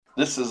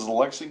This is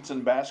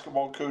Lexington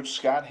basketball coach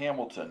Scott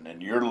Hamilton,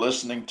 and you're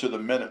listening to the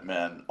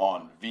Minutemen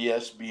on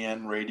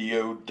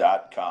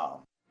VSBNradio.com.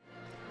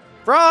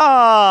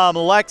 From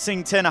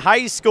Lexington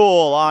High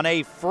School on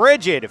a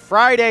frigid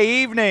Friday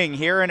evening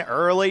here in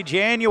early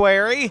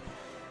January,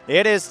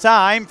 it is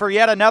time for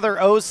yet another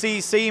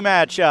OCC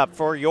matchup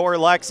for your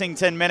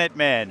Lexington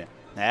Minutemen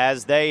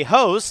as they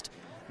host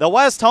the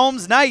West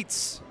Holmes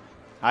Knights.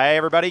 Hi,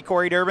 everybody.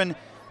 Corey Durbin,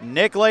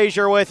 Nick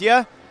Lazier with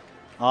you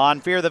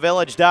on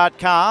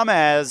FearTheVillage.com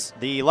as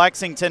the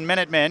Lexington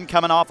Minutemen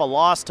coming off a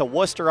loss to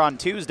Worcester on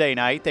Tuesday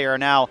night. They are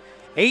now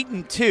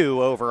 8-2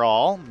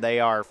 overall. They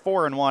are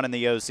 4-1 in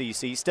the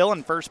OCC, still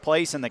in first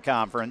place in the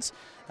conference,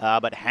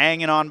 but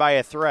hanging on by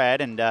a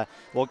thread. And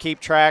we'll keep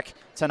track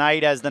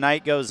tonight as the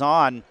night goes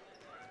on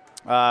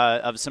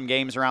of some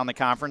games around the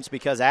conference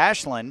because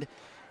Ashland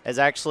is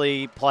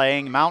actually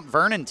playing Mount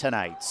Vernon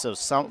tonight. So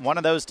one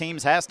of those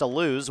teams has to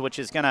lose, which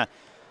is going to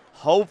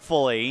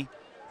hopefully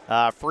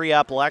free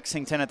up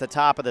Lexington at the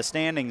top of the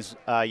standings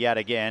yet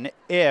again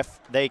if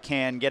they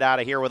can get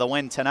out of here with a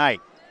win tonight.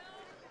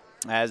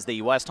 As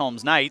the West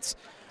Holmes Knights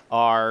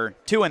are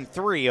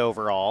 2-3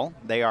 overall.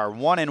 They are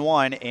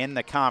 1-1 in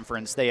the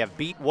conference. They have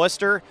beat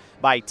Worcester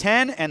by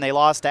 10 and they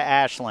lost to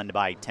Ashland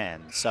by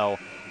 10. So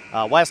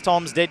West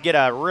Holmes did get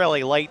a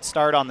really late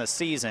start on the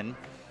season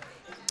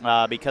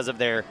because of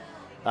their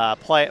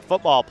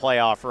football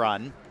playoff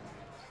run.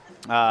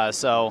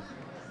 So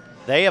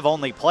they have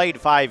only played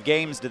 5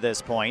 games to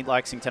this point.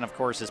 Lexington, of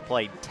course, has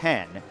played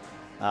 10.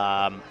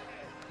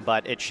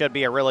 But it should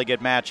be a really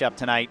good matchup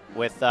tonight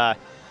with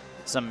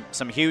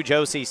some huge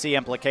OCC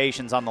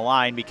implications on the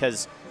line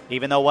because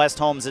even though West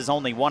Holmes is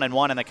only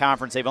 1-1 in the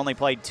conference, they've only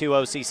played 2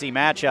 OCC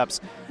matchups.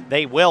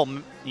 They will,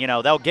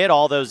 they'll get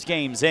all those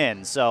games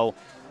in. So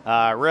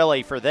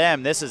really for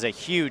them, this is a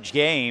huge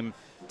game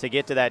to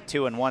get to that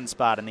 2-1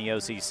 spot in the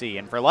OCC.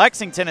 And for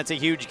Lexington, it's a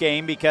huge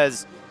game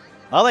because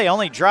well, they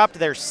only dropped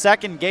their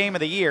second game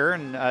of the year,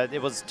 and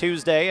it was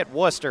Tuesday at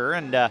Worcester,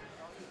 and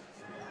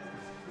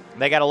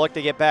they got to look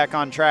to get back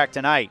on track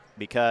tonight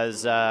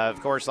because, of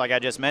course, like I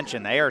just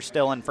mentioned, they are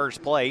still in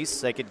first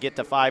place. They could get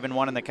to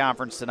 5-1 in the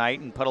conference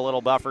tonight and put a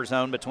little buffer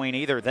zone between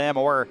either them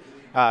or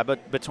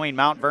between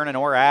Mount Vernon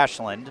or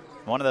Ashland.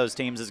 One of those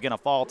teams is going to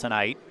fall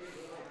tonight.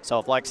 So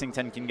if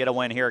Lexington can get a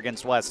win here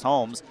against West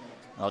Holmes,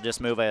 they'll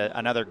just move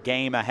another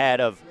game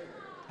ahead of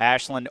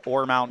Ashland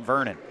or Mount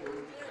Vernon.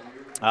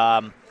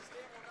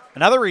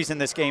 Another reason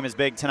this game is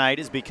big tonight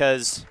is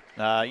because,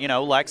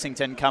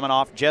 Lexington coming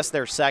off just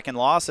their second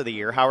loss of the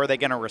year. How are they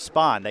going to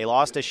respond? They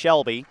lost to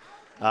Shelby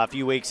a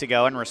few weeks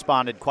ago and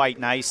responded quite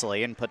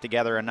nicely and put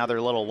together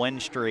another little win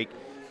streak.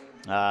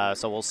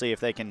 So we'll see if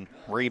they can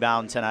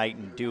rebound tonight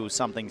and do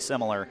something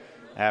similar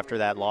after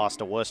that loss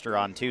to Worcester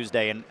on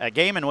Tuesday. And a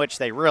game in which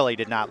they really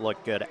did not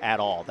look good at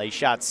all. They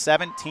shot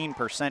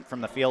 17%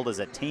 from the field as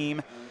a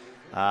team.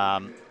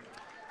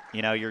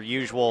 Your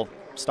usual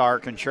star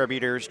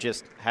contributors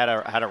just had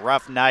a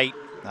rough night.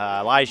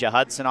 Elijah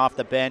Hudson off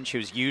the bench,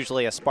 who's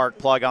usually a spark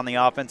plug on the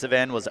offensive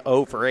end, was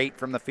 0 for 8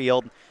 from the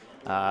field.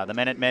 The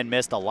Minutemen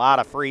missed a lot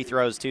of free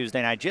throws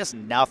Tuesday night. Just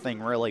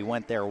nothing really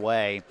went their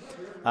way.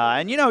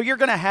 And you're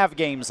going to have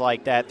games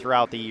like that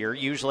throughout the year.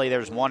 Usually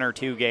there's 1 or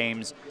 2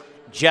 games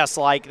just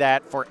like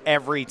that for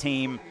every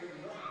team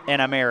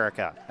in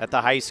America at the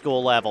high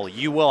school level.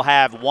 You will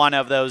have one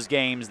of those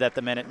games that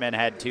the Minutemen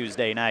had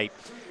Tuesday night.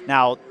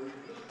 Now,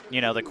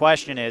 the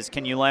question is,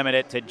 can you limit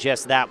it to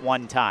just that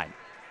one time?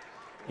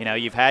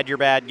 You've had your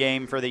bad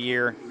game for the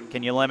year.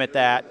 Can you limit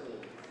that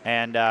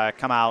and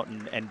come out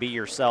and be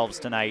yourselves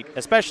tonight,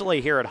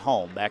 especially here at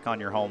home, back on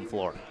your home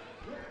floor?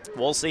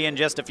 We'll see in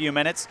just a few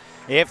minutes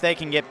if they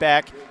can get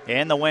back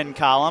in the win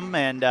column.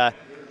 And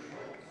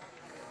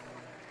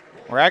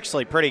we're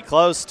actually pretty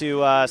close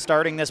to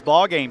starting this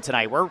ball game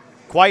tonight. We're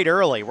quite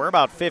early. We're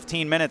about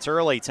 15 minutes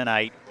early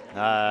tonight.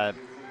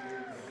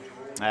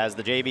 As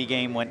the JV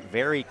game went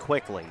very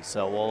quickly.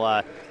 So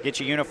we'll get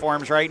you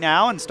uniforms right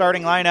now and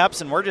starting lineups,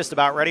 and we're just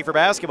about ready for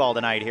basketball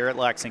tonight here at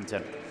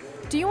Lexington.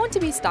 Do you want to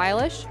be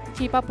stylish?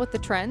 Keep up with the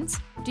trends?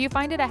 Do you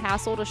find it a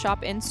hassle to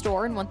shop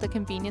in-store and want the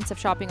convenience of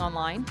shopping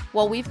online?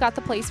 Well, we've got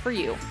the place for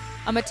you.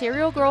 A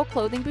Material Girl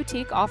clothing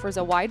boutique offers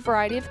a wide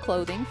variety of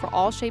clothing for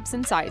all shapes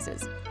and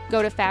sizes.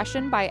 Go to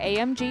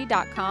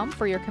fashionbyamg.com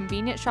for your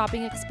convenient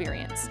shopping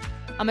experience.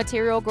 A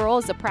Material Girl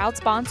is a proud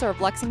sponsor of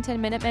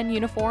Lexington Minutemen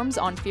uniforms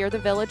on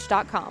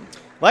FearTheVillage.com.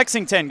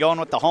 Lexington going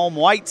with the home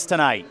whites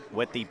tonight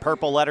with the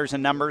purple letters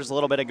and numbers, a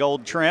little bit of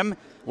gold trim.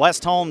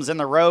 West Holmes in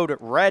the road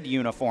red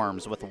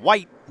uniforms with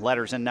white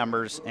letters and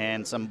numbers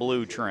and some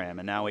blue trim.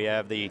 And now we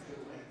have the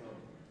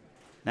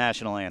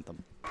national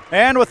anthem.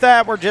 And with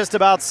that, we're just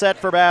about set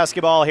for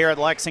basketball here at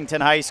Lexington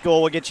High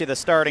School. We'll get you the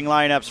starting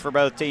lineups for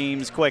both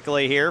teams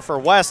quickly here. For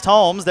West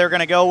Holmes, they're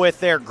going to go with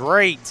their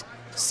great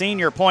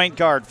senior point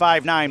guard,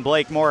 5'9",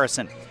 Blake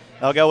Morrison.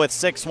 They'll go with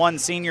 6'1",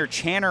 senior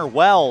Channer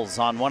Wells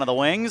on one of the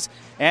wings.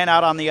 And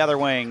out on the other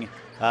wing,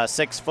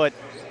 6-foot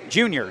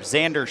junior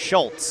Xander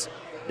Schultz.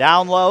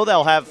 Down low,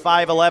 they'll have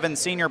 5'11",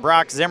 senior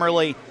Brock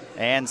Zimmerly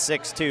and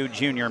 6'2"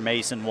 junior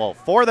Mason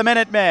Wolf. For the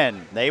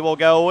Minutemen, they will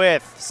go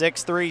with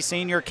 6'3"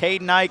 senior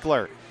Caden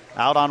Eichler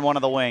out on one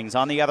of the wings.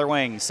 On the other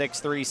wing,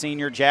 6'3"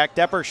 senior Jack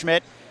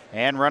Depperschmidt,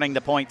 and running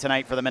the point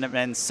tonight for the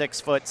Minutemen,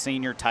 6'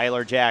 senior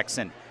Tyler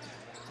Jackson.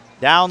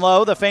 Down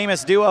low, the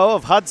famous duo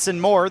of Hudson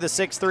Moore, the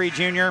 6'3"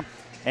 junior,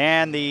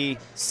 and the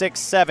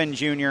 6'7"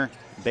 junior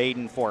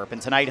Baden Forup.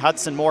 And tonight,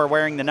 Hudson Moore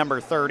wearing the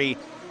number 30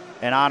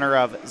 in honor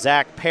of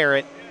Zach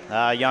Parrott,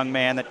 a young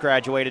man that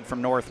graduated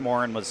from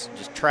Northmore and was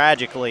just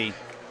tragically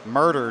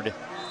murdered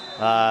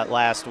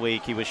last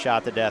week. He was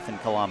shot to death in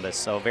Columbus.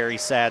 So very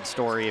sad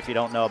story. If you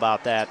don't know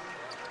about that,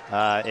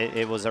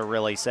 it was a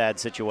really sad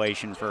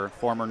situation for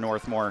former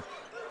Northmore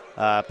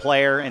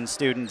player and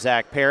student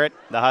Zach Parrott.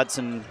 The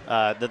Hudson,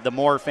 the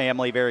Moore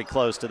family, very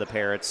close to the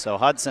Parrotts. So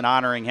Hudson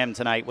honoring him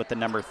tonight with the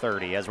number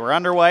 30. As we're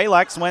underway,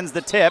 Lex wins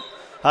the tip.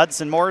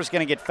 Hudson Moore is going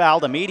to get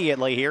fouled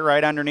immediately here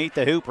right underneath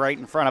the hoop right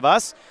in front of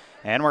us.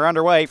 And we're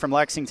underway from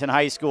Lexington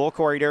High School.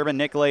 Corey Durbin,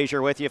 Nick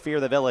Lazier with you,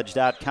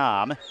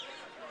 fearthevillage.com.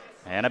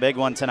 And a big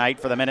one tonight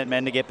for the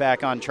Minutemen to get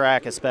back on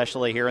track,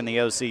 especially here in the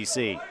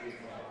OCC.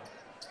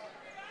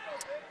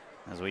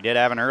 As we did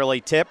have an early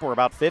tip, we're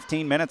about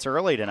 15 minutes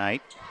early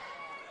tonight.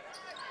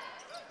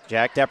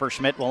 Jack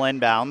Depperschmidt will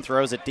inbound,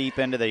 throws it deep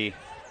into the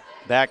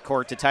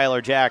backcourt to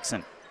Tyler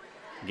Jackson.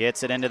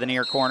 Gets it into the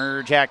near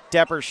corner, Jack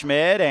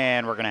Depperschmidt,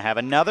 and we're going to have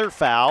another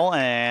foul,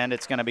 and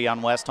it's going to be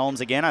on West Holmes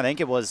again. I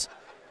think it was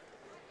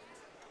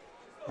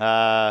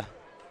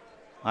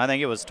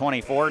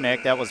 24,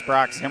 Nick. That was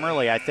Brock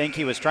Zimmerly. I think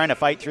he was trying to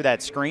fight through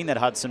that screen that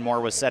Hudson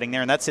Moore was setting there,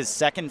 and that's his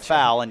second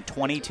foul in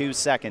 22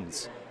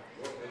 seconds.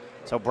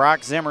 So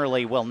Brock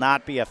Zimmerly will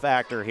not be a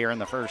factor here in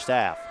the first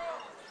half.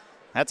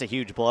 That's a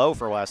huge blow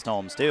for West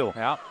Holmes, too.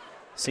 Yeah.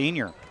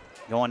 Senior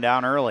going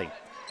down early.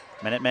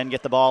 Minutemen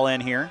get the ball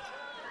in here.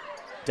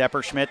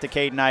 Depperschmidt to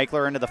Caden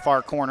Eichler into the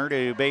far corner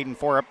to Baden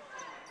Forup.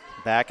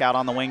 Back out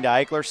on the wing to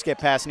Eichler. Skip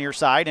pass near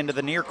side into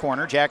the near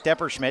corner. Jack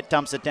Depperschmidt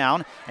dumps it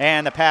down.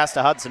 And the pass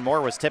to Hudson Moore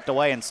was tipped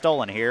away and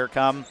stolen. Here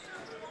come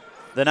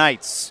the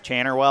Knights.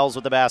 Chandler Wells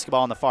with the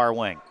basketball on the far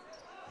wing.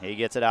 He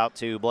gets it out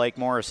to Blake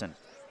Morrison.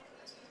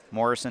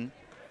 Morrison,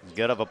 as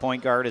good of a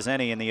point guard as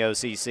any in the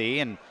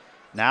OCC. And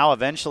now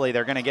eventually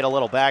they're going to get a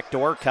little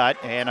backdoor cut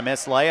and a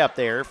missed layup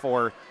there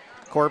for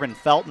Corbin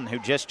Felton, who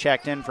just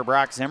checked in for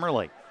Brock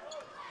Zimmerly.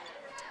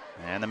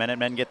 And the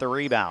Minutemen get the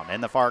rebound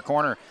in the far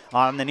corner.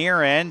 On the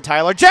near end,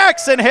 Tyler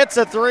Jackson hits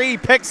a three,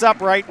 picks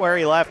up right where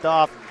he left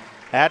off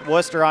at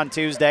Worcester on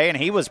Tuesday, and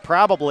he was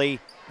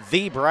probably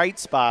the bright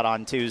spot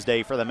on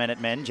Tuesday for the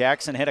Minutemen.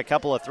 Jackson hit a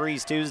couple of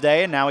threes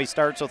Tuesday, and now he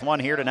starts with one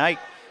here tonight.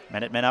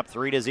 Minutemen up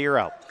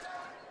 3-0.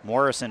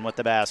 Morrison with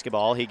the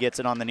basketball. He gets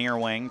it on the near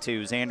wing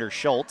to Xander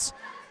Schultz.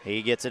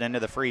 He gets it into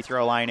the free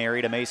throw line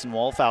area to Mason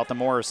Wolf, out to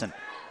Morrison.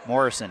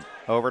 Morrison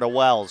over to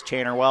Wells.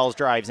 Chandler Wells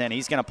drives in.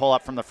 He's going to pull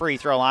up from the free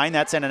throw line.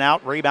 That's in and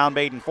out. Rebound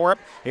Baden Forup.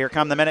 Here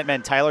come the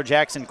Minutemen. Tyler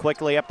Jackson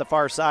quickly up the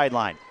far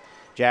sideline.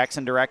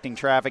 Jackson directing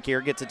traffic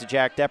here. Gets it to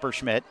Jack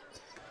Depperschmidt.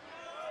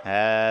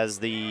 As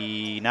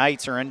the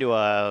Knights are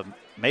into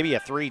maybe a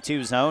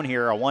 3-2 zone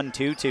here, a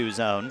 1-2-2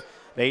 zone.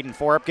 Baden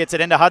Forup gets it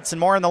into Hudson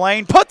Moore in the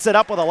lane. Puts it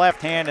up with a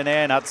left hand and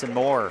in. Hudson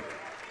Moore.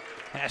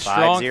 Yeah,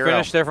 strong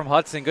finish there from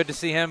Hudson. Good to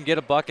see him get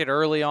a bucket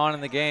early on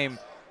in the game.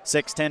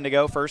 6:10 to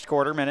go, first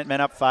quarter. Minutemen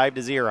up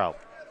 5-0.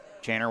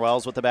 Chandler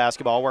Wells with the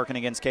basketball, working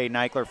against Caden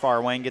Eichler,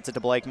 far wing, gets it to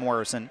Blake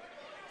Morrison.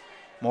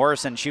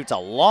 Morrison shoots a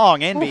long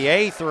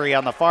NBA three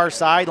on the far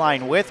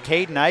sideline with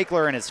Caden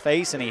Eichler in his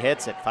face, and he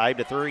hits it,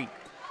 5-3.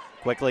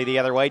 Quickly the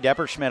other way,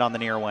 Depperschmidt on the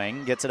near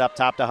wing, gets it up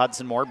top to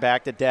Hudson Moore,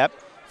 back to Depp.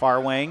 Far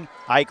wing,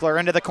 Eichler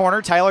into the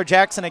corner. Tyler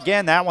Jackson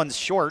again. That one's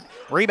short.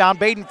 Rebound,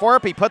 Baden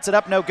Forup. He puts it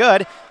up, no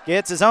good.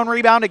 Gets his own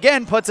rebound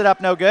again, puts it up,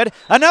 no good.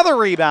 Another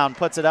rebound,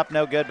 puts it up,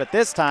 no good. But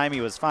this time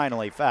he was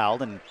finally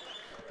fouled. And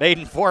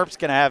Baden Forup's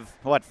going to have,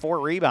 4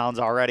 rebounds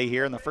already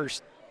here in the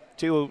first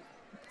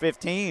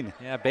 2:15.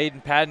 Yeah,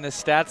 Baden padding his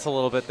stats a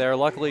little bit there.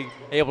 Luckily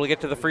able to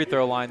get to the free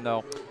throw line,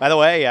 though. By the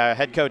way,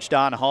 head coach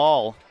Don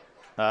Hall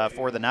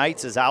for the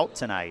Knights is out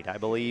tonight. I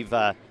believe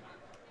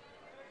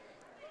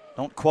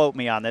don't quote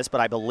me on this,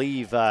 but I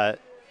believe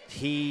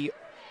he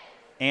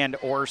and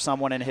or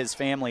someone in his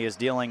family is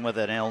dealing with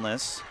an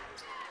illness.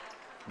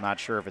 I'm not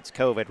sure if it's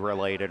COVID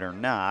related or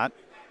not,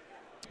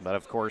 but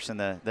of course in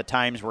the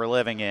times we're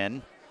living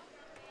in,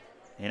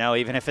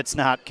 even if it's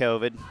not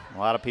COVID, a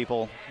lot of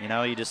people,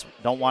 you just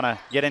don't want to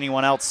get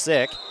anyone else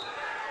sick.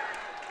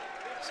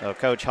 So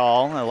Coach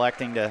Hall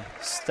electing to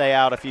stay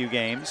out a few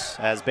games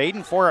as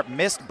Baden Forup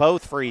missed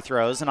both free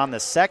throws, and on the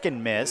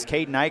second miss,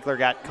 Caden Eichler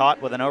got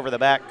caught with an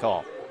over-the-back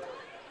call.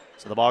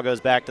 So the ball goes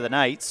back to the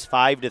Knights,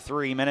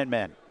 5-3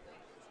 Minutemen.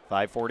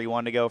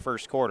 5:41 to go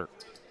first quarter.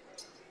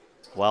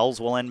 Wells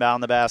will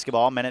inbound the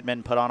basketball.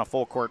 Minutemen put on a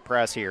full court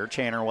press here.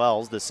 Chandler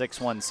Wells, the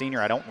 6'1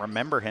 senior. I don't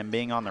remember him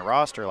being on the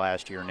roster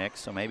last year, Nick,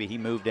 so maybe he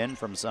moved in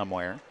from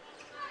somewhere.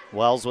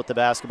 Wells with the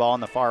basketball on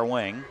the far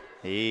wing.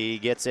 He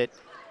gets it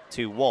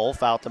to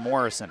Wolf, out to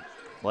Morrison.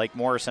 Blake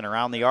Morrison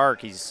around the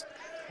arc. He's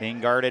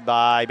being guarded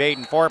by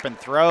Baden Forup and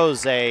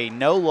throws a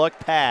no-look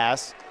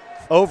pass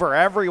over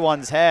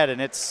everyone's head,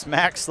 and it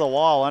smacks the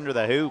wall under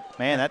the hoop.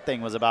 Man, that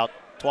thing was about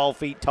 12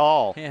 feet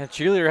tall. Yeah,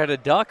 cheerleader had to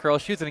duck, or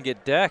else she was going to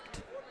get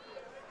decked.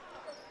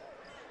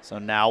 So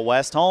now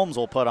West Holmes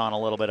will put on a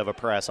little bit of a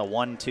press. A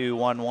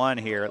 1-2-1-1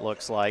 here, it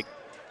looks like.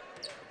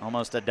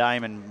 Almost a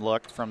diamond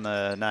look from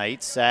the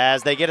Knights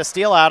as they get a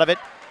steal out of it.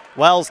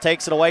 Wells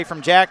takes it away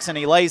from Jackson.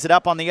 He lays it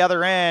up on the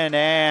other end,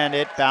 and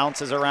it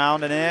bounces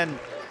around and in.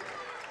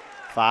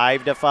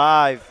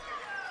 5-5.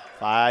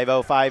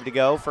 5:05 to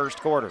go,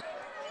 first quarter.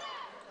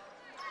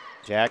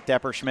 Jack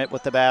Depperschmidt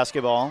with the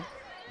basketball.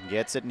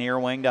 Gets it near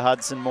wing to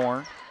Hudson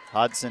Moore.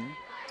 Hudson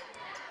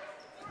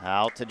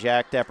out to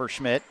Jack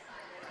Depperschmidt.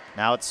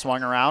 Now it's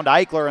swung around.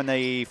 Eichler in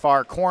the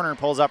far corner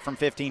pulls up from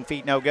 15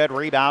 feet, no good.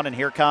 Rebound, and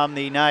here come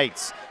the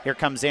Knights. Here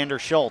comes Xander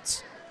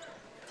Schultz.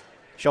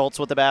 Schultz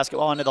with the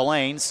basketball into the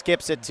lane,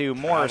 skips it to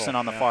Morrison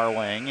on the far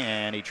wing,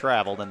 and he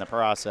traveled in the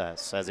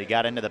process as he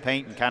got into the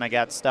paint and kind of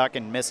got stuck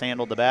and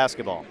mishandled the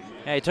basketball.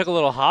 Yeah, he took a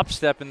little hop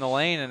step in the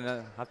lane,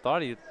 and I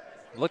thought he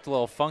looked a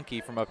little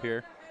funky from up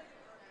here.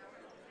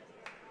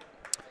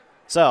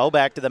 So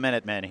back to the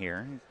Minutemen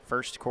here.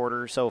 First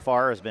quarter so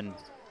far has been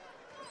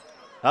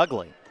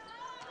ugly,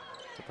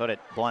 to put it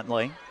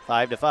bluntly.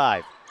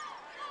 5-5.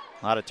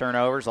 A lot of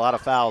turnovers, a lot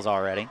of fouls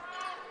already.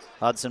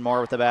 Hudson Moore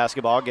with the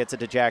basketball, gets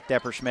it to Jack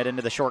Depperschmidt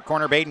into the short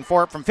corner. Baden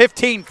Forup from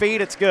 15 feet,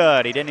 it's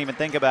good. He didn't even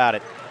think about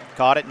it.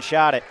 Caught it and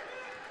shot it.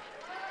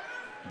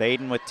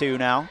 Baden with 2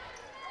 now.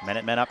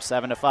 Minutemen up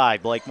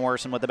 7-5. Blake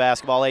Morrison with the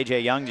basketball.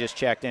 A.J. Young just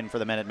checked in for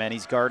the Minutemen.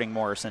 He's guarding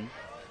Morrison.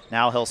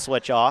 Now he'll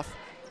switch off,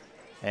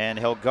 and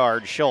he'll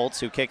guard Schultz,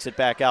 who kicks it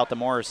back out to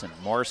Morrison.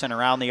 Morrison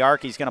around the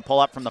arc. He's going to pull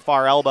up from the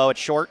far elbow. It's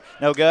short.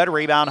 No good.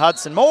 Rebound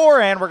Hudson Moore,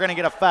 and we're going to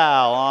get a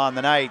foul on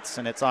the Knights,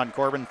 and it's on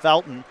Corbin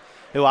Felton,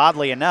 who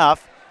oddly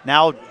enough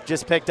now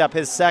just picked up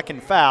his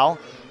second foul,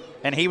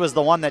 and he was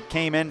the one that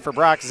came in for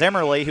Brock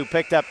Zimmerly, who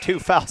picked up 2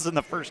 fouls in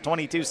the first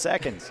 22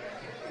 seconds.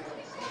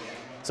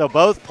 So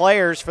both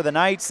players for the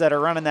Knights that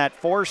are running that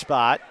 4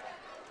 spot,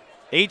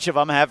 each of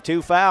them have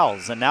 2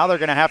 fouls, and now they're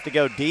going to have to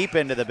go deep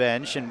into the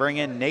bench and bring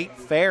in Nate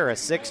Fair, a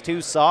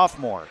 6'2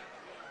 sophomore.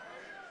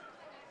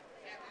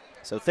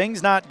 So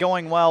things not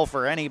going well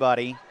for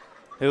anybody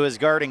who is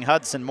guarding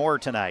Hudson Moore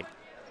tonight.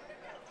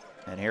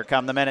 And here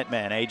come the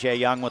Minutemen. A.J.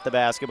 Young with the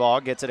basketball,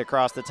 gets it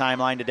across the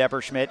timeline to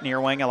Depperschmidt. Near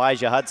wing,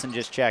 Elijah Hudson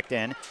just checked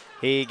in.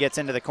 He gets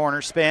into the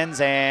corner,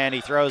 spins, and he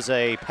throws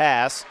a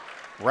pass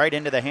right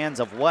into the hands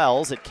of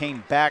Wells. It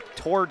came back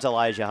towards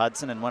Elijah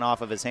Hudson and went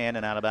off of his hand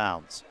and out of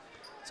bounds.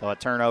 So a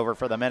turnover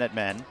for the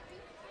Minutemen.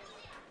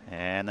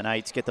 And the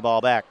Knights get the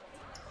ball back.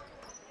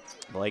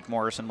 Blake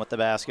Morrison with the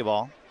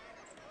basketball.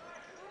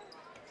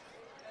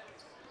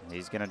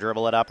 He's going to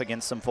dribble it up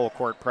against some full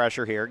court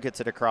pressure here. Gets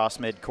it across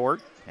midcourt,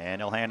 and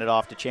he'll hand it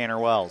off to Chandler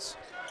Wells.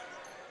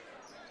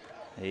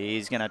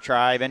 He's going to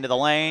drive into the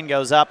lane,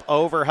 goes up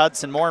over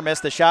Hudson Moore,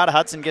 missed the shot.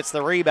 Hudson gets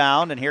the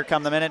rebound, and here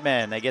come the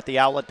Minutemen. They get the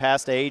outlet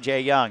pass to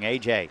A.J. Young.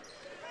 A.J.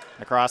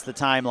 across the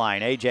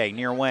timeline. A.J.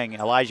 near wing.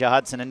 Elijah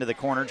Hudson into the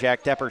corner.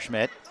 Jack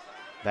Depperschmidt.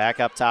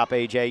 Back up top,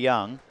 A.J.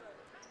 Young.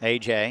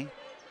 A.J.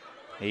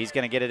 He's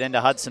going to get it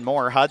into Hudson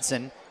Moore.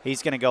 Hudson,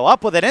 he's going to go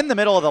up with it in the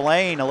middle of the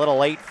lane. A little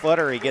late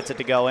footer. He gets it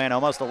to go in.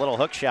 Almost a little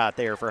hook shot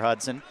there for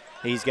Hudson.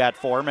 He's got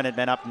 4.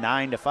 Minutemen up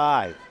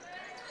 9-5.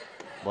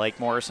 Blake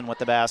Morrison with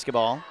the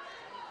basketball.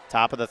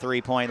 Top of the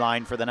three-point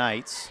line for the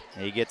Knights.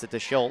 He gets it to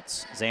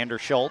Schultz. Xander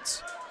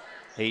Schultz.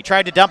 He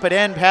tried to dump it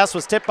in. Pass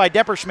was tipped by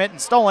Depperschmidt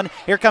and stolen.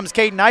 Here comes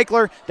Caden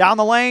Eichler down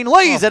the lane.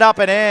 Lays it up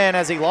and in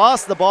as he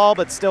lost the ball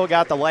but still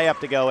got the layup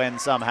to go in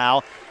somehow.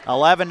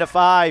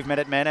 11-5.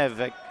 Minutemen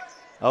have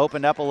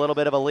opened up a little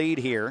bit of a lead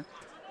here.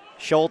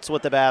 Schultz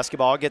with the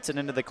basketball. Gets it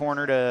into the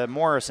corner to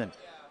Morrison.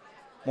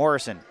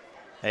 Morrison.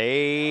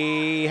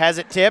 He has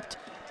it tipped.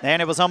 And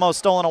it was almost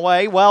stolen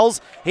away. Wells,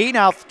 he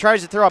now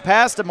tries to throw a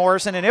pass to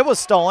Morrison, and it was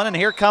stolen. And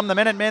here come the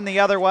Minutemen the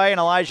other way, and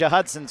Elijah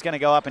Hudson's going to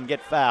go up and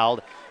get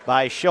fouled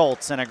by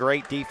Schultz. And a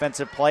great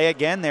defensive play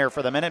again there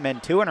for the Minutemen.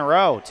 2 in a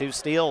row, 2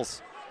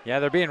 steals. Yeah,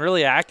 they're being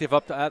really active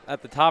up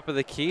at the top of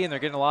the key, and they're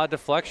getting a lot of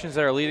deflections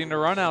that are leading to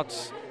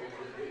runouts.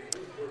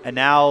 And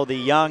now the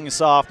young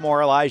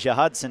sophomore Elijah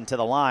Hudson to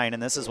the line,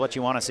 and this is what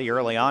you want to see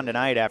early on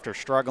tonight after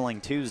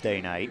struggling Tuesday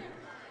night.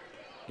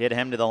 Get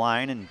him to the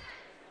line and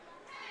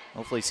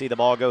hopefully see the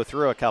ball go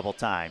through a couple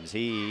times.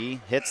 He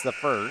hits the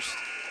first.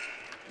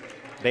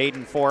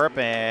 Baden Forup,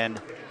 and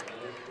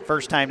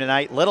first time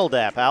tonight, Little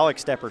Depp,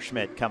 Alex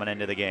Depperschmidt coming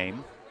into the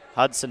game.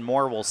 Hudson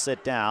Moore will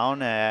sit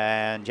down,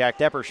 and Jack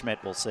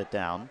Depperschmidt will sit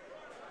down.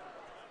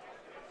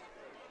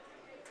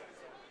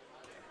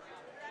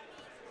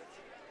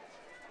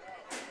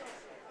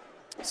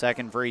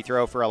 Second free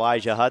throw for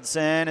Elijah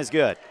Hudson is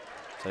good.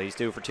 So he's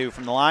 2 for 2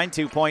 from the line.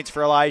 2 points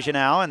for Elijah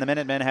now, and the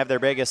Minutemen have their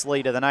biggest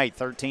lead of the night,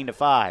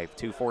 13-5,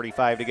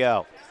 2:45 to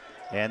go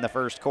in the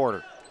first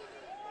quarter.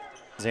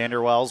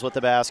 Xander Wells with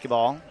the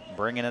basketball,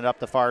 bringing it up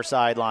the far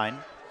sideline.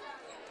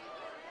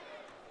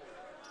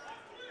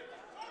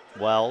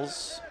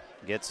 Wells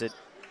gets it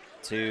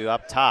to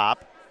up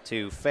top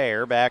to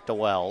Fair, back to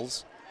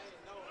Wells.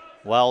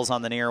 Wells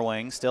on the near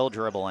wing, still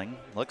dribbling.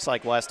 Looks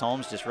like West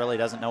Holmes just really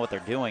doesn't know what they're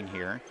doing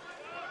here.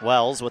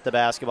 Wells with the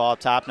basketball up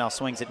top, now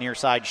swings it near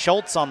side.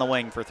 Schultz on the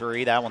wing for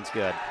three. That one's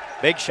good.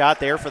 Big shot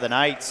there for the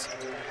Knights.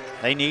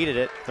 They needed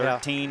it.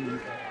 13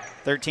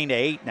 to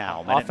 8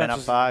 now. Minutemen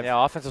up 5.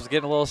 Yeah, offense was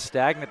getting a little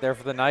stagnant there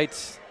for the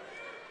Knights.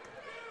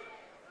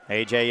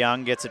 A.J.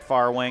 Young gets it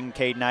far wing.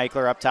 Caden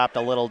Eichler up top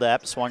to Little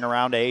Depp. Swung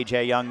around to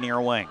A.J. Young near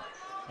wing.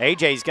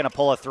 A.J.'s going to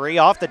pull a three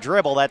off the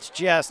dribble. That's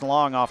just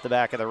long off the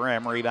back of the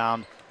rim.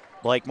 Rebound,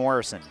 Blake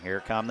Morrison.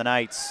 Here come the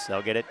Knights.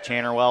 They'll get it.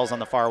 Chandler Wells on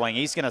the far wing.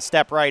 He's going to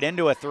step right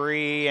into a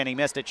three, and he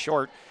missed it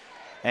short.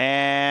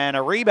 And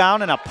a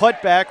rebound and a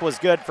putback was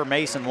good for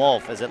Mason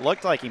Wolf, as it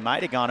looked like he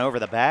might have gone over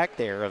the back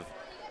there of,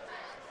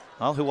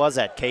 well, who was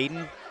that,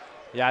 Caden?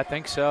 Yeah, I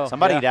think so.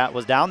 Somebody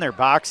was down there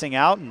boxing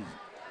out, and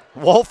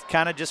Wolf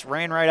kind of just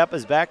ran right up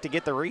his back to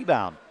get the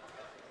rebound.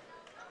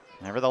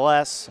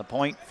 Nevertheless, a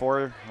point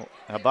for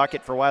a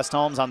bucket for West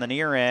Holmes on the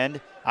near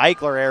end.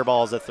 Eichler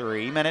airballs a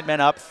three. Minutemen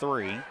up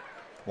 3.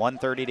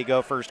 1:30 to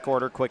go first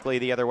quarter. Quickly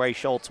the other way,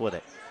 Schultz with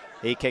it.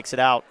 He kicks it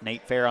out.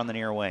 Nate Fair on the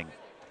near wing.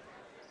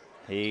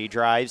 He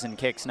drives and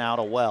kicks now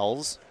to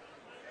Wells.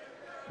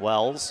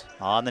 Wells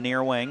on the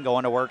near wing,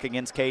 going to work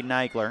against Caden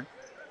Eichler.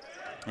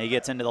 He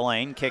gets into the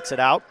lane, kicks it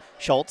out.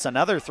 Schultz,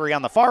 another three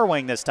on the far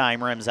wing this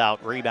time, rims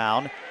out.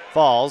 Rebound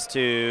falls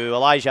to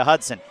Elijah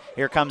Hudson.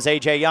 Here comes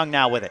A.J. Young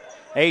now with it.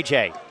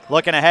 A.J.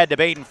 looking ahead to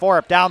Baden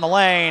Forup down the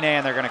lane,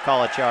 and they're going to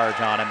call a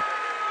charge on him.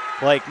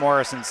 Blake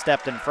Morrison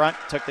stepped in front,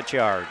 took the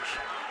charge.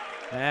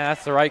 Yeah,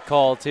 that's the right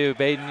call, too.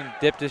 Baden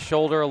dipped his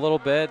shoulder a little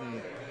bit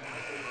and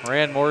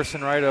ran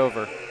Morrison right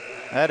over.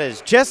 That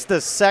is just the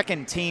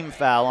second team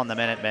foul on the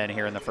Minutemen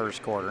here in the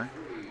first quarter.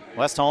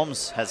 West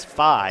Holmes has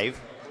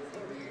 5.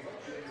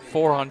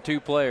 4 on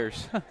 2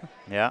 players.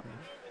 Yeah.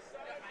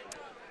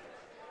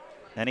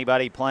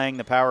 Anybody playing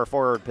the power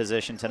forward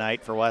position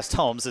tonight for West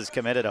Holmes has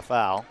committed a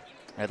foul.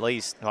 At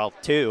least, well,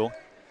 2.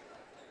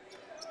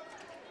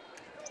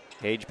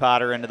 Gage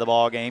Potter into the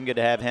ball game. Good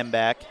to have him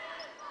back,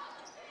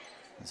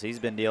 as he's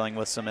been dealing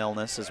with some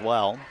illness as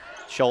well.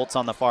 Schultz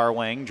on the far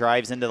wing,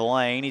 drives into the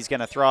lane. He's going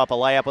to throw up a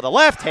layup with a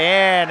left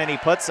hand, and he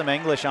put some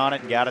English on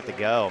it and got it to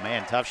go.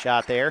 Man, tough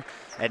shot there.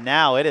 And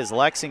now it is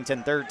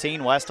Lexington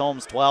 13, West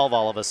Holmes 12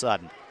 all of a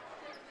sudden.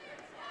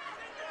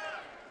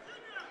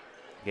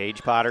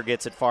 Gage Potter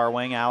gets it far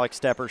wing. Alex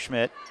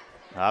Stepperschmidt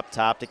up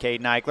top to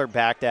Caden Eichler.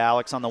 Back to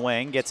Alex on the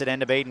wing. Gets it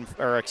into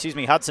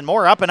Hudson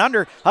Moore. Up and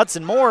under.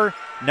 Hudson Moore.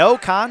 No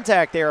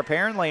contact there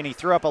apparently, and he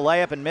threw up a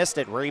layup and missed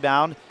it.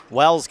 Rebound.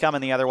 Wells coming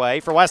the other way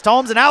for West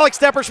Holmes, and Alex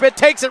Stepperschmidt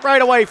takes it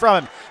right away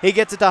from him. He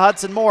gets it to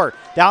Hudson Moore.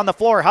 Down the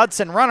floor,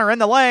 Hudson, runner in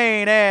the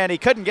lane, and he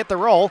couldn't get the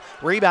roll.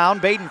 Rebound,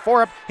 Baden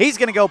Forup. He's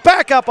going to go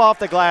back up off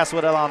the glass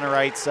with it on the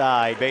right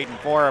side. Baden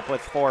Forup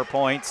with 4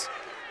 points.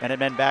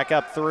 Minutemen back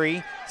up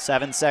 3.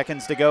 7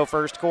 seconds to go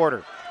first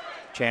quarter.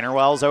 Chandler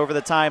Wells over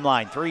the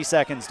timeline. 3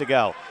 seconds to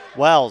go.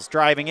 Wells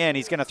driving in.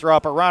 He's going to throw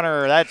up a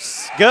runner.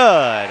 That's good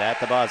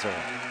at the buzzer.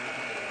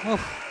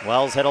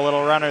 Wells hit a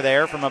little runner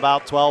there from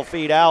about 12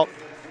 feet out.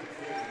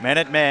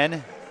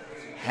 Minutemen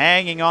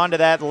hanging on to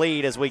that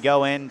lead as we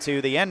go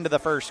into the end of the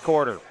first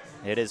quarter.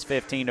 It is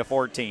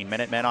 15-14.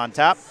 Minutemen on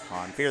top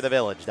on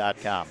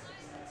fearthevillage.com.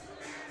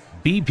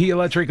 BP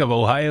Electric of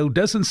Ohio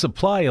doesn't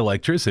supply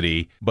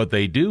electricity, but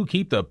they do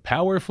keep the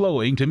power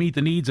flowing to meet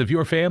the needs of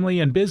your family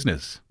and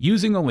business.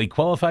 Using only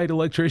qualified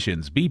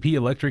electricians, BP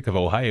Electric of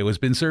Ohio has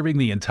been serving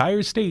the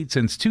entire state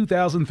since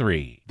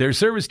 2003. Their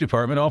service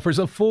department offers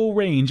a full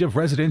range of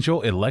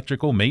residential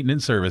electrical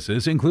maintenance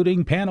services,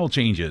 including panel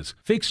changes,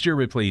 fixture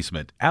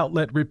replacement,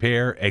 outlet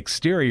repair,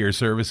 exterior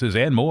services,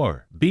 and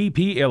more.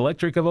 BP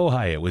Electric of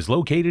Ohio is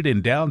located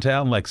in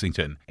downtown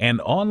Lexington and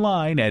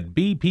online at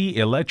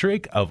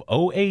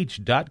bpelectricofoh.com.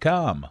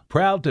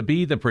 Proud to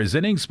be the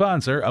presenting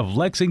sponsor of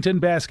Lexington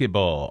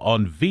basketball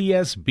on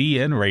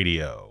VSBN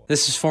Radio.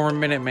 This is former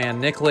Minuteman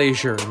Nick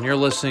Leisure, and you're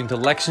listening to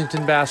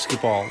Lexington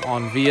basketball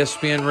on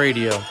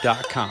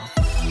VSBNradio.com.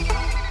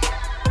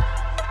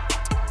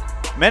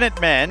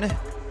 Minutemen,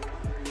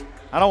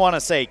 I don't want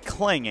to say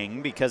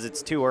clinging because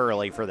it's too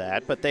early for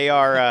that, but they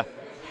are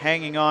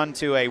hanging on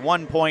to a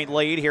 1-point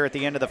lead here at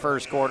the end of the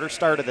first quarter,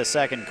 start of the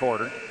second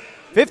quarter.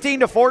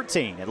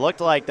 15-14. It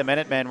looked like the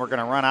Minutemen were going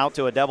to run out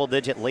to a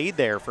double-digit lead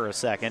there for a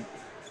second.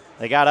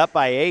 They got up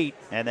by 8,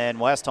 and then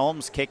West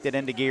Holmes kicked it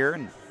into gear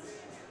and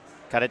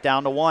cut it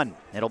down to 1.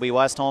 It'll be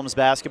West Holmes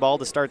basketball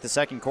to start the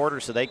second quarter,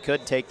 so they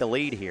could take the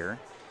lead here.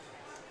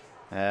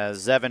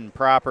 As Zevin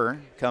Proper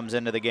comes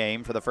into the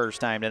game for the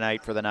first time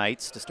tonight for the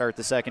Knights to start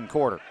the second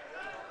quarter.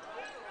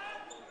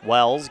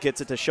 Wells gets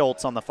it to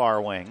Schultz on the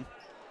far wing.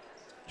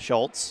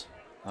 Schultz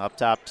up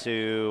top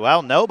to,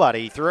 well,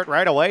 nobody. He threw it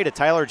right away to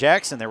Tyler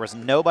Jackson. There was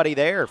nobody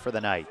there for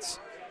the Knights.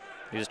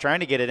 He was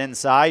trying to get it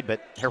inside,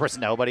 but there was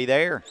nobody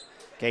there.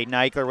 Caden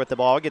Eichler with the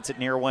ball, gets it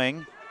near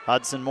wing.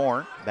 Hudson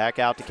Moore back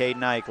out to Caden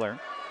Eichler.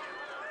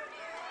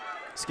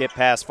 Skip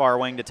pass far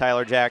wing to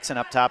Tyler Jackson,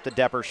 up top to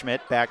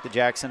Depperschmidt, back to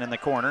Jackson in the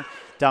corner.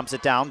 Dumps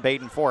it down,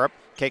 Baden Forup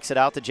kicks it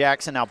out to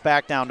Jackson, now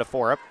back down to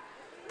Forup.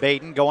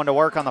 Baden going to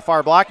work on the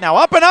far block, now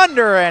up and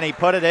under, and he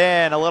put it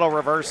in. A little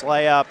reverse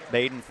layup.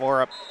 Baden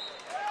Forup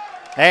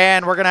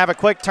And we're going to have a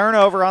quick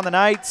turnover on the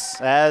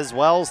Knights as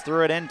Wells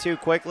threw it in too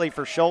quickly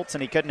for Schultz,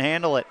 and he couldn't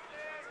handle it.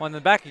 On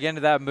the back again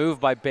to that move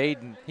by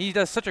Baden, he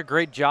does such a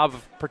great job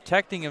of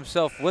protecting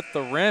himself with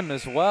the rim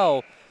as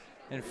well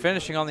and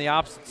finishing on the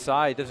opposite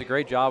side. Does a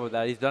great job with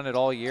that. He's done it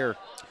all year.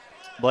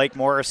 Blake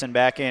Morrison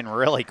back in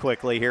really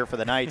quickly here for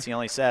the Knights. He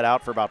only sat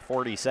out for about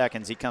 40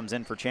 seconds. He comes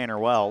in for Chandler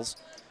Wells.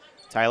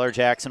 Tyler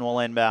Jackson will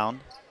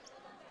inbound.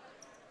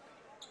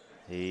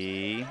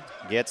 He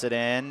gets it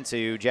in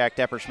to Jack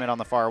Depperschmidt on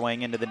the far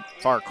wing, into the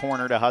far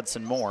corner to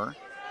Hudson Moore.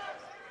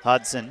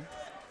 Hudson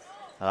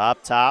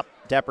up top,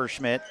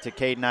 Depperschmidt to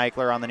Caden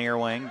Eichler on the near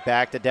wing.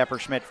 Back to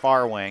Depperschmidt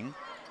far wing.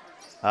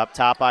 Up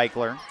top,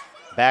 Eichler.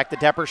 Back to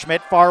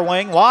Depperschmidt far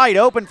wing. Wide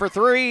open for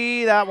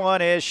three. That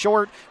one is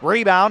short.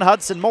 Rebound,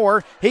 Hudson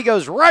Moore. He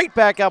goes right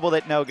back up with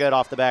it. No good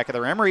off the back of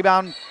the rim.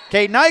 Rebound,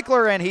 Caden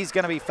Eichler, and he's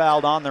going to be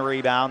fouled on the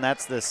rebound.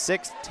 That's the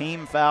 6th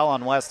team foul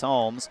on West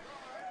Holmes.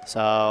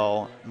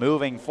 So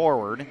moving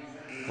forward,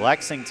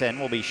 Lexington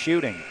will be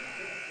shooting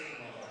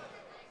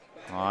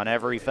on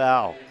every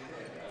foul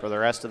for the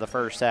rest of the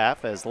first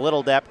half as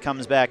Little Depp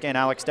comes back in.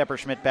 Alex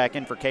Depperschmidt back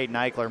in for Caden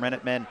Eichler.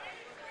 Minutemen,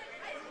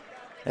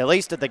 at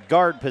least at the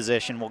guard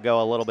position, will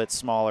go a little bit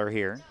smaller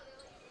here.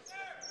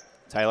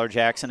 Tyler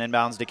Jackson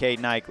inbounds to Caden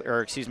Eichler,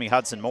 or excuse me,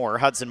 Hudson Moore.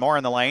 Hudson Moore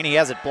in the lane. He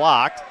has it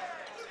blocked,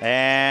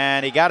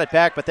 and he got it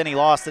back, but then he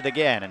lost it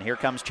again. And here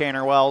comes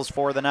Chandler Wells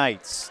for the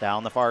Knights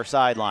down the far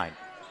sideline.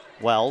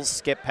 Wells,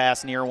 skip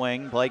pass near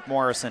wing, Blake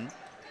Morrison.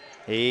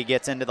 He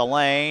gets into the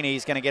lane.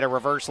 He's going to get a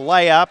reverse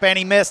layup, and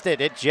he missed it.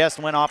 It just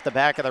went off the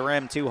back of the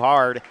rim too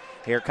hard.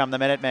 Here come the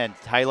Minutemen.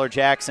 Tyler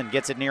Jackson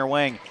gets it near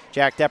wing.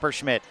 Jack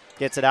Depperschmidt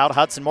gets it out.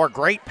 Hudson Moore,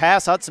 great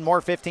pass. Hudson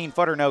Moore,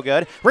 15-footer, no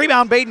good.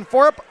 Rebound, Baden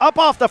Forup, up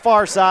off the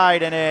far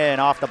side and in,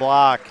 off the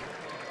block.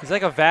 He's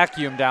like a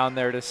vacuum down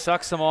there, just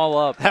sucks them all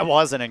up. That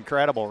was an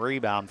incredible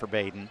rebound for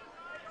Baden.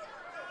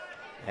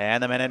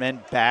 And the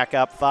Minutemen back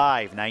up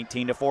 5,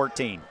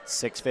 19-14.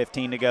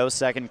 6:15 to go,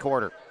 second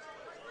quarter.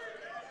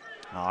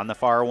 On the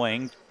far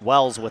wing,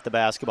 Wells with the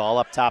basketball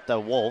up top to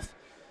Wolf.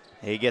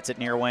 He gets it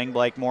near wing,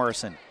 Blake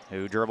Morrison,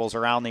 who dribbles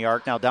around the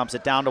arc, now dumps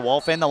it down to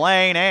Wolf in the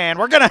lane, and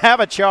we're going to have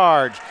a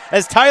charge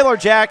as Tyler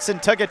Jackson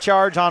took a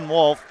charge on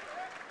Wolf.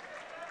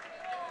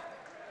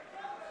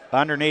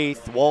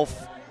 Underneath,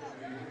 Wolf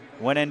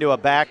went into a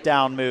back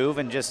down move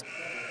and just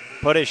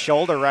put his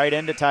shoulder right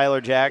into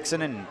Tyler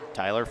Jackson, and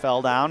Tyler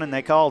fell down, and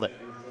they called it.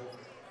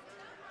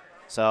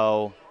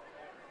 So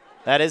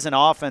that is an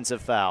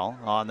offensive foul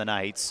on the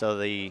Knights, so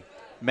the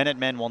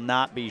Minutemen will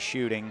not be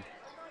shooting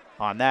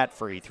on that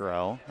free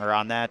throw, or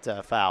on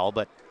that foul,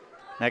 but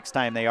next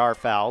time they are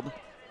fouled,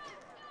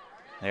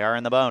 they are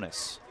in the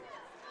bonus.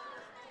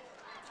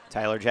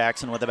 Tyler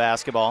Jackson with the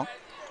basketball,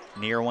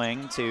 near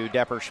wing to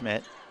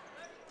Depperschmidt.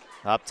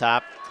 Up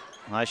top,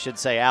 I should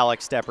say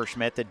Alex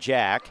Depperschmidt to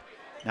Jack.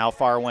 Now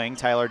far wing,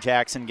 Tyler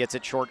Jackson gets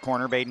it short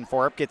corner. Baden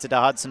Forup gets it to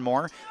Hudson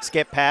Moore.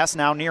 Skip pass,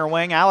 now near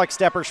wing. Alex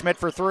Depperschmidt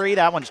for three.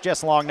 That one's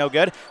just long, no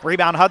good.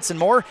 Rebound, Hudson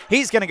Moore.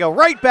 He's going to go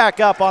right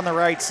back up on the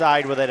right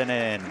side with it and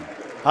in.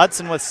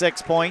 Hudson with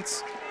 6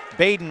 points.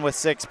 Baden with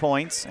 6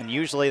 points, and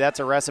usually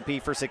that's a recipe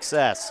for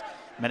success.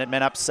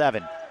 Minutemen up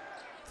 7.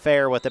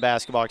 Fair with the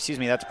basketball. Excuse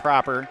me, that's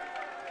Proper.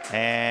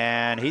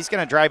 And he's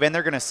going to drive in.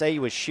 They're going to say he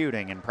was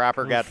shooting, and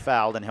Proper got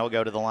fouled, and he'll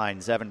go to the line.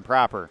 Zevin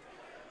Proper,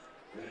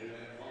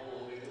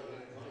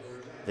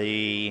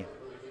 the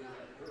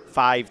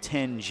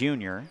 5'10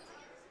 junior.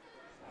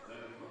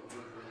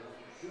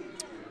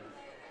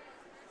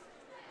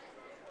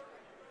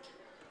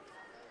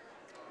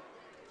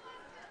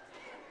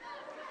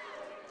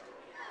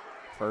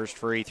 First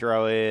free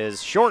throw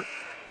is short.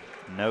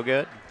 No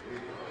good.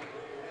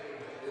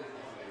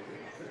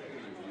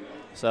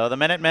 So the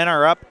Minutemen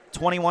are up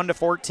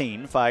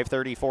 21-14,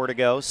 5:34 to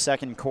go,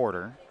 second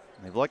quarter.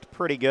 They've looked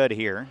pretty good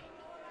here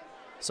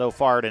so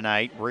far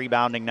tonight,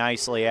 rebounding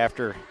nicely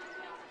after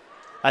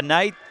a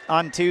night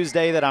on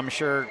Tuesday that I'm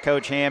sure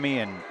Coach Hammy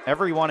and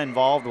everyone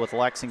involved with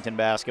Lexington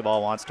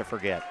basketball wants to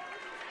forget.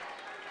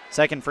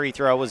 Second free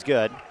throw was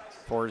good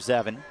for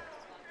Zevin,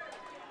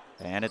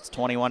 and it's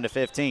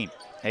 21-15.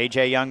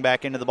 A.J. Young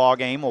back into the ball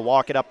game. Will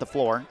walk it up the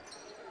floor.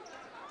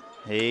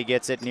 He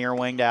gets it near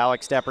wing to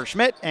Alex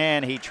Depperschmidt,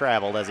 and he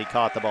traveled as he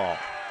caught the ball.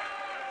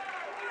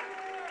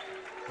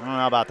 I don't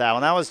know about that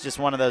one. That was just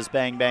one of those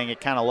bang-bang.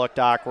 It kind of looked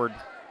awkward,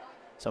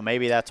 so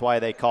maybe that's why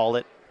they called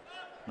it.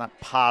 I'm not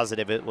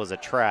positive it was a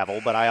travel,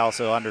 but I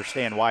also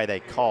understand why they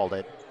called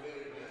it.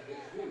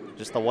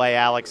 Just the way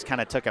Alex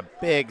kind of took a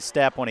big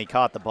step when he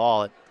caught the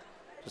ball, it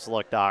just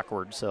looked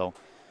awkward. So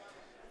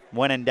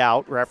when in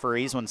doubt,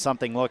 referees, when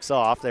something looks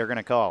off, they're going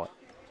to call it.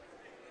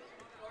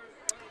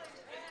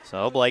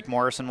 So Blake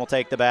Morrison will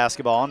take the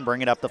basketball and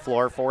bring it up the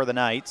floor for the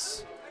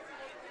Knights.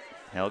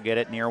 He'll get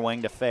it near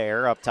wing to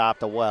Fair, up top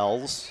to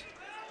Wells.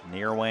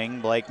 Near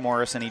wing, Blake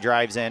Morrison, he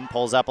drives in,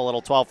 pulls up a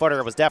little 12-footer.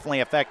 It was definitely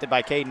affected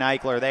by Caden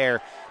Eichler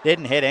there.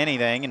 Didn't hit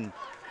anything, and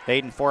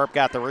Baden Forup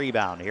got the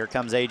rebound. Here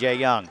comes A.J.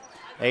 Young.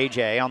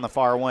 A.J. on the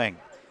far wing.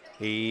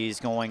 He's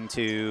going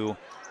to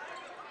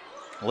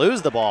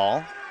lose the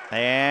ball,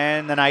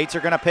 and the Knights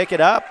are going to pick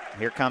it up.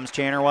 Here comes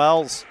Chandler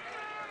Wells.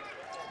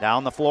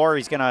 Down the floor,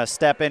 he's going to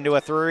step into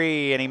a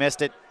three, and he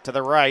missed it to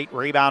the right.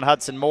 Rebound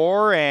Hudson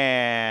Moore,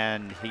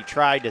 and he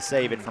tried to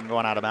save it from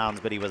going out of bounds,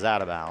 but he was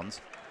out of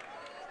bounds.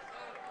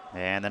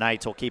 And the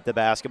Knights will keep the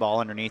basketball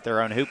underneath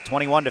their own hoop.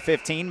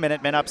 21-15,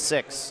 Minutemen up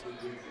 6.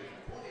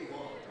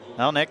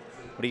 Well, Nick,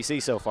 what do you see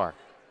so far?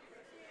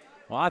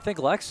 Well, I think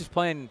Lex is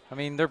playing,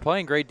 they're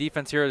playing great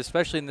defense here,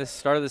 especially in the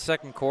start of the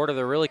second quarter.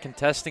 They're really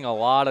contesting a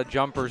lot of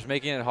jumpers,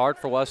 making it hard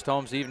for West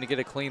Holmes even to get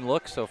a clean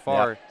look so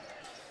far. Yep.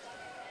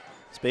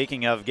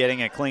 Speaking of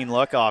getting a clean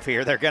look off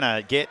here, they're going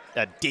to get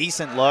a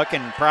decent look,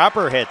 and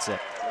Proper hits it.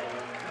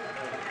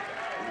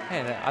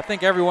 Man, I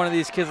think every one of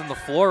these kids on the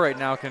floor right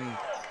now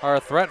are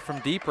a threat from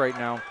deep right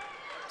now.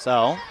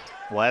 So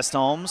West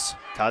Holmes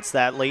cuts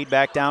that lead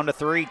back down to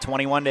 3,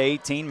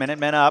 21-18,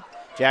 Minutemen up.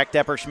 Jack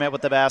Depperschmidt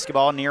with the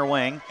basketball near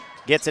wing.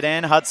 Gets it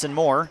in, Hudson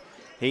Moore.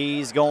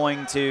 He's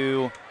going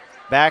to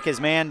back his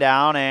man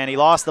down, and he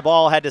lost the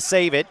ball, had to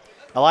save it.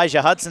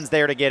 Elijah Hudson's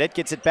there to get it,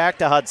 gets it back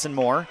to Hudson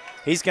Moore.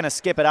 He's going to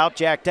skip it out,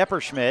 Jack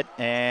Depperschmidt,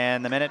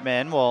 and the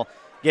Minutemen will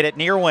get it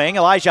near wing.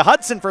 Elijah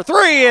Hudson for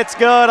 3. It's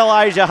good.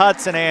 Elijah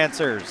Hudson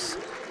answers.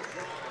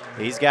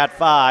 He's got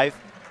 5.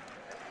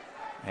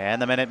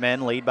 And the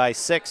Minutemen lead by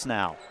 6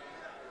 now.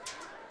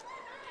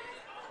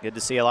 Good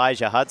to see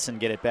Elijah Hudson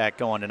get it back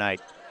going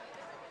tonight.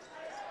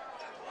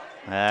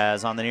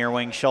 As on the near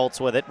wing,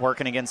 Schultz with it,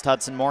 working against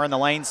Hudson Moore in the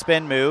lane,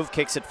 spin move,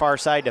 kicks it far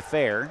side to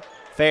Fair.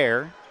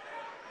 Fair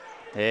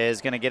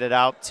is going to get it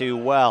out to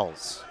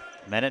Wells.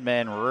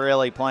 Minutemen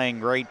really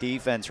playing great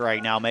defense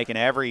right now, making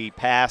every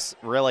pass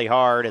really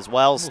hard as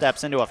Wells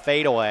steps into a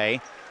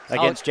fadeaway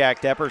against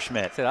Jack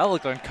Depperschmidt. That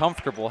looked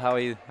uncomfortable how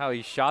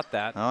he shot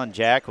that. Oh, and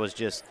Jack was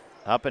just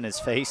up in his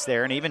face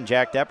there, and even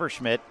Jack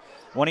Depperschmidt,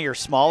 one of your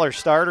smaller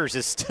starters,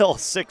 is still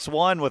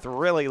 6'1" with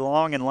really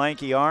long and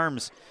lanky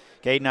arms.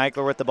 Caden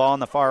Eichler with the ball in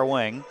the far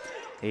wing.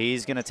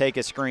 He's going to take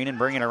a screen and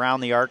bring it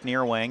around the arc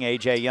near wing.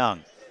 A.J.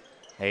 Young.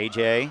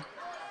 A.J.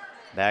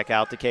 back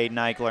out to Caden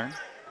Eichler.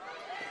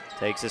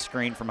 Takes a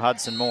screen from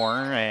Hudson Moore,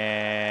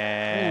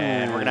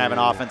 and we're going to have an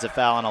offensive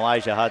foul on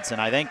Elijah Hudson.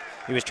 I think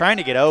he was trying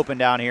to get open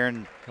down here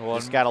and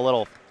just got a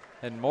little.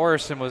 And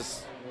Morrison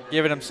was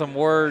giving him some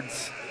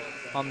words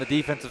on the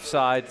defensive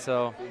side.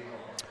 So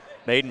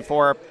Baden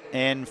Forup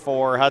in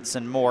for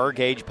Hudson Moore.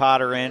 Gage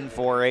Potter in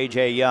for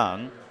A.J.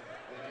 Young.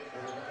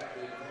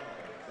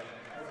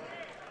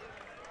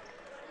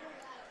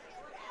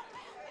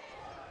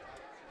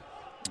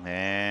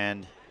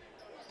 And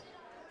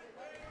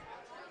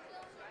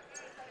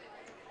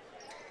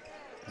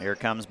here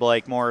comes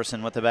Blake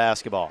Morrison with the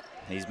basketball.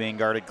 He's being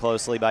guarded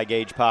closely by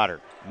Gage Potter.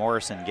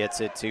 Morrison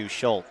gets it to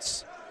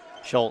Schultz.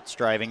 Schultz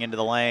driving into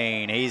the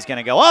lane. He's going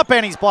to go up,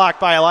 and he's blocked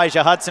by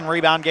Elijah Hudson.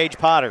 Rebound, Gage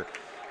Potter.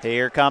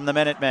 Here come the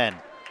Minutemen.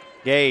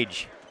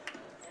 Gage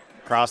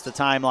across the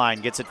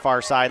timeline. Gets it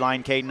far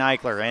sideline. Caden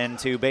Eichler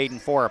into Baden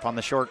Forup on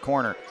the short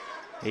corner.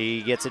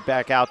 He gets it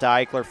back out to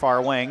Eichler, far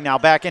wing. Now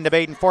back into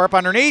Baden Forup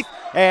underneath.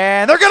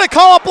 And they're going to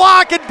call a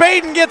block, and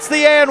Baden gets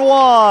the and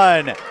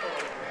one.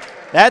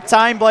 That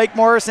time Blake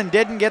Morrison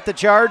didn't get the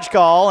charge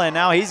call, and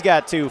now he's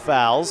got 2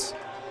 fouls.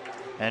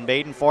 And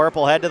Baden Forup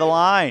will head to the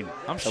line.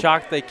 I'm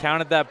shocked they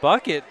counted that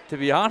bucket, to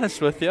be honest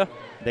with you.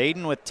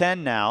 Baden with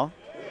 10 now,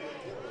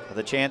 with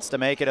a chance to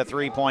make it a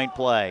 3-point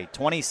play.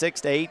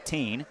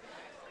 26-18.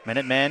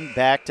 Minutemen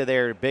back to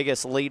their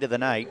biggest lead of the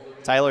night.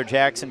 Tyler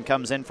Jackson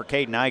comes in for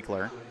Caden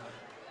Eichler.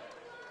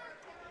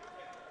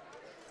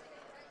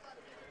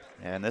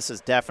 And this is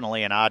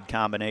definitely an odd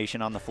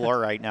combination on the floor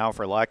right now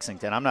for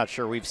Lexington. I'm not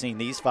sure we've seen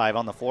these 5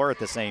 on the floor at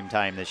the same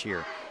time this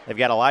year. They've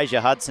got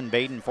Elijah Hudson,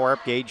 Baden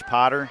Forup, Gage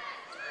Potter,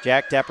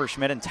 Jack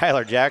Depperschmidt, and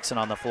Tyler Jackson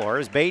on the floor.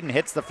 As Baden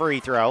hits the free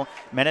throw,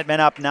 Minutemen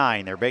up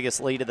 9, their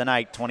biggest lead of the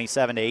night,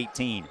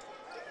 27-18.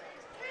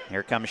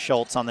 Here comes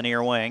Schultz on the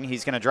near wing.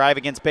 He's going to drive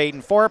against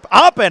Baden Forup.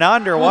 Up and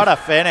under, what a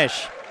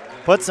finish.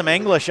 Put some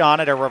English on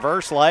it, a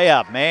reverse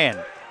layup. Man,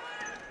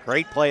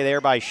 great play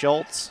there by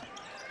Schultz.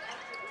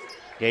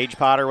 Gage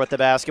Potter with the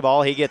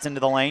basketball. He gets into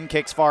the lane,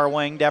 kicks far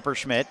wing.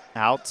 Depperschmidt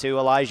out to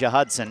Elijah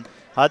Hudson.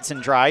 Hudson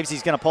drives.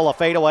 He's going to pull a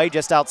fadeaway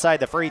just outside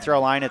the free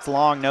throw line. It's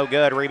long, no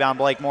good. Rebound,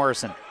 Blake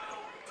Morrison.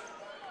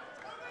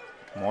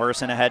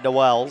 Morrison ahead to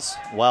Wells.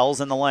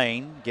 Wells in the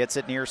lane. Gets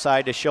it near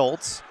side to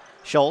Schultz.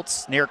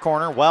 Schultz near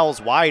corner.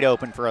 Wells wide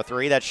open for a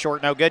 3. That's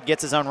short, no good.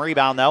 Gets his own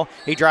rebound, though.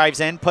 He drives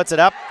in, puts it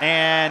up,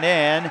 and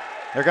in.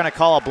 They're going to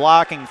call a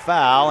blocking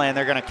foul, and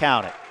they're going to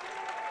count it.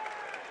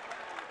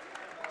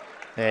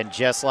 And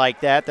just like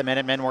that, the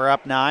Minutemen were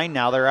up 9.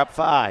 Now they're up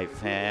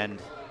 5. And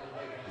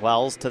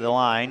Wells to the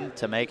line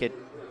to make it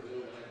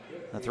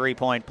a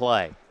 3-point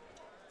play.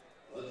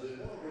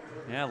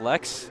 Yeah,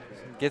 Lex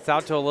gets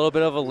out to a little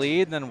bit of a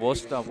lead. Then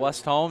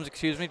West Holmes,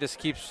 just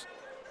keeps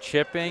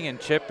chipping, and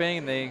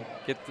they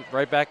get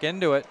right back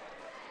into it.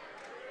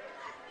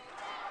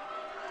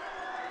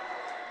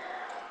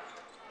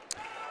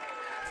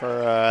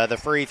 For the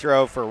free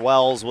throw for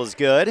Wells was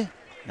good.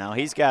 Now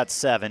he's got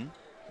 7.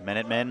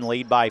 Minutemen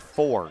lead by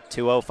 4.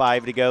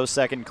 2:05 to go,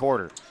 second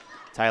quarter.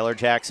 Tyler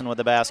Jackson with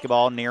the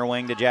basketball, near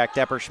wing to Jack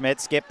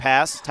Depperschmidt. Skip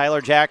pass. Tyler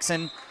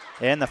Jackson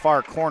in the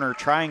far corner,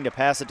 trying to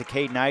pass it to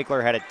Caden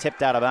Eichler, had it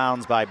tipped out of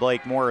bounds by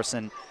Blake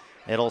Morrison.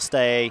 It'll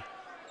stay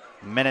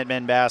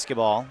Minutemen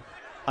basketball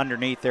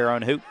underneath their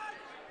own hoop.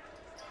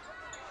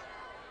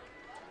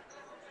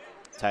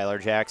 Tyler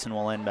Jackson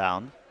will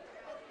inbound.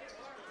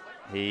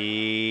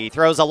 He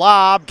throws a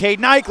lob. Caden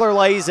Eichler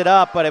lays it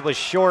up, but it was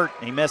short.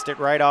 He missed it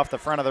right off the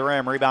front of the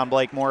rim. Rebound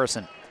Blake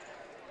Morrison.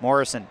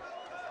 Morrison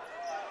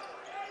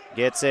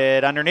gets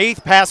it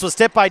underneath. Pass was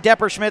tipped by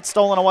Depperschmidt,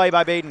 stolen away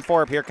by Baden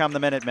Forup. Here come the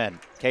Minutemen.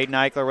 Caden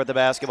Eichler with the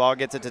basketball,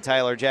 gets it to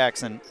Tyler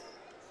Jackson.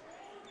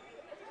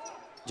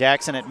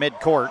 Jackson at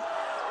midcourt.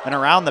 And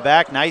around the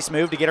back, nice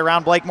move to get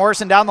around Blake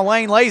Morrison down the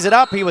lane, lays it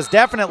up. He was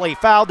definitely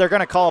fouled. They're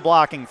going to call a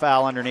blocking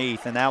foul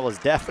underneath, and that was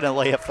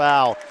definitely a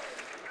foul.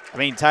 I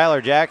mean,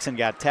 Tyler Jackson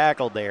got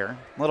tackled there.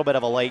 A little bit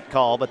of a late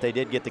call, but they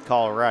did get the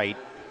call right.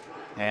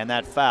 And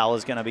that foul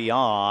is going to be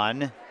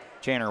on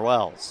Chandler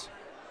Wells.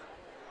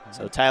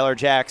 So Tyler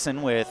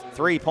Jackson with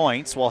 3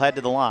 points will head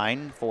to the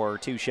line for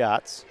 2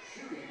 shots.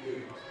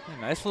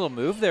 Nice little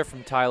move there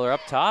from Tyler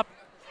up top.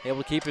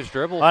 Able to keep his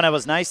dribble. And it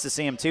was nice to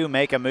see him, too,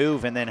 make a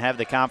move and then have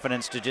the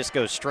confidence to just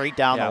go straight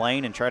down the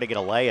lane and try to get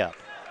a layup.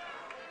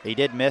 He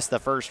did miss the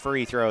first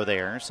free throw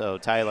there, so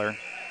Tyler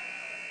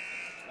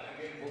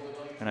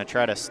going to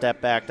try to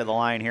step back to the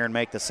line here and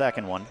make the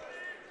second one.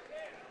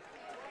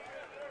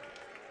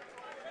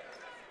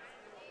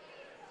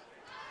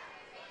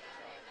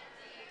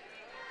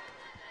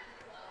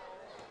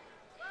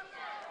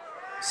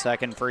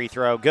 Second free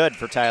throw, good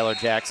for Tyler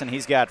Jackson.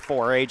 He's got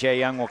 4. A.J.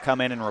 Young will come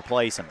in and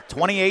replace him.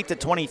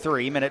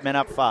 28-23, Minutemen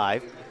up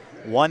 5.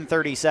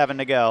 1:37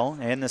 to go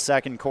in the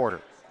second quarter.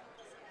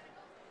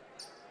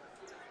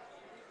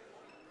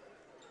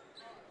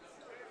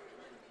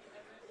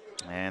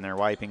 And they're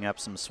wiping up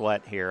some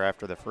sweat here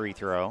after the free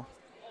throw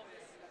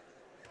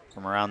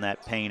from around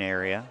that paint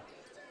area.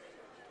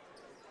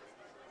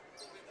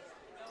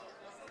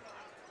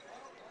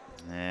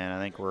 And I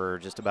think we're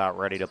just about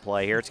ready to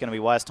play here. It's going to be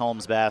West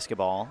Holmes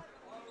basketball.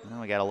 Well,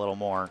 we got a little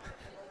more.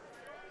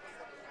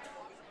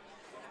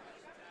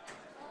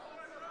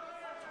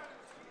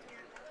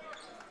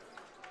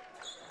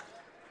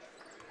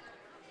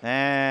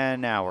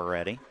 And now we're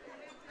ready.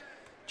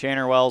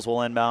 Chandler Wells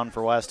will inbound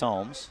for West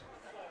Holmes.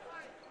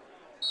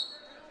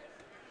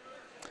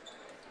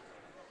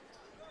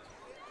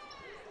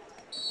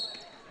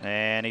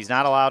 And he's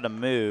not allowed to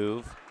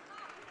move.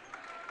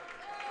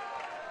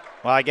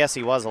 Well, I guess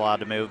he was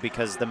allowed to move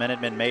because the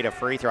Minutemen made a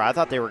free throw. I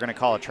thought they were going to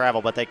call a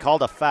travel, but they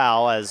called a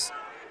foul as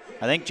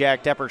I think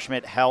Jack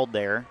Depperschmidt held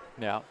there.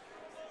 Yeah.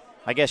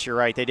 I guess you're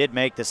right. They did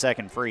make the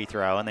second free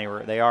throw, and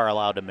they are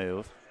allowed to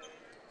move.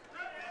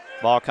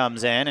 Ball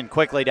comes in, and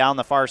quickly down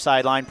the far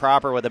sideline,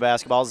 Proper with the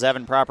basketball.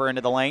 Zevin Proper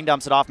into the lane,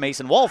 dumps it off.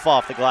 Mason Wolf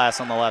off the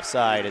glass on the left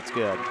side. It's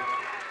good.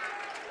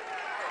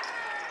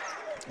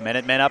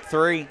 Minutemen up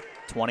 3,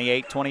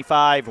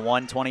 28-25,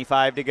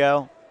 1:25 to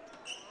go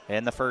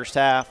in the first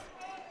half.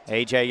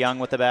 A.J. Young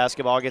with the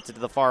basketball, gets it to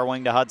the far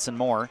wing to Hudson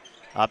Moore.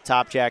 Up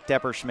top, Jack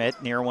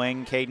Depperschmidt. Near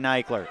wing, Caden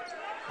Eichler.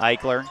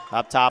 Eichler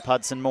up top,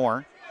 Hudson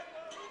Moore.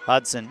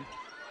 Hudson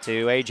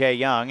to A.J.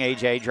 Young.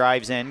 A.J.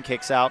 drives in,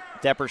 kicks out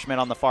Depperschmidt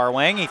on the far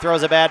wing. He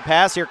throws a bad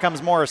pass. Here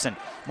comes Morrison.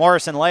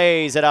 Morrison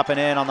lays it up and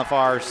in on the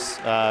far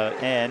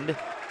end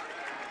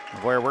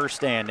of where we're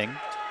standing.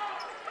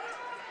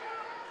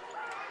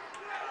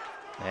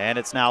 And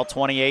it's now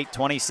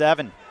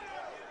 28-27.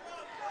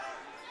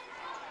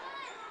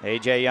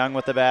 A.J. Young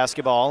with the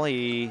basketball.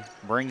 He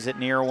brings it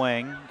near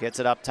wing, gets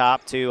it up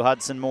top to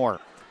Hudson Moore.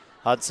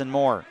 Hudson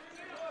Moore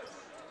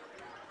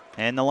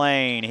in the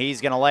lane.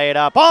 He's going to lay it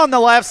up on the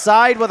left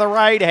side with a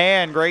right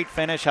hand. Great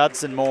finish,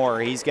 Hudson Moore.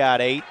 He's got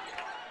 8.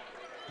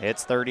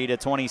 It's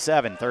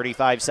 30-27,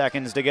 35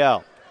 seconds to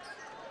go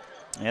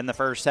in the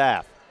first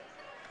half.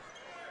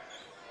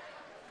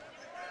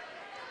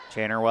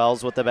 Chandler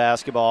Wells with the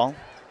basketball,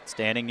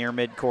 standing near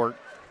midcourt.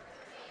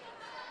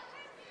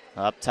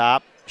 Up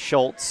top,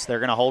 Schultz. They're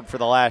going to hold for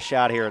the last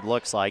shot here, it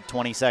looks like.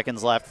 20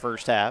 seconds left,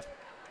 first half.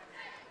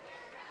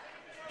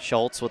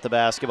 Schultz with the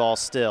basketball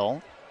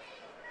still.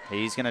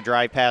 He's going to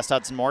drive past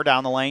Hudson Moore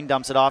down the lane,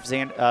 dumps it off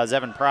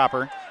Zevin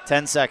Proper.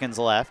 10 seconds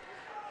left.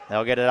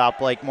 They'll get it out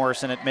Blake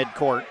Morrison at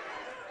midcourt.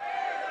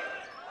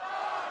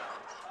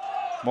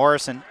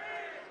 Morrison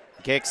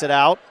kicks it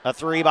out. A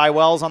 3 by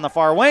Wells on the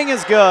far wing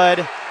is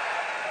good.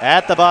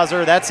 At the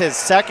buzzer. That's his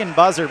second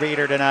buzzer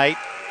beater tonight.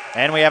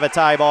 And we have a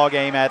tie ball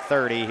game at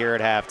 30 here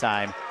at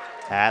halftime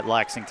at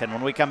Lexington.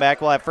 When we come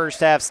back, we'll have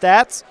first half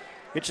stats.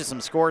 Get you some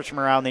scores from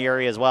around the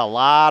area as well. A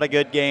lot of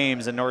good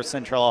games in North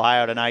Central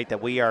Ohio tonight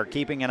that we are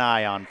keeping an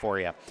eye on for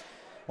you.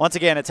 Once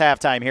again, it's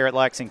halftime here at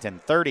Lexington,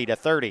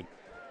 30-30.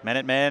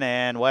 Minutemen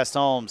and West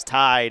Holmes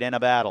tied in a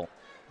battle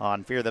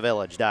on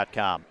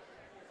fearthevillage.com.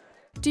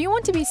 Do you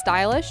want to be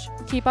stylish?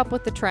 Keep up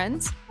with the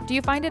trends? Do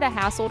you find it a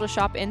hassle to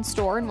shop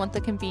in-store and want the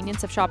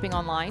convenience of shopping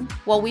online?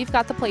 Well, we've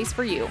got the place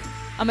for you.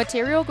 A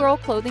Material Girl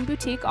clothing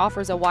boutique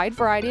offers a wide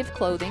variety of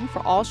clothing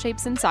for all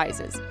shapes and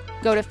sizes.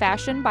 Go to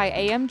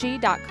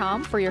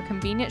fashionbyamg.com for your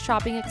convenient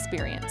shopping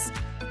experience.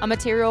 A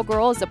Material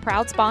Girl is a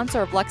proud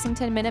sponsor of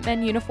Lexington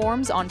Minutemen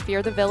uniforms on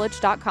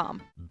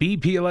fearthevillage.com.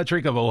 BP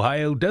Electric of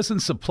Ohio doesn't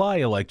supply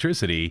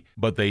electricity,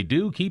 but they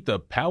do keep the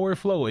power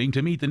flowing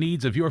to meet the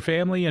needs of your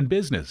family and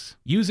business.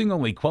 Using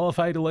only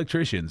qualified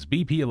electricians,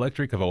 BP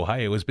Electric of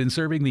Ohio has been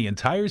serving the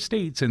entire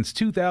state since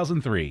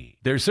 2003.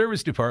 Their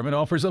service department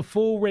offers a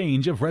full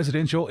range of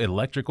residential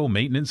electrical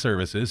maintenance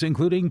services,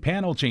 including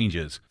panel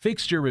changes,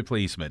 fixture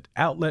replacement,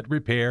 outlet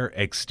repair,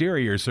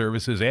 exterior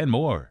services, and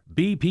more.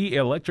 BP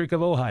Electric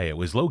of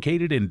Ohio is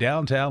located in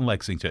downtown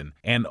Lexington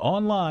and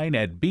online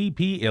at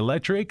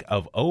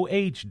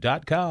bpelectricofoh.com.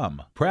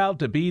 Proud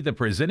to be the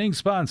presenting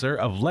sponsor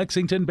of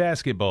Lexington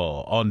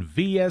basketball on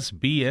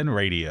VSBN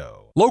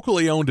Radio.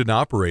 Locally owned and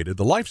operated,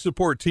 the Life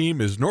Support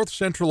Team is North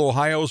Central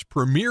Ohio's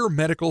premier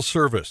medical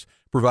service,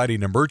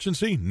 providing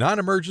emergency,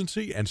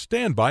 non-emergency, and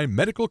standby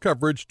medical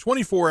coverage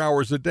 24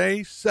 hours a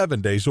day, 7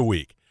 days a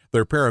week.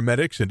 Their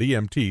paramedics and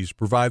EMTs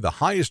provide the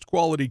highest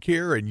quality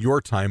care in your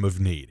time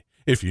of need.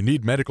 If you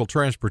need medical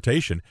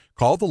transportation,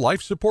 call the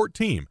Life Support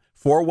Team,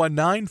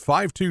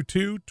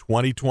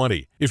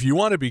 419-522-2020. If you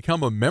want to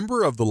become a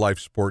member of the Life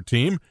Support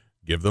Team,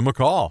 give them a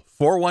call,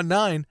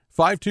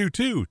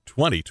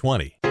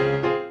 419-522-2020.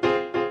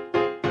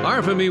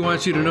 RFME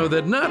wants you to know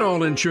that not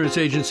all insurance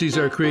agencies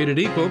are created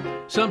equal.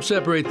 Some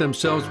separate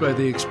themselves by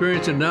the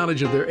experience and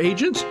knowledge of their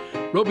agents.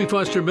 Roby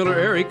Foster Miller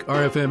Eric,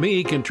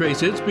 RFME, can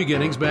trace its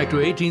beginnings back to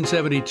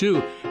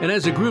 1872, and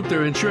as a group,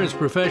 their insurance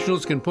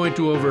professionals can point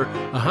to over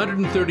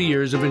 130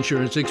 years of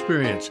insurance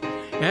experience.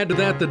 Add to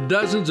that the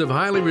dozens of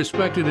highly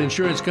respected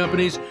insurance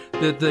companies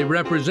that they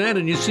represent,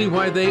 and you see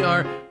why they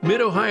are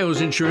Mid-Ohio's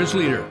insurance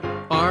leader,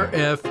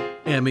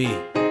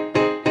 RFME.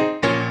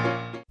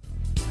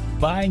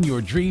 Buying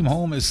your dream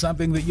home is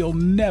something that you'll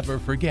never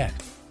forget,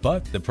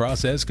 but the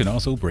process can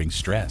also bring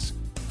stress.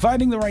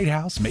 Finding the right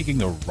house, making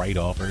the right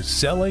offer,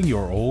 selling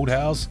your old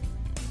house.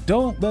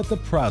 Don't let the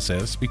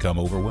process become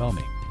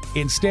overwhelming.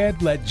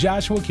 Instead, let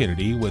Joshua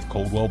Kennedy with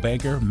Coldwell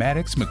Banker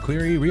Maddox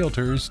McCleary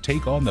Realtors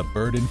take on the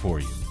burden for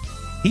you.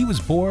 He was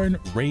born,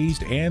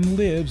 raised, and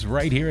lives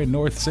right here in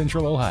North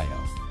Central Ohio.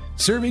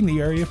 Serving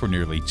the area for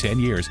nearly 10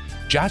 years,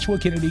 Joshua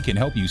Kennedy can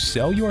help you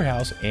sell your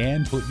house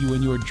and put you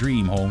in your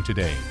dream home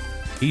today.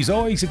 He's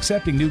always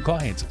accepting new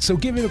clients, so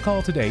give him a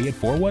call today at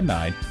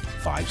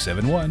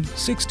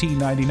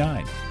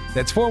 419-571-1699.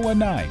 That's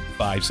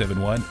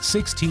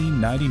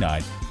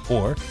 419-571-1699,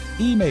 or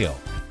email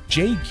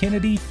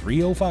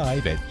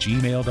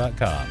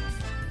jkennedy305@gmail.com.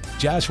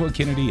 Joshua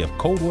Kennedy of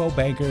Coldwell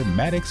Banker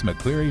Maddox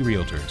McCleary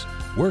Realtors,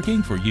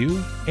 working for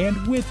you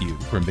and with you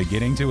from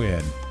beginning to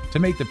end to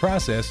make the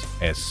process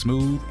as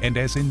smooth and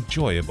as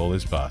enjoyable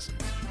as possible.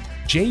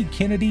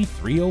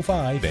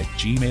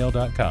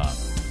 jkennedy305@gmail.com.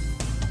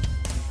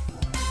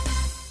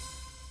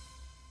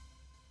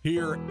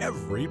 Hear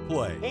every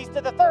play. He's to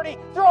the 30,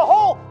 through a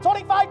hole,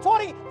 25,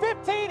 20,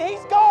 15,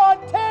 he's gone,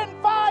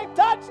 10-5,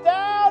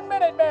 touchdown,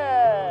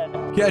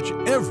 Minutemen! Catch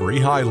every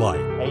highlight.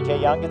 A.J.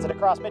 Young gets it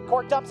across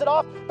midcourt, dumps it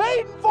off,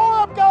 Baden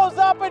Forum goes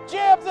up and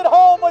jams it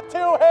home with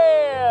two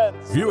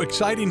hands! View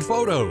exciting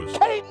photos.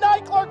 Caden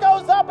Eichler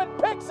goes up and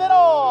picks it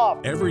off!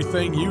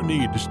 Everything you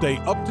need to stay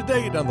up to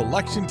date on the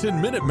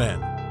Lexington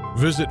Minutemen.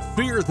 Visit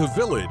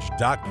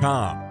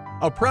fearthevillage.com,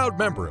 a proud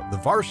member of the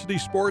Varsity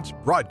Sports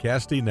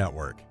Broadcasting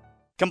Network.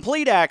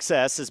 Complete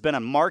Access has been a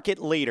market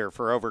leader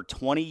for over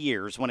 20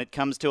 years when it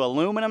comes to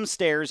aluminum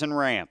stairs and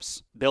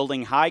ramps.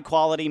 Building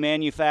high-quality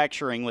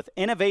manufacturing with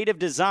innovative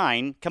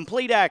design,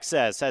 Complete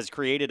Access has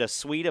created a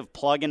suite of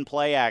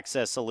plug-and-play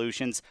access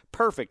solutions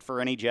perfect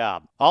for any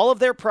job. All of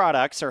their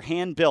products are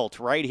hand-built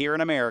right here in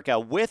America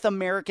with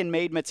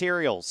American-made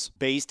materials.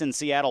 Based in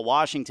Seattle,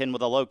 Washington,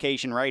 with a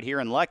location right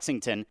here in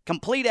Lexington,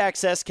 Complete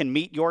Access can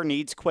meet your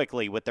needs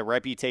quickly with the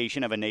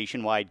reputation of a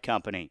nationwide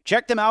company.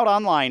 Check them out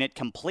online at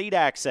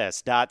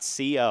CompleteAccess.co.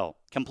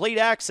 Complete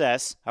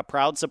Access, a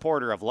proud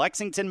supporter of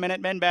Lexington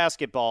Minutemen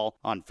basketball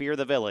on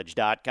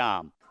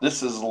fearthevillage.com.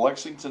 This is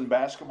Lexington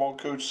basketball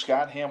coach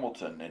Scott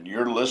Hamilton, and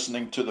you're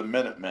listening to the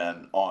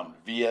Minutemen on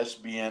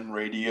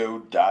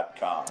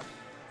VSBNradio.com.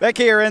 Back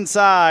here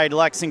inside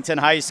Lexington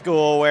High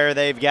School, where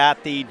they've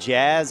got the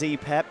Jazzy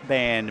Pep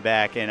Band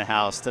back in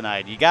house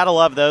tonight. You got to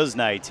love those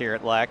nights here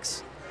at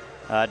Lex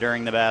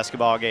during the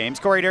basketball games.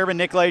 Corey Durbin,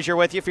 Nick Lazier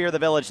with you,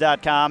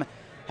 fearthevillage.com.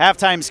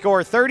 Halftime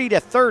score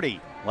 30-30.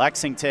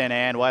 Lexington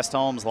and West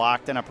Holmes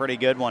locked in a pretty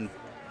good one.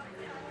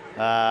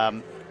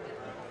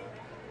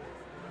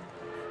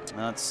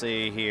 Let's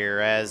see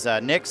here. As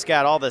Nick's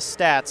got all the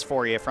stats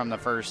for you from the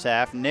first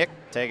half. Nick,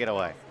 take it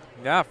away.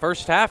 Yeah,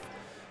 first half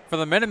for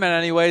the Minutemen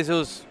anyways,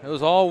 it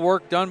was all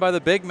work done by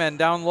the big men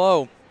down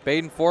low.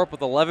 Baden Forup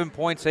with 11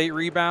 points, 8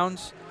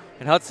 rebounds,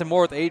 and Hudson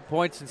Moore with 8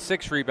 points and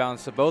 6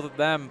 rebounds. So both of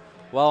them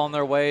well on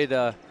their way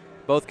to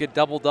both get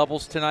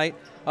double-doubles tonight.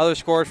 Other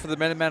scores for the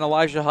Minutemen,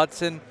 Elijah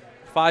Hudson,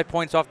 5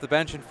 points off the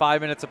bench in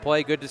 5 minutes of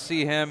play. Good to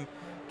see him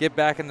get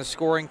back in the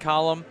scoring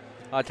column.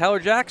 Tyler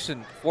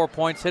Jackson, 4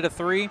 points, hit a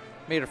 3,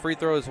 made a free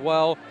throw as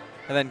well.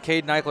 And then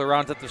Caden Eichler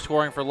rounds up the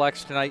scoring for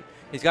Lex tonight.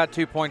 He's got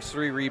 2 points,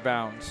 3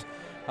 rebounds.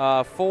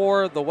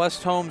 For the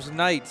West Holmes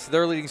Knights,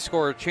 their leading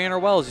scorer, Chandler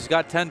Wells, he's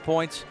got 10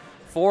 points,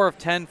 4 of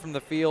 10 from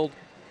the field,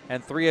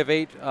 and 3 of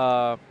 8,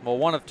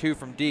 1 of 2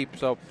 from deep.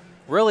 So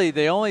really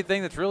the only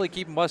thing that's really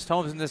keeping West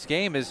Holmes in this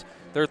game is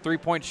their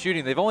three-point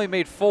shooting. They've only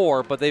made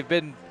 4, but they've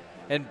been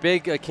in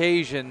big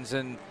occasions,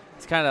 and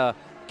it's kind of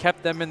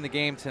kept them in the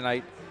game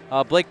tonight.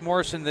 Blake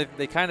Morrison,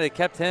 they kind of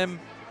kept him,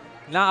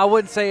 I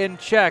wouldn't say in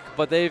check,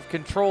 but they've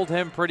controlled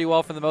him pretty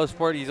well for the most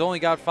part. He's only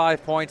got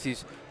 5 points.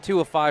 He's 2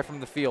 of 5 from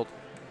the field.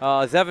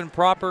 Zevin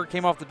Proper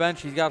came off the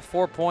bench. He's got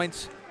 4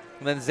 points.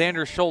 And then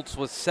Xander Schultz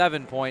with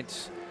 7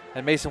 points,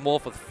 and Mason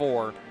Wolf with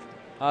 4.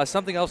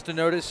 Something else to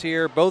notice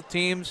here, both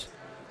teams,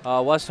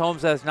 West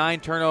Holmes has 9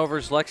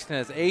 turnovers, Lexington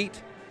has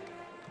 8.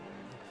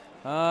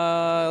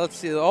 Let's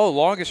see.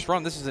 Longest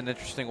run. This is an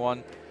interesting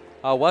one.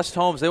 West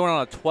Holmes, they went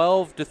on a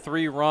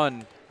 12-3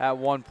 run at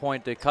one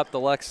point to cut the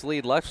Lex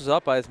lead. Lex was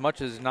up by as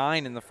much as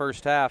 9 in the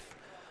first half.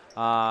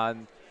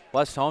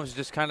 West Holmes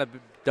just kind of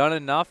done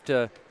enough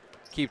to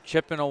keep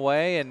chipping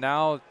away, and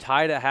now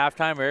tied at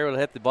halftime. They're able to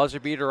hit the buzzer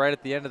beater right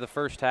at the end of the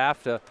first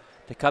half to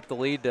cut the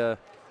lead to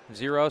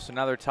 0. So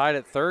now they're tied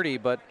at 30.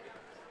 But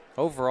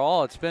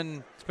overall, it's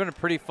been a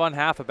pretty fun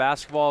half of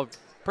basketball.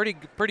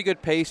 Pretty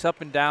good pace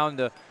up and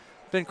down.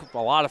 Been a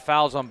lot of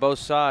fouls on both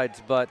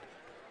sides, but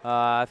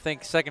I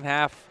think second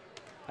half,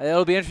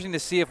 it'll be interesting to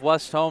see if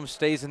West Holmes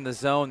stays in the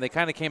zone. They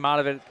kind of came out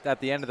of it at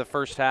the end of the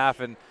first half,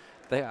 and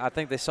I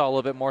think they saw a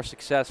little bit more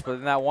success. But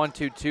in that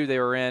 1-2-2 they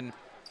were in,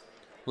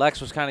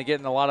 Lex was kind of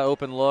getting a lot of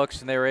open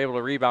looks, and they were able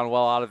to rebound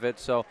well out of it.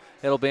 So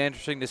it'll be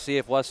interesting to see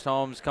if West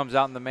Holmes comes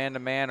out in the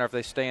man-to-man or if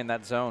they stay in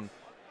that zone.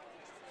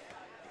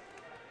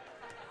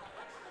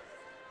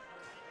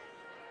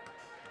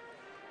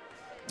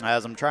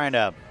 As I'm trying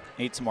to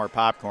eat some more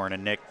popcorn,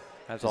 and Nick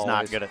is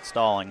not good at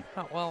stalling.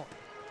 Oh, well,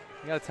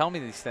 you got to tell me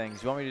these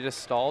things. You want me to just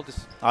stall?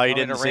 You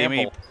didn't see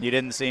me. You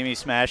didn't see me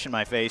smashing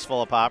my face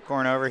full of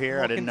popcorn over here.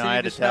 Well, I didn't know I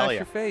had to tell you.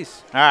 Your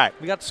face. All right.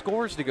 We got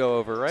scores to go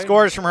over, right?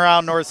 Scores from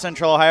around North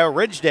Central Ohio.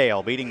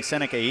 Ridgedale beating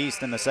Seneca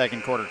East in the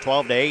second quarter,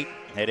 12-8.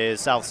 It is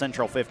South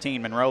Central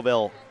 15,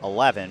 Monroeville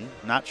 11.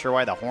 Not sure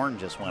why the horn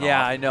just went off.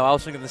 Yeah, I know. I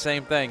was thinking the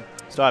same thing.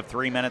 Still have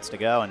 3 minutes to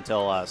go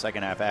until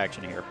second half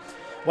action here.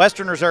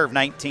 Western Reserve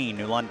 19,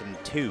 New London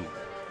 2.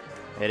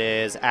 It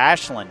is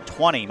Ashland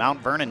 20,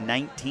 Mount Vernon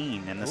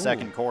 19 in the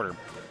second quarter.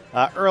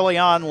 Early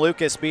on,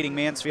 Lucas beating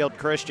Mansfield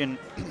Christian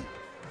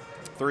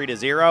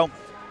 3-0.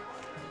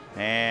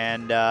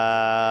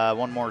 And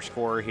one more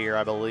score here,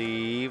 I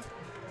believe.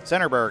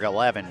 Centerburg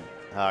 11,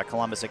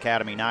 Columbus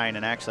Academy 9,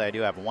 and actually I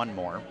do have one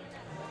more.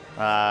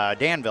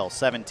 Danville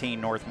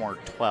 17, Northmore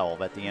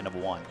 12 at the end of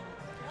one.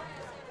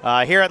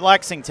 Here at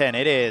Lexington,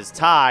 it is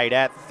tied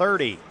at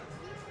 30.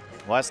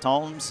 West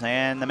Holmes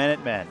and the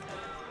Minutemen.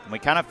 We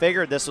kind of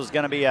figured this was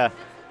going to be a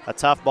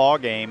tough ball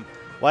game.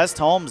 West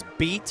Holmes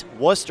beat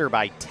Worcester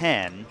by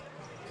 10.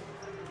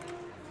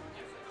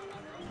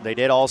 They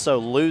did also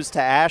lose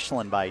to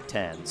Ashland by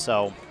 10.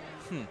 So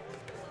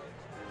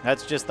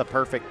that's just the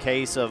perfect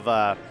case of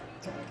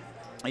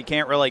you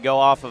can't really go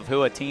off of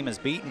who a team has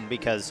beaten,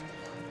 because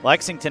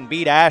Lexington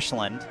beat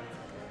Ashland.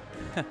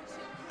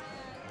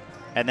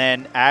 And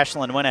then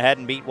Ashland went ahead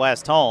and beat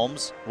West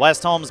Holmes.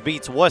 West Holmes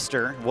beats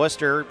Worcester.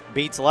 Worcester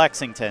beats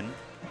Lexington.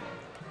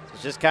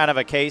 It's just kind of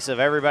a case of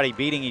everybody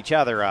beating each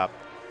other up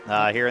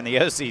here in the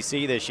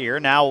OCC this year.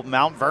 Now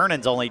Mount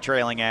Vernon's only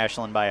trailing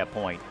Ashland by a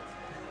point.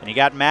 And you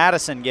got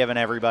Madison giving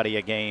everybody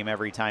a game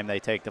every time they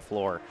take the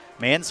floor.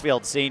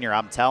 Mansfield Senior,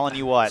 I'm telling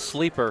you what.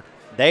 Sleeper.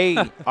 They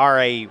are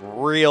a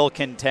real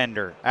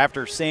contender.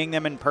 After seeing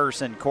them in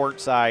person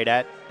courtside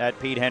at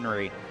Pete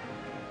Henry,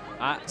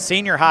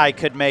 Senior High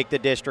could make the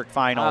district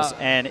finals,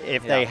 and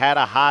if they had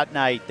a hot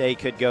night, they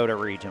could go to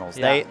regionals.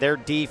 Yeah. Their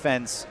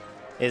defense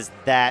is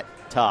that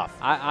tough.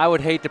 I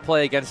would hate to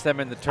play against them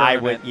in the tournament.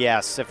 I would,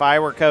 yes. If I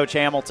were Coach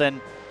Hamilton,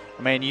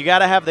 I mean, you got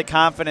to have the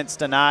confidence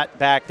to not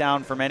back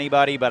down from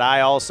anybody, but I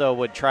also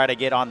would try to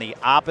get on the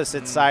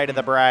opposite side of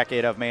the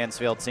bracket of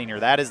Mansfield Senior.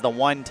 That is the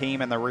one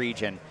team in the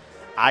region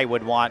I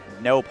would want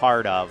no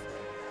part of.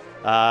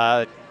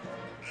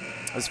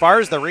 As far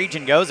as the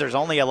region goes, there's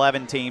only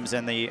 11 teams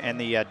in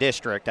the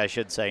district, I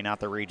should say, not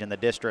the region, the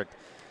district.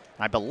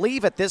 I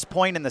believe at this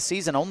point in the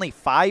season, only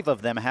 5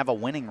 of them have a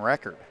winning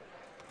record.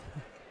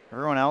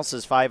 Everyone else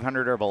is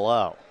 500 or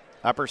below.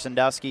 Upper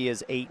Sandusky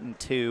is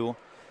 8-2.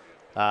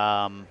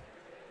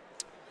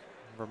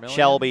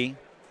 Shelby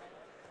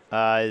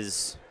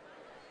is,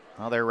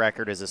 well, their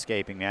record is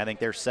escaping me. I think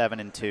they're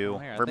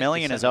 7-2.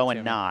 Vermilion is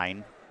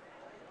 0-9.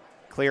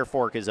 Clear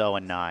Fork is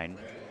 0-9.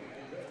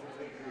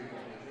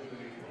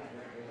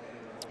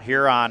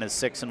 Huron is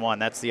 6-1.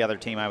 That's the other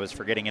team I was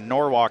forgetting. And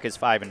Norwalk is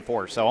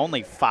 5-4. So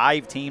only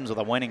 5 teams with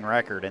a winning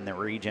record in the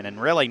region. And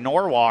really,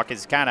 Norwalk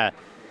is kind of,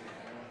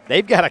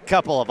 they've got a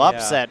couple of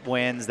upset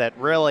wins that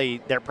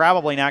really, they're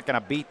probably not going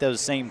to beat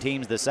those same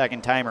teams the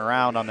second time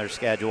around on their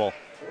schedule.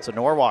 So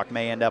Norwalk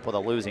may end up with a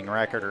losing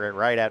record or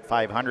right at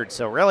 500.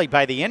 So really,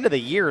 by the end of the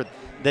year,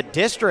 the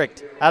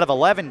district out of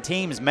 11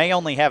 teams may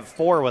only have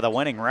 4 with a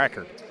winning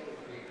record.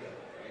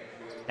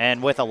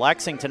 And with a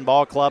Lexington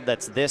ball club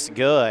that's this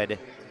good,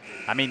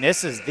 I mean,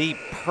 this is the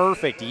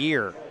perfect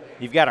year.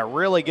 You've got a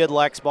really good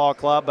Lex ball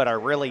club, but a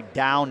really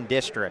down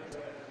district.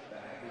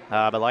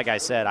 But like I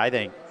said, I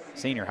think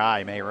Senior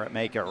High may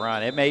make a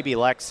run. It may be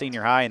Lex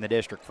Senior High in the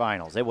district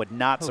finals. It would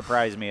not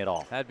surprise me at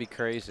all. That'd be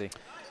crazy.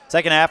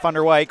 Second half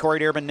underway. Corey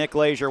Dearman, Nick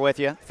Leisure with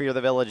you.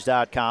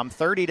 FearTheVillage.com.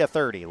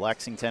 30-30,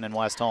 Lexington and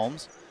West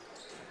Holmes.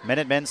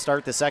 Minutemen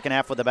start the second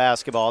half with the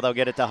basketball. They'll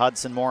get it to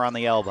Hudson Moore on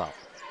the elbow.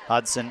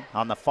 Hudson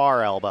on the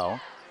far elbow.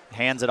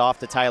 Hands it off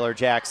to Tyler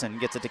Jackson.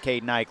 Gets it to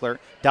Caden Eichler.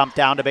 Dumped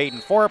down to Baden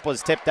Forup.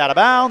 Was tipped out of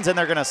bounds, and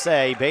they're going to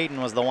say Baden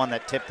was the one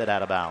that tipped it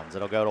out of bounds.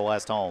 It'll go to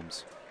West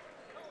Holmes.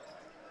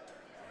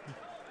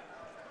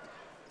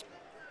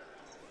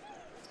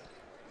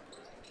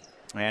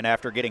 And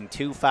after getting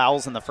 2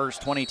 fouls in the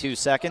first 22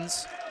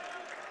 seconds,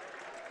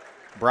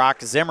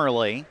 Brock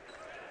Zimmerly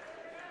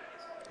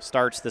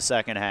starts the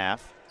second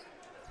half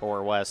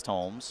for West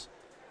Holmes.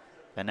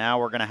 And now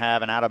we're going to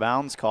have an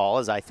out-of-bounds call,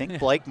 as I think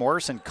Blake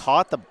Morrison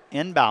caught the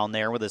inbound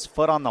there with his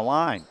foot on the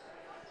line.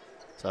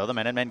 So the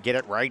Minutemen get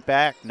it right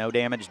back. No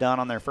damage done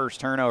on their first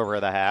turnover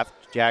of the half.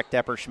 Jack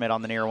Depperschmidt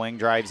on the near wing,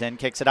 drives in,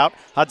 kicks it out.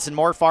 Hudson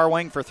Moore, far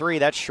wing for 3.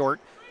 That's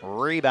short.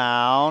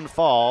 Rebound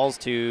falls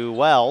to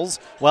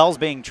Wells. Wells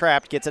being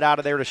trapped, gets it out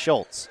of there to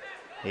Schultz.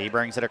 He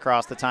brings it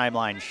across the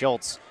timeline.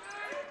 Schultz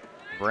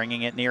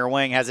bringing it near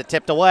wing, has it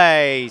tipped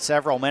away.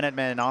 Several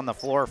Minutemen on the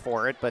floor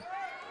for it, but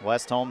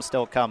West Holmes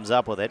still comes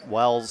up with it.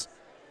 Wells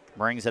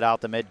brings it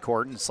out to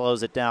midcourt and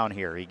slows it down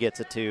here. He gets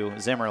it to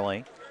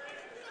Zimmerly.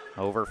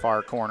 Over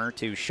far corner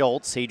to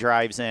Schultz. He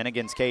drives in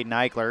against Caden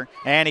Eichler,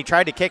 and he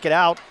tried to kick it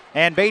out,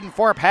 and Baden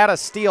Forup had a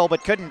steal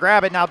but couldn't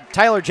grab it. Now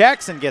Tyler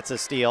Jackson gets a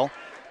steal.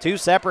 2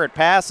 separate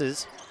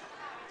passes.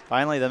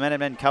 Finally, the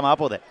Minutemen come up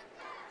with it.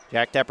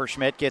 Jack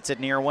Depperschmidt gets it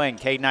near wing.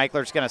 Caden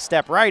Eichler's going to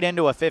step right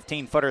into a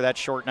 15-footer. That's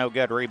short, no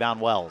good.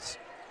 Rebound, Wells.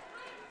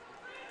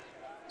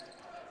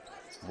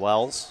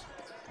 Wells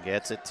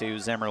gets it to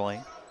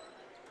Zimmerly.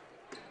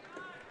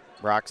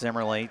 Brock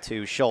Zimmerly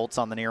to Schultz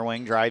on the near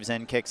wing. Drives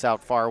in, kicks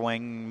out far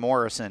wing.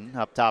 Morrison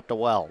up top to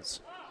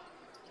Wells.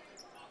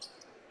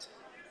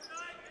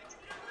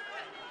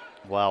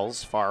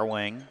 Wells, far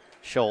wing.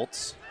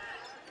 Schultz.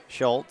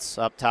 Schultz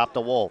up top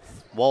to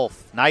Wolf.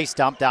 Wolf, nice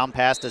dump down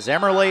pass to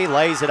Zimmerly.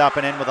 Lays it up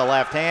and in with a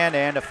left hand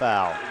and a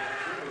foul.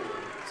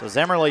 So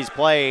Zimmerly's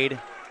played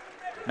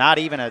not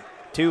even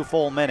 2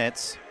 full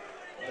minutes,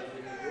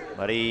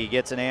 but he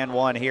gets an and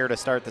one here to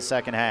start the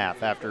second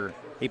half after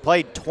he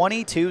played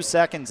 22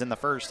 seconds in the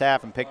first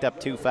half and picked up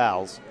 2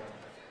 fouls.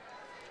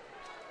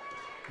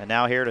 And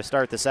now here to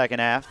start the second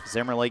half,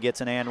 Zimmerly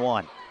gets an and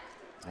one.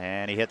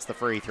 And he hits the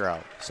free throw.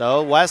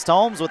 So West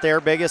Holmes with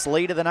their biggest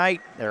lead of the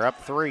night. They're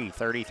up 3,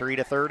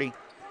 33-30.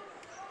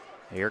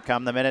 Here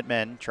come the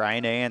Minutemen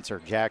trying to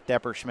answer. Jack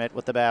Depperschmidt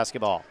with the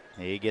basketball.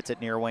 He gets it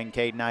near wing,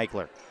 Caden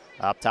Eichler.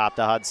 Up top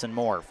to Hudson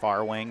Moore.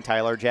 Far wing,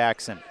 Tyler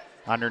Jackson.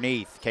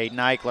 Underneath, Caden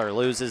Eichler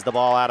loses the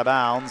ball out of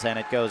bounds, and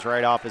it goes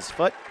right off his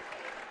foot.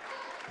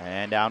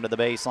 And down to the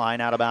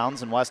baseline, out of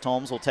bounds, and West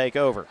Holmes will take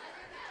over.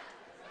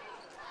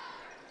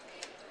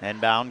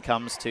 Inbound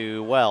comes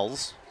to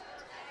Wells.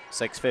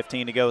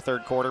 6:15 to go,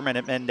 third quarter.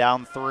 Minutemen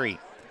down 3.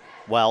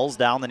 Wells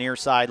down the near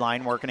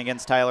sideline, working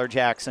against Tyler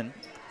Jackson.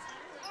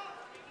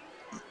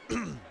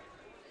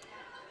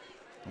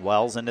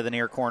 Wells into the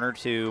near corner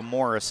to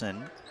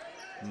Morrison.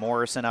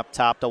 Morrison up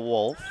top to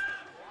Wolf.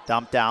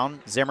 Dump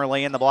down.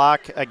 Zimmerly in the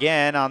block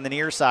again on the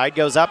near side.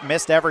 Goes up,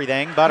 missed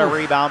everything, but a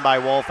rebound by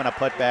Wolf and a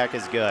putback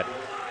is good.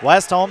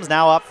 West Holmes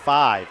now up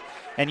 5.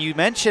 And you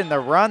mentioned the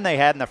run they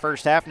had in the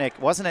first half,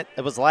 Nick. Wasn't it?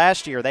 It was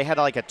last year. They had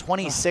like a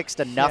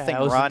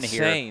 26-0 run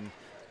insane. Here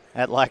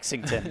at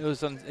Lexington. It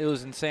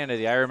was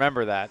insanity. I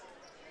remember that.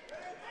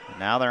 And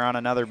now they're on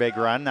another big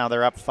run. Now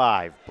they're up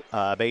 5.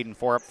 Baden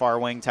Forup, far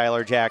wing,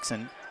 Tyler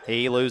Jackson.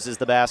 He loses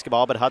the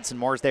basketball, but Hudson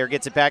Moore's there.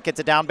 Gets it back, gets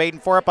it down. Baden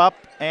Forup up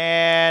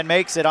and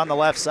makes it on the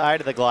left side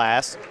of the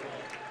glass.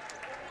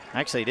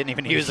 Actually, he didn't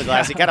even use the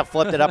glass. He kind of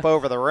flipped it up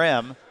over the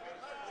rim.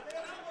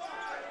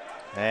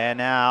 And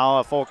now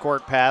a full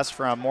court pass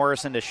from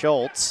Morrison to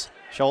Schultz.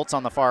 Schultz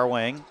on the far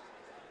wing.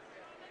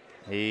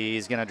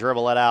 He's going to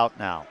dribble it out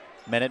now.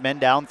 Minutemen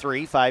down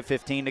 3,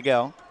 5:15 to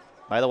go.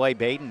 By the way,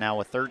 Baden now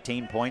with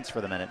 13 points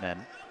for the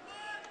Minutemen.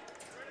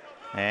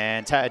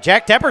 And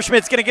Jack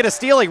Depperschmidt's going to get a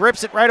steal. He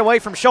rips it right away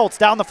from Schultz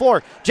down the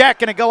floor. Jack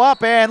going to go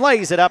up and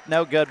lays it up.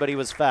 No good, but he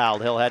was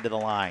fouled. He'll head to the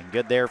line.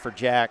 Good there for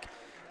Jack.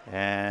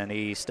 And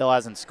he still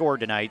hasn't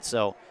scored tonight,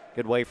 so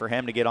good way for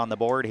him to get on the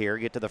board here,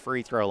 get to the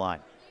free throw line.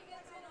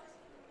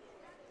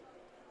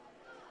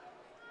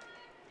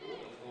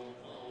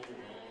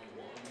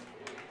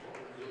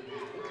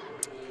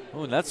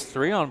 Oh, and that's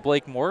 3 on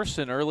Blake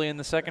Morrison early in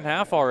the second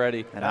half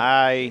already.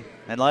 And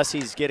unless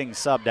he's getting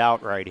subbed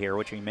out right here,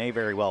 which he may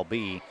very well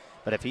be,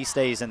 but if he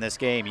stays in this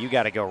game, you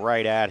got to go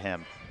right at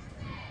him.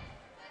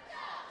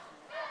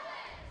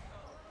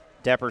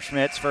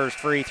 Depperschmidt's first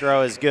free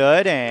throw is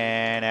good,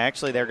 and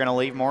actually they're going to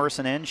leave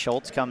Morrison in.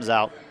 Schultz comes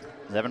out.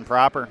 Evan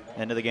Proper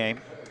into the game.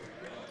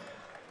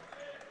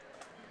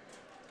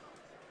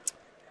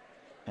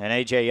 And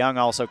A.J. Young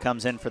also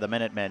comes in for the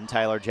Minutemen.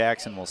 Tyler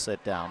Jackson will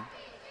sit down.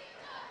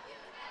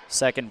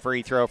 Second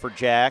free throw for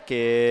Jack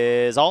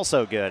is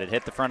also good. It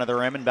hit the front of the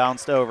rim and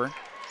bounced over.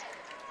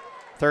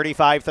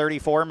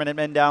 35-34,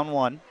 Minutemen down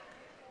 1.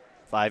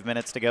 5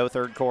 minutes to go,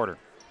 third quarter.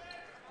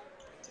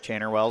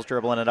 Chandler Wells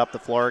dribbling it up the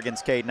floor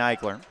against Caden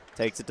Eichler.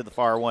 Takes it to the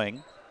far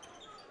wing.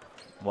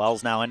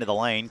 Wells now into the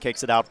lane,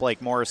 kicks it out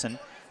Blake Morrison.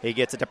 He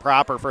gets it to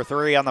Proper for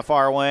three on the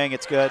far wing.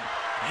 It's good.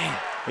 Man,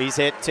 he's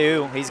hit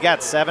two. He's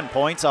got 7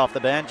 points off the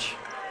bench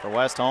for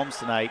West Holmes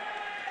tonight.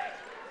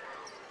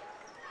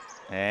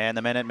 And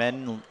the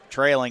Minutemen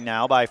trailing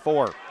now by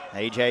 4.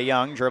 A.J.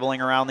 Young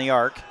dribbling around the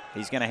arc.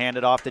 He's going to hand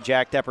it off to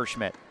Jack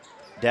Depperschmidt.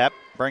 Depp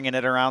bringing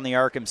it around the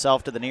arc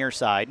himself to the near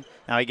side.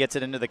 Now he gets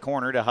it into the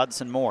corner to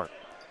Hudson Moore.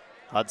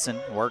 Hudson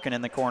working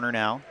in the corner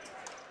now.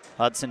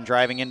 Hudson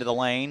driving into the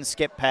lane,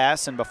 skip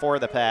pass, and before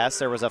the pass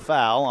there was a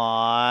foul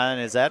on,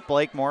 is that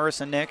Blake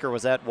Morrison, Nick, or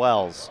was that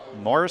Wells?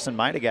 Morrison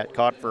might have got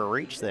caught for a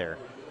reach there.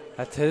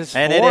 That's his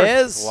and fourth. It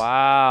is.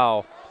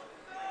 Wow.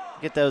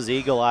 Get those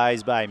eagle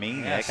eyes by me,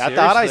 Yeah, Nick. I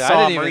thought I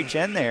saw him reach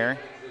in there.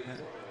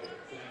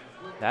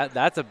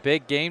 That's a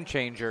big game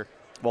changer.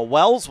 Well,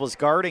 Wells was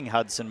guarding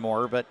Hudson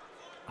Moore, but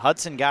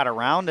Hudson got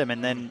around him,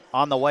 and then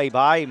on the way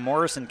by,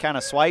 Morrison kind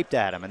of swiped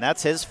at him, and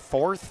that's his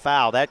 4th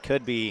foul. That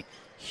could be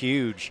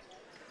huge.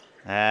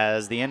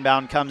 As the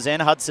inbound comes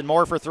in, Hudson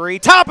Moore for three.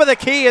 Top of the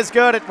key is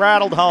good. It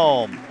rattled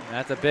home.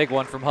 That's a big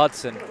one from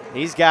Hudson.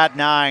 He's got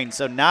 9,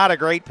 so not a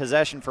great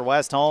possession for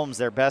West Holmes.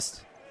 Their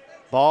best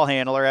ball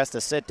handler has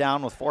to sit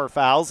down with 4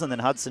 fouls, and then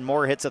Hudson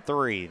Moore hits a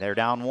 3. They're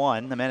down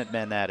 1, the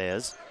Minutemen that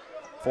is.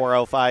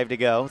 4:05 to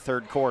go,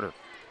 third quarter.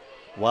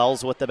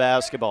 Wells with the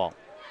basketball.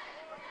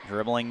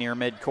 Dribbling near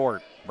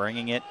midcourt,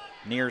 bringing it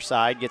near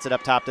side, gets it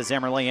up top to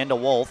Zimmerly, into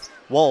Wolf.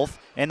 Wolf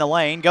in the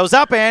lane, goes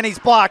up, and he's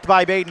blocked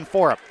by Baden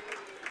Forup.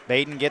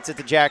 Baden gets it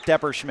to Jack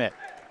Depperschmidt.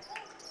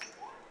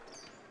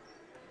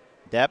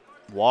 Depp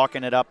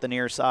walking it up the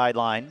near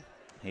sideline.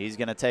 He's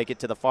going to take it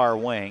to the far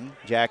wing.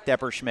 Jack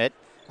Depperschmidt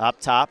up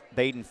top,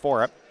 Baden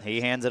Forup.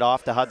 He hands it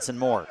off to Hudson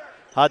Moore.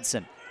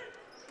 Hudson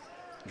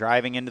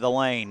driving into the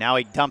lane. Now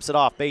he dumps it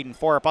off. Baden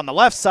Forup on the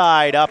left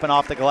side, up and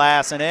off the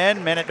glass and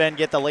in. Minutemen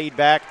get the lead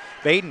back.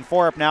 Baden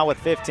Forup now with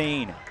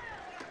 15.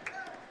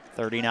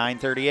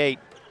 39-38.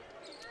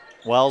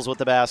 Wells with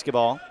the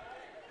basketball.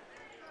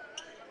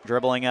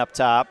 Dribbling up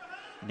top,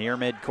 near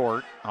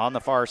midcourt, on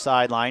the far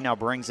sideline. Now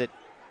brings it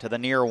to the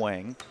near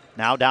wing.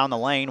 Now down the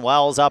lane.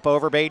 Wells up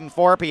over Baden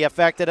Forup. He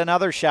affected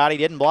another shot. He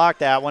didn't block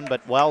that one,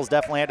 but Wells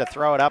definitely had to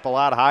throw it up a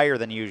lot higher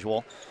than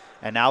usual.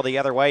 And now the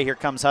other way, here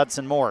comes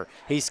Hudson Moore.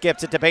 He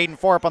skips it to Baden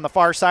Forup on the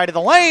far side of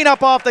the lane,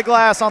 up off the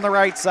glass on the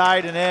right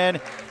side and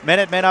in.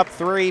 Minutemen up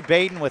 3,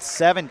 Baden with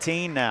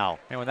 17 now.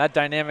 And when that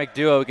dynamic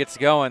duo gets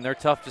going, they're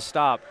tough to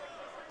stop.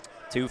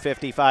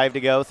 2:55 to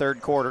go,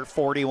 third quarter,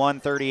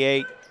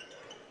 41-38.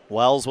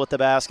 Wells with the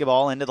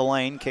basketball into the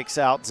lane, kicks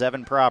out,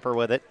 Zevin Proper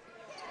with it.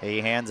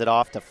 He hands it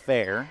off to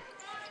Fair.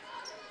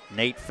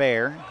 Nate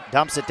Fair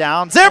dumps it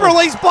down.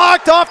 Zimmerly's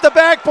blocked off the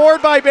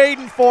backboard by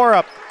Baden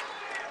Forup.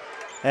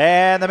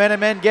 And the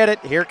Minutemen get it.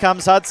 Here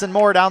comes Hudson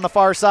Moore down the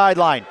far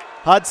sideline.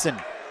 Hudson.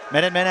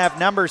 Minutemen have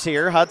numbers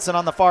here. Hudson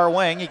on the far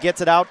wing. He gets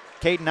it out,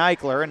 Caden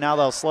Eichler, and now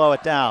they'll slow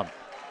it down.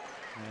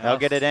 Yes. They'll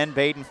get it in,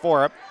 Baden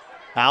Forup.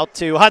 Out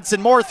to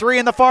Hudson Moore, 3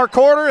 in the far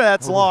corner.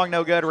 That's long,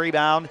 no good.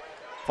 Rebound.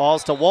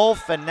 Falls to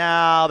Wolf, and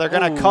now they're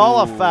going to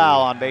call a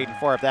foul on Baden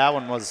Forup. That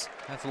one was...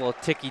 That's a little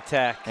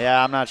ticky-tack.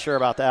 Yeah, I'm not sure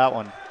about that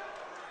one.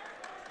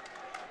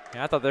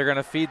 Yeah, I thought they were going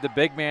to feed the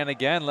big man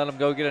again, let him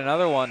go get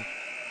another one.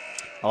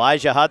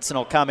 Elijah Hudson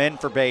will come in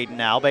for Baden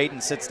now.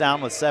 Baden sits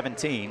down with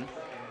 17.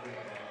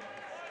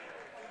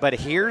 But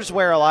here's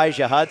where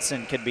Elijah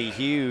Hudson could be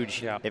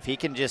huge. Yeah. If he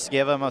can just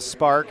give him a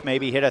spark,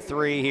 maybe hit a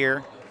 3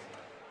 here.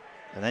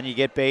 And then you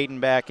get Baden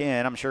back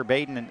in. I'm sure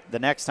Baden, the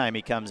next time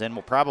he comes in,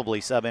 will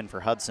probably sub in for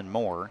Hudson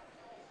Moore,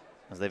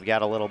 as they've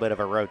got a little bit of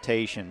a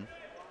rotation.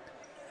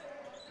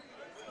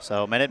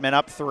 So Minutemen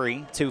up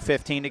 3,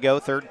 2:15 to go,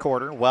 third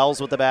quarter.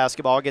 Wells with the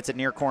basketball, gets it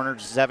near corner,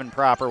 Zevin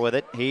Proper with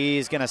it.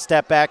 He's going to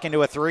step back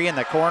into a 3 in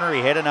the corner.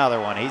 He hit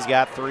another one. He's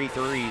got 3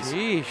 threes.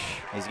 Sheesh.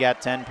 He's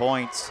got 10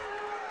 points.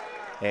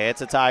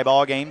 It's a tie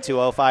ball game,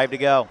 2:05 to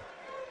go.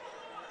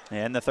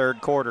 In the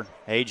third quarter,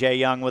 A.J.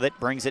 Young with it,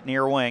 brings it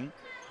near wing.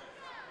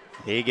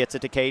 He gets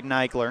it to Caden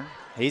Eichler.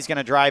 He's going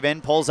to drive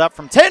in, pulls up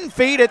from 10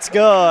 feet. It's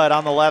good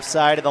on the left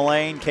side of the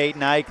lane. Caden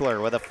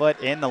Eichler with a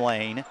foot in the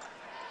lane.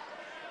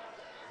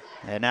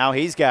 And now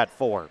he's got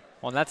 4.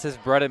 Well, and that's his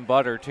bread and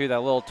butter, too.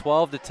 That little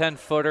 12 to 10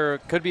 footer.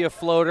 Could be a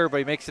floater, but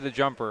he makes it a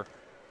jumper.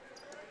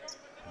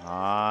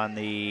 On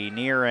the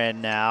near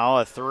end now,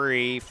 a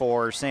 3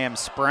 for Sam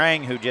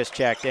Sprang, who just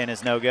checked in,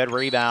 is no good.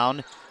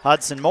 Rebound,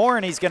 Hudson Moore,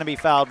 and he's going to be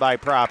fouled by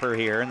Proper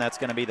here, and that's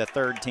going to be the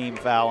 3rd team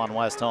foul on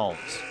West Holmes.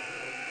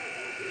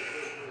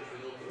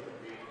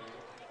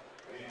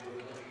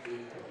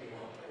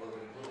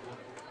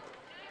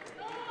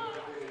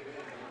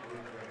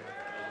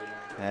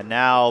 And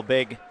now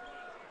big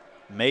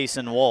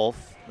Mason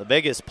Wolf, the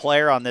biggest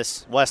player on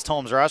this West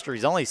Holmes roster.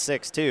 He's only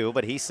 6'2",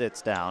 but he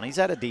sits down. He's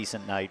had a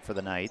decent night for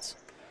the Knights.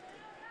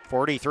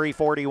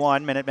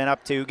 43-41, Minutemen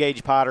up 2.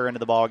 Gage Potter into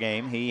the ball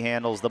game. He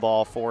handles the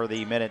ball for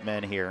the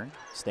Minutemen here.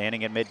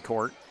 Standing at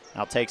midcourt.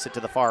 Now takes it to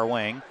the far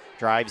wing.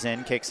 Drives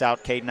in, kicks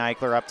out Caden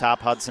Eichler up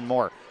top, Hudson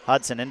Moore.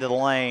 Hudson into the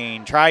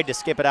lane, tried to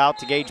skip it out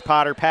to Gage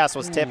Potter. Pass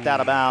was tipped out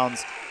of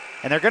bounds.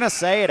 And they're going to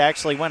say it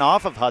actually went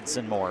off of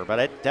Hudson Moore, but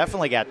it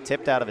definitely got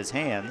tipped out of his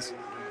hands.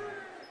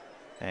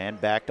 And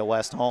back to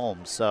West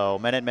Holmes. So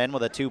Minutemen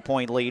with a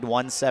 2-point lead,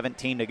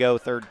 1:17 to go,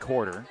 third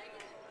quarter.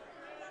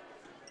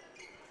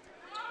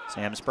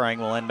 Sam Sprang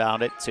will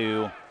inbound it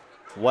to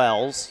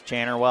Wells.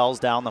 Chandler Wells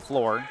down the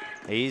floor.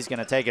 He's going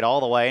to take it all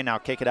the way. Now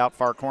kick it out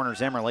far corner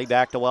Zimmerly.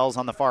 Back to Wells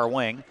on the far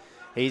wing.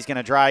 He's going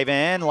to drive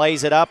in,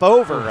 lays it up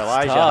over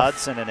Elijah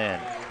Hudson and in.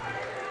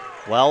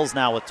 Wells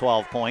now with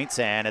 12 points,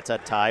 and it's a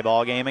tie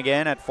ball game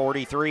again at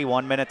 43.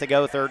 1 minute to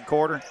go, third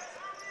quarter.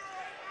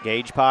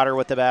 Gage Potter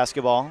with the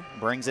basketball.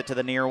 Brings it to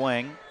the near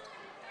wing.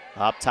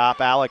 Up top,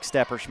 Alex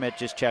Stepperschmidt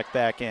just checked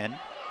back in.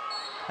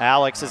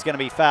 Alex is going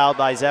to be fouled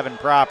by Zevin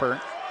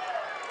Proper.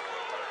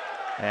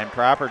 And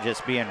Proper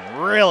just being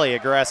really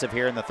aggressive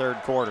here in the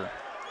third quarter.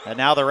 And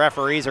now the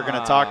referees are going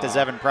to talk to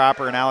Zevin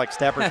Proper and Alex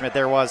Stepperschmidt.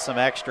 There was some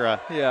extra.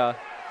 Yeah,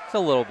 it's a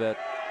little bit.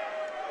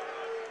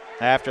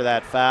 After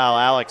that foul,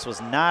 Alex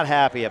was not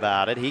happy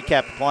about it. He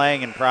kept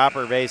playing, and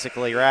Proper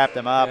basically wrapped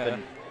him up.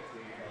 And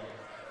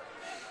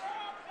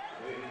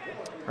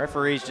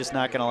referee's just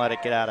not going to let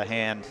it get out of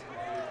hand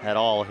at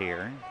all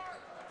here.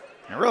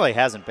 It really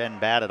hasn't been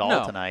bad at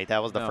all tonight.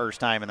 That was the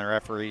first time, and the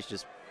referee's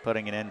just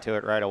putting it into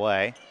it right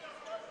away.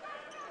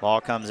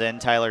 Ball comes in.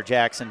 Tyler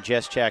Jackson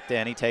just checked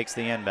in. He takes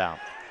the inbound.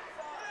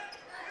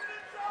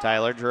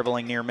 Tyler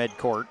dribbling near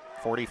midcourt.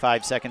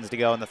 45 seconds to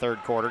go in the third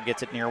quarter.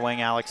 Gets it near wing,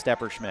 Alex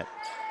Stepperschmidt.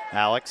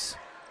 Alex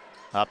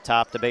up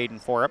top to Baden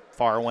Forup.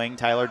 Far wing,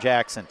 Tyler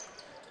Jackson.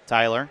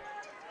 Tyler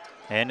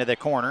into the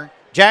corner.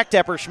 Jack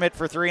Depperschmidt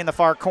for three in the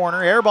far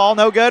corner. Air ball,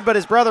 no good, but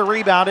his brother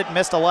rebounded and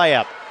missed a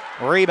layup.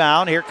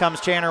 Rebound, here comes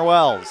Chandler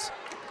Wells.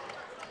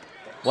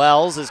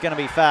 Wells is going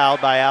to be fouled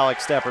by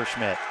Alex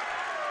Depperschmidt.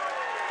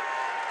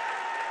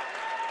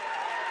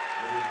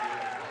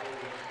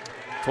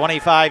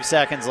 25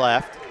 seconds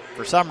left.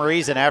 For some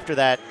reason,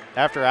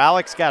 after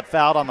Alex got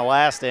fouled on the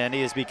last end,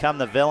 he has become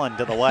the villain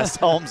to the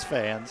West Holmes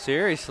fans.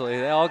 Seriously,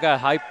 they all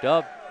got hyped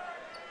up.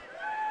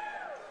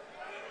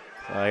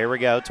 So here we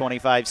go,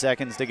 25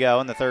 seconds to go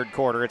in the third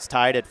quarter. It's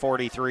tied at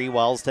 43.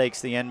 Wells takes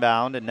the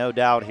inbound, and no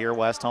doubt here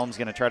West Holmes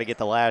going to try to get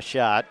the last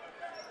shot.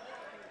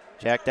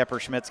 Jack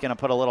Depperschmidt's going to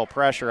put a little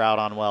pressure out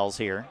on Wells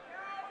here.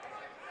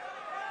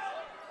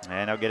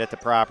 And he'll get it to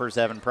Proper,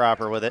 Zevin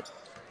Proper with it.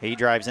 He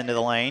drives into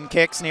the lane,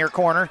 kicks near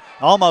corner,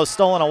 almost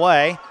stolen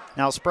away.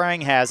 Now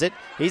Sprang has it.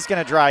 He's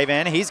going to drive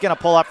in. He's going to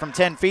pull up from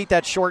 10 feet.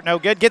 That's short, no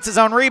good. Gets his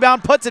own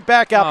rebound, puts it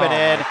back up and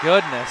in.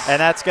 Goodness.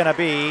 And that's going to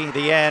be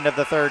the end of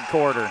the third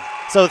quarter.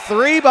 So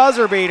 3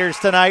 buzzer beaters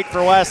tonight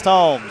for West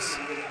Holmes.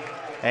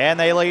 And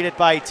they lead it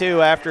by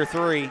 2 after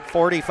 3,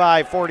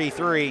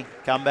 45-43.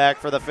 Come back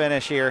for the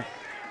finish here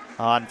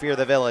on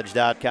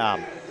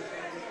fearthevillage.com.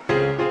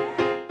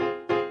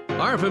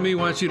 RFME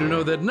wants you to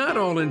know that not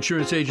all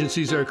insurance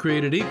agencies are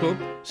created equal.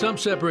 Some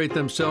separate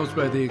themselves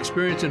by the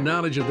experience and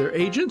knowledge of their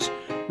agents.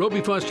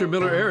 Roby Foster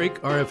Miller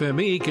Eric,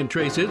 RFME, can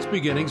trace its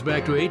beginnings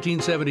back to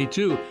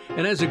 1872,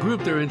 and as a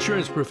group, their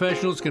insurance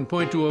professionals can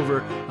point to over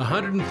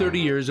 130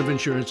 years of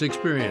insurance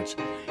experience.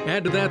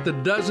 Add to that the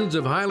dozens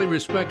of highly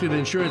respected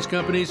insurance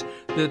companies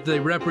that they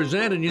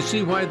represent, and you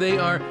see why they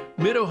are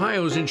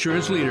Mid-Ohio's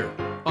insurance leader,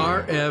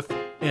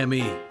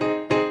 RFME.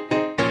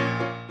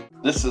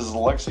 This is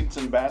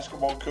Lexington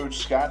basketball coach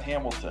Scott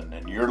Hamilton,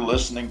 and you're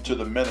listening to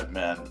the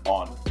Minutemen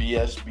on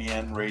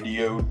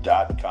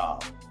VSBNradio.com.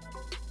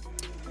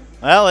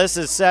 Well, this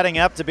is setting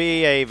up to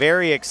be a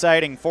very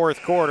exciting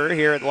fourth quarter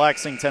here at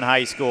Lexington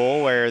High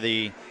School, where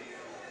the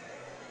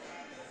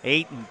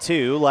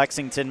 8-2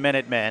 Lexington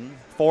Minutemen,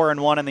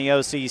 4-1 in the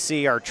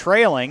OCC, are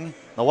trailing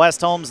the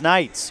West Holmes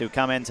Knights, who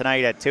come in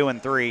tonight at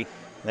 2-3.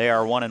 They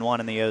are 1-1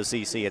 in the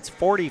OCC. It's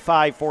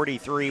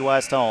 45-43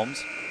 West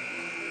Holmes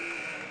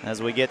as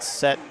we get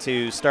set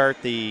to start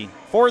the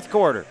fourth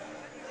quarter.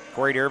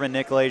 Corey Durbin,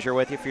 Nick Lazier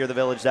with you,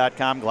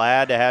 fearthevillage.com.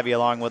 Glad to have you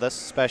along with us,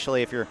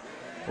 especially if you're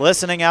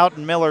listening out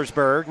in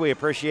Millersburg. We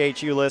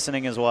appreciate you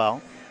listening as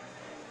well.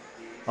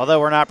 Although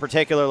we're not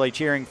particularly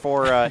cheering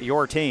for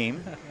your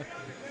team,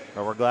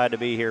 but we're glad to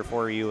be here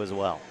for you as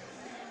well.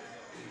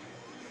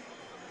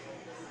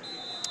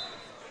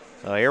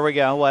 So here we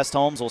go. West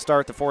Holmes will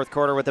start the fourth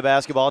quarter with the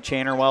basketball.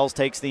 Chandler Wells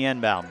takes the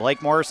inbound.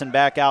 Blake Morrison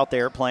back out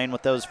there playing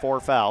with those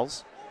 4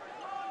 fouls.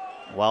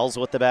 Wells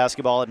with the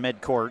basketball at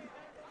midcourt.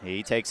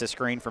 He takes a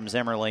screen from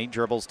Zimmerly,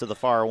 dribbles to the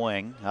far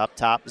wing. Up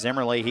top,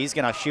 Zimmerly, he's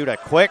going to shoot a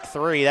quick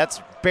 3.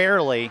 That's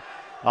barely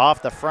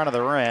off the front of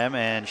the rim,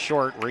 and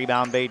short.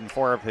 Rebound Baden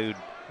Forup, who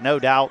no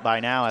doubt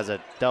by now has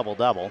a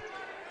double-double.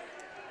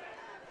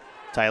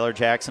 Tyler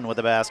Jackson with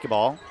the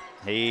basketball.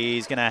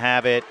 He's going to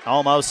have it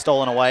almost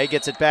stolen away,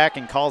 gets it back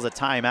and calls a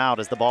timeout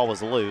as the ball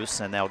was loose,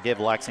 and they'll give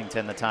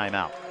Lexington the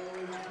timeout.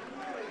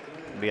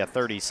 It'll be a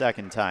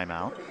 30-second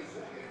timeout.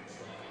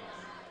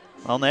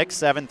 Well, Nick,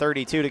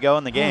 7:32 to go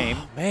in the game.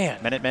 Oh,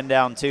 man. Minutemen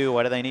down 2.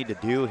 What do they need to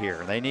do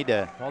here? They need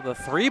to. Well, the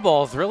 3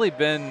 ball's really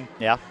been,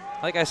 yeah,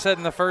 like I said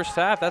in the first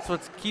half, that's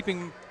what's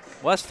keeping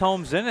West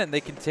Holmes in it. And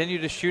they continue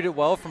to shoot it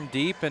well from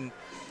deep. And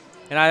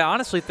And I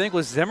honestly think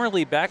with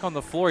Zimmerly back on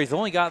the floor, he's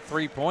only got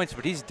 3 points,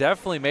 but he's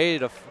definitely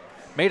made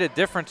a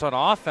difference on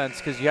offense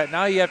because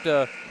now you have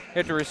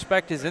to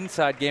respect his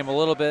inside game a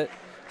little bit.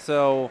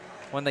 So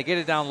when they get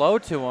it down low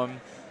to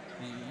him,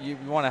 you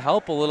want to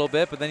help a little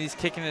bit, but then he's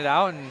kicking it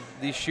out, and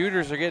these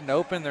shooters are getting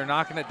open. They're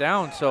knocking it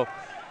down. So,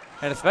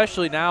 and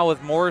especially now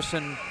with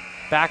Morrison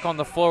back on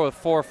the floor with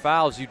 4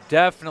 fouls, you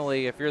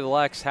definitely, if you're the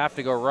Lex, have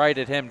to go right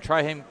at him.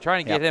 Trying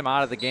to get him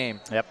out of the game.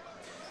 Yep.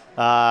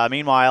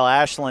 Meanwhile,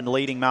 Ashland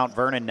leading Mount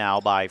Vernon now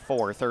by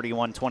 4,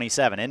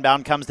 31-27.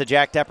 Inbound comes to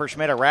Jack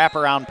Depperschmidt. A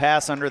wraparound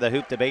pass under the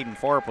hoop to Baden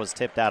Forup was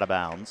tipped out of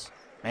bounds.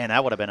 Man,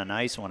 that would have been a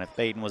nice one if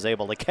Baden was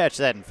able to catch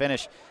that and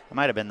finish. It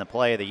might have been the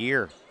play of the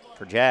year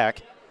for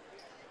Jack.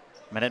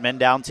 Minutemen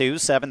down 2,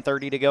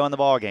 7:30 to go in the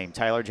ballgame.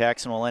 Tyler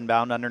Jackson will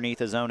inbound underneath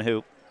his own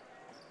hoop.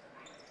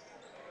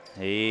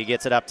 He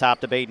gets it up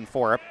top to Baden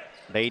Forup.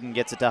 Baden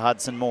gets it to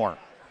Hudson Moore.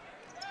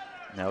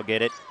 They'll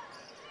get it.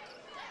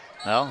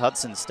 Well,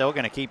 Hudson's still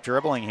going to keep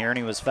dribbling here, and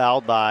he was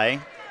fouled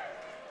by,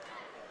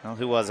 well,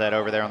 who was that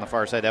over there on the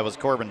far side? That was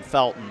Corbin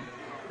Felton,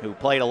 who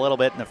played a little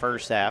bit in the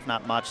first half,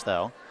 not much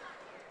though.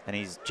 And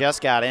he's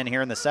just got in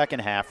here in the second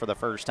half for the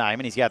first time,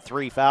 and he's got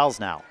 3 fouls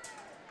now.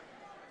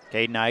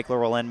 Caden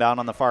Eichler will inbound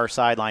on the far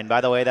sideline.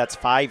 By the way, that's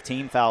 5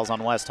 team fouls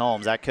on West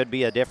Holmes. That could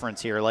be a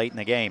difference here late in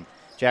the game.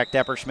 Jack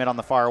Depperschmidt on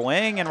the far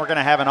wing, and we're going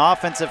to have an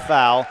offensive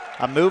foul,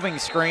 a moving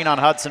screen on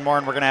Hudson Moore,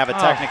 and we're going to have a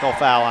technical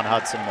foul on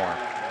Hudson Moore.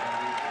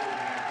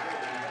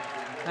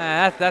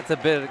 That's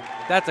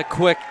a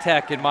quick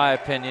tech in my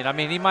opinion. I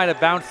mean, he might have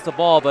bounced the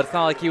ball, but it's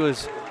not like he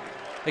was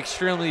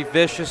extremely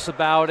vicious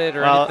about it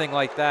or anything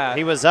like that.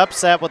 He was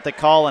upset with the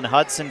call, and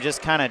Hudson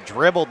just kind of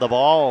dribbled the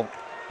ball.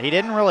 He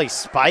didn't really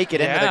spike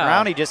it into the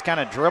ground. He just kind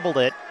of dribbled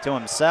it to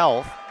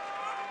himself.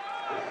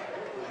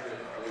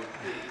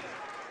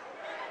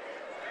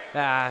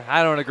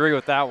 I don't agree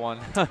with that one.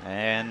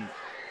 And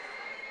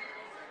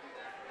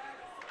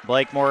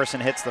Blake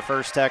Morrison hits the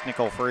first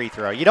technical free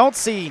throw. You don't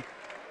see...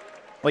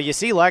 Well, you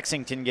see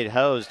Lexington get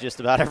hosed just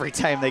about every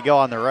time they go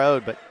on the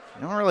road, but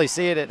you don't really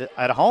see it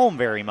at home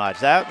very much.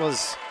 That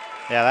was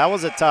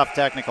a tough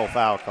technical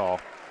foul call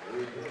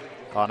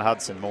on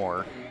Hudson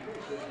Moore.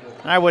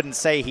 And I wouldn't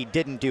say he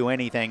didn't do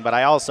anything, but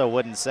I also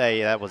wouldn't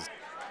say that was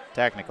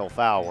technical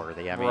foul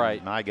worthy. I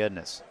mean, my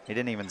goodness. He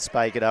didn't even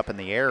spike it up in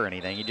the air or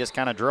anything. He just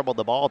kind of dribbled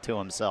the ball to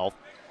himself.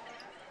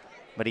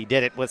 But he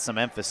did it with some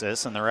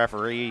emphasis, and the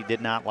referee did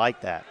not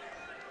like that.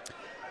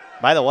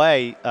 By the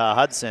way,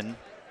 Hudson...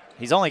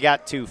 He's only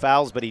got 2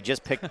 fouls, but he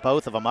just picked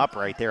both of them up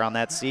right there on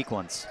that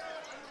sequence.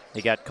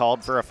 He got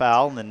called for a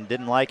foul and then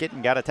didn't like it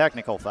and got a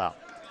technical foul.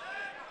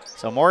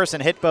 So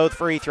Morrison hit both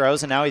free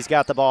throws, and now he's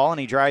got the ball, and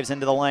he drives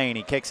into the lane.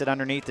 He kicks it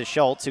underneath to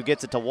Schultz, who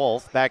gets it to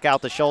Wolf. Back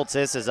out to Schultz.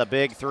 This is a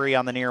big 3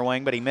 on the near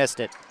wing, but he missed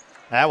it.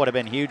 That would have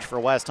been huge for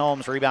West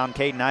Holmes. Rebound,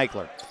 Caden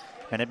Eichler.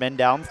 Minutemen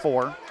down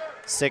 4,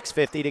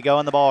 6:50 to go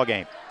in the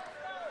ballgame.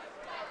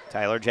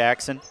 Tyler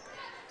Jackson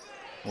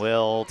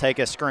will take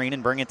a screen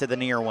and bring it to the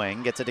near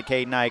wing. Gets it to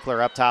Caden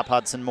Eichler. Up top,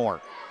 Hudson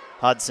Moore.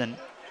 Hudson,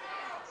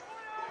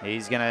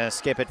 he's going to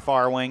skip it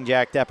far wing,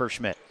 Jack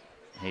Depperschmidt.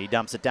 He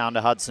dumps it down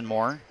to Hudson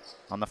Moore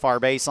on the far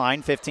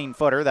baseline.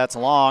 15-footer, that's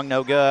long,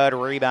 no good.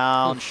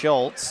 Rebound,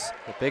 Schultz.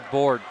 The big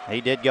board.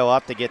 He did go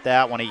up to get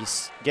that one. He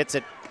gets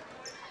it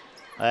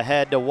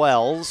ahead to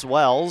Wells.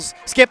 Wells,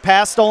 skip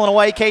pass, stolen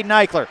away, Caden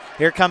Eichler.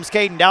 Here comes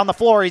Caden down the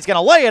floor. He's going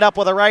to lay it up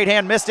with a right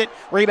hand, missed it.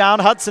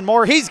 Rebound, Hudson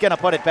Moore. He's going to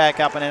put it back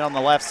up and in on the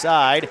left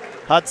side.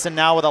 Hudson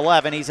now with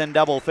 11. He's in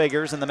double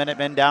figures, and the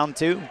Minutemen down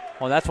 2.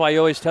 Well, that's why you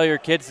always tell your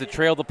kids to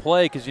trail the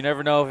play, because you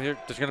never know if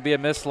there's going to be a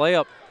missed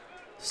layup.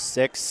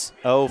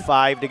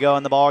 6:05 to go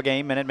in the ball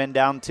game. Minutemen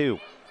down 2.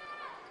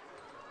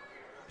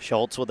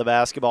 Schultz with the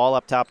basketball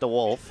up top to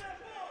Wolf.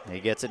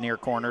 He gets it near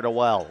corner to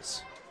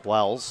Wells.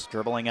 Wells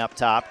dribbling up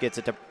top, gets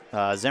it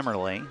to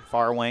Zimmerly.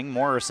 Far wing,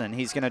 Morrison.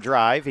 He's going to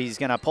drive. He's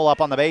going to pull up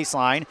on the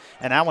baseline,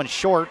 and that one's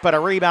short, but a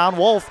rebound.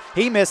 Wolf,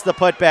 he missed the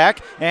putback,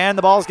 and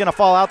the ball's going to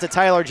fall out to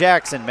Tyler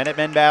Jackson.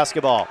 Minutemen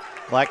basketball.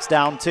 Lex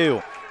down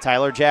 2.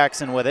 Tyler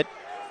Jackson with it.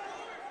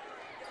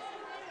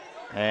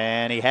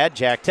 And he had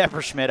Jack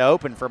Depperschmidt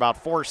open for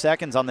about 4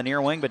 seconds on the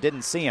near wing, but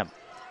didn't see him.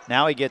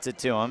 Now he gets it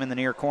to him in the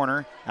near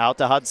corner, out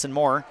to Hudson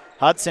Moore.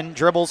 Hudson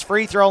dribbles,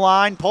 free throw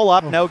line, pull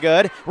up, no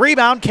good.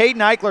 Rebound, Caden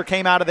Eichler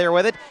came out of there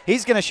with it.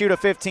 He's going to shoot a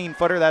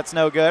 15-footer, that's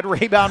no good.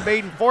 Rebound,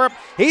 Baden Forup.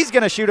 He's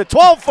going to shoot a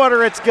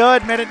 12-footer, it's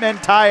good. Minutemen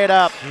tie it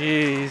up.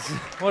 Jeez,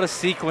 what a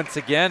sequence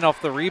again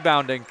off the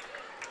rebounding.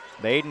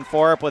 Baden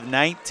Forup with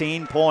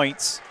 19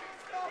 points.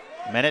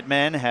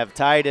 Minutemen have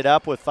tied it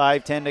up with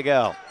 5:10 to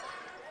go.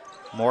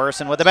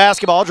 Morrison with the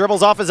basketball,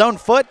 dribbles off his own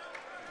foot.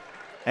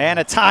 And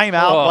a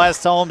timeout.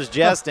 West Holmes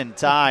just in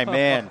time,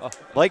 man.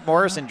 Blake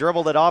Morrison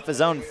dribbled it off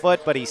his own foot,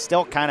 but he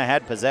still kind of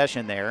had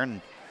possession there, and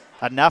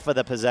enough of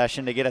the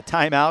possession to get a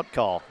timeout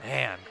call.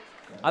 Man,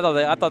 I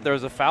thought there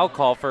was a foul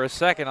call for a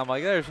second. I'm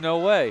like, there's no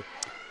way.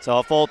 So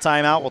a full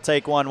timeout, we'll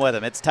take one with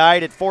him. It's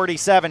tied at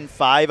 47,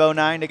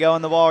 5:09 to go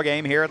in the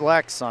ballgame here at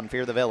Lex on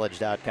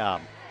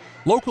fearthevillage.com.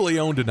 Locally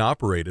owned and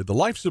operated, the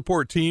Life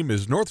Support Team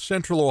is North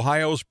Central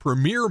Ohio's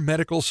premier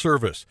medical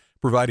service,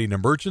 providing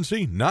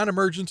emergency,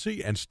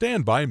 non-emergency, and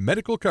standby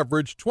medical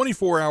coverage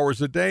 24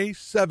 hours a day,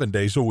 7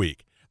 days a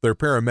week. Their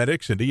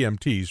paramedics and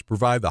EMTs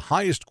provide the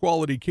highest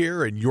quality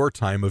care in your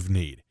time of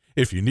need.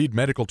 If you need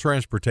medical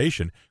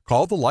transportation,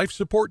 call the Life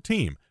Support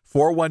Team,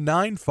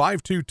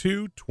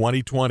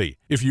 419-522-2020.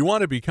 If you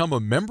want to become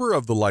a member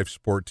of the Life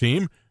Support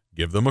Team,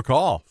 give them a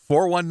call,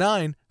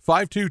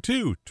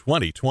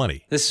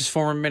 419-522-2020. This is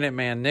former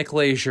Minuteman Nick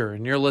Leisure,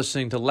 and you're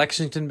listening to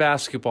Lexington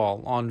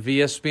Basketball on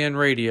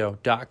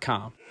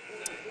VSBNradio.com.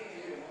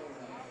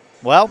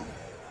 Well,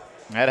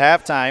 at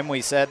halftime,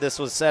 we said this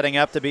was setting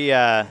up to be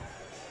a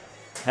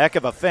heck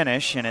of a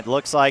finish, and it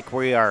looks like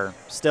we are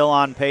still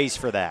on pace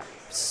for that.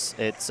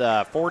 It's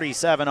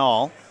 47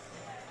 all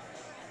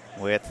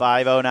with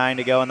 5:09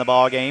 to go in the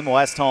ball game.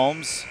 West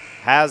Holmes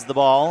has the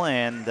ball,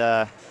 and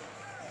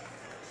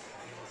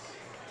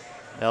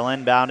they'll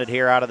inbound it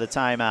here out of the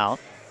timeout.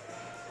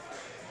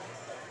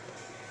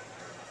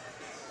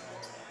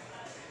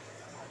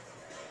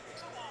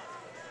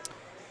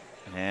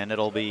 And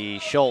it'll be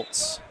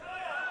Schultz.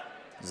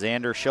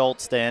 Xander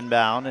Schultz to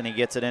inbound, and he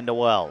gets it into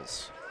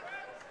Wells.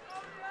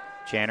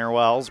 Chandler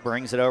Wells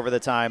brings it over the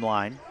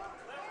timeline.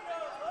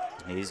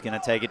 He's going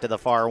to take it to the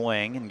far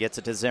wing and gets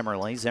it to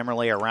Zimmerly.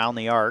 Zimmerly around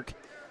the arc.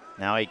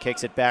 Now he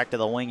kicks it back to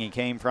the wing he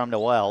came from to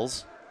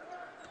Wells.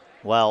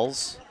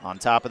 Wells on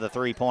top of the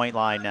three-point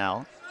line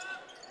now.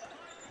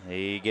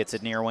 He gets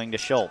it near wing to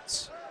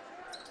Schultz.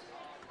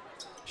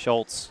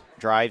 Schultz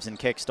drives and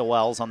kicks to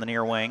Wells on the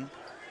near wing.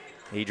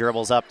 He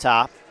dribbles up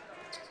top.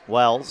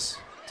 Wells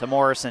to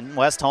Morrison.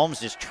 West Holmes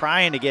just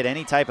trying to get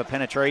any type of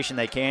penetration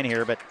they can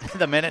here, but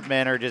the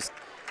Minutemen are just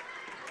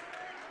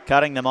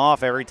cutting them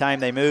off every time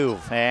they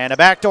move. And a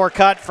backdoor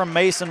cut from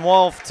Mason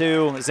Wolf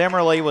to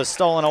Zimmerly was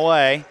stolen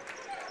away.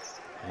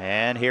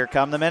 And here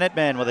come the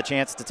Minutemen with a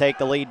chance to take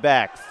the lead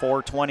back.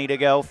 4:20 to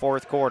go,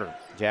 fourth quarter.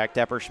 Jack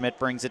Depperschmidt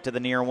brings it to the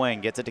near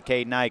wing, gets it to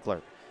Caden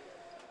Eichler.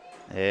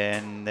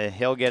 And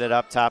he'll get it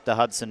up top to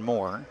Hudson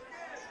Moore.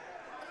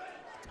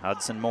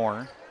 Hudson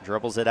Moore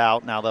dribbles it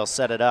out. Now they'll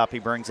set it up. He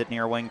brings it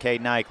near wing,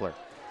 Caden Eichler.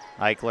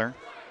 Eichler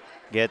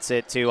gets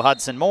it to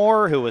Hudson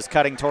Moore, who was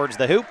cutting towards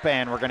the hoop,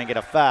 and we're going to get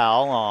a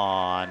foul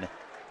on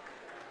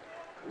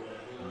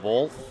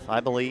Wolf, I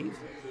believe.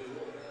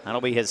 That'll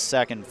be his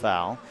second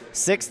foul.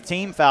 Sixth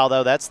team foul,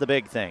 though. That's the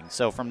big thing.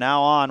 So from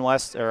now on,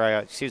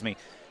 from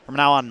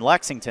now on,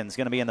 Lexington's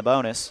going to be in the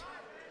bonus.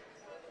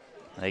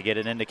 They get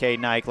it into Caden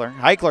Eichler.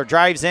 Eichler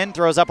drives in,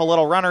 throws up a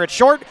little runner. It's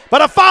short,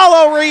 but a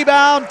follow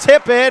rebound.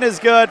 Tip in is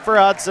good for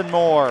Hudson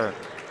Moore.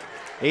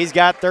 He's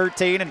got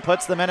 13 and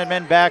puts the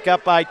Minutemen back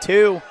up by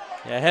 2.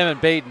 Yeah, him and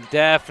Baden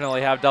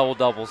definitely have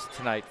double-doubles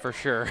tonight for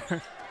sure.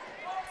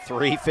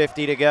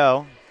 3:50 to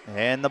go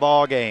in the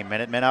ball game.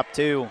 Minutemen up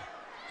 2.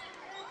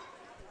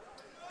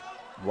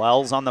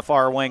 Wells on the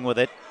far wing with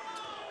it.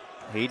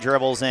 He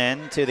dribbles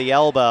in to the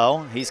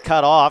elbow. He's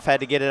cut off,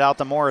 had to get it out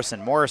to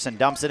Morrison. Morrison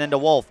dumps it into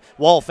Wolf.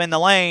 Wolf in the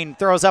lane,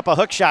 throws up a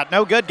hook shot.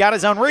 No good, got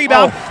his own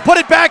rebound. Put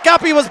it back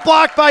up, he was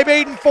blocked by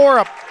Baden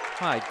Forup.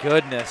 My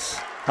goodness.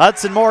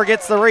 Hudson Moore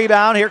gets the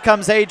rebound. Here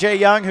comes A.J.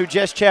 Young, who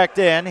just checked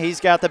in. He's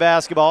got the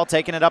basketball,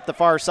 taking it up the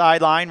far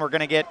sideline. We're going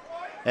to get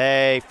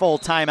a full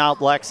timeout,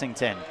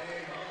 Lexington.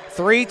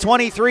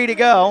 3:23 to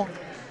go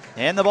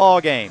in the ball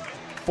game.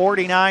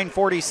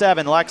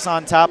 49-47, Lex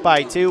on top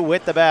by 2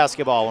 with the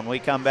basketball when we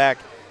come back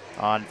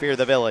on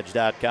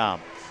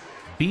fearthevillage.com.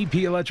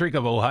 BP Electric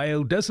of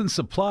Ohio doesn't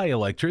supply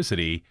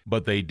electricity,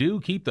 but they do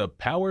keep the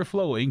power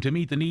flowing to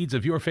meet the needs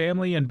of your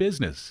family and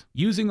business.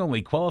 Using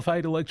only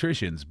qualified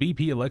electricians,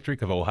 BP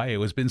Electric of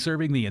Ohio has been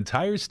serving the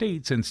entire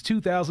state since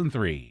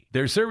 2003.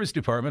 Their service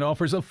department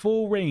offers a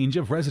full range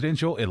of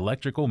residential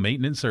electrical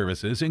maintenance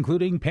services,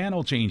 including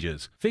panel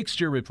changes,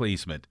 fixture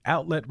replacement,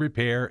 outlet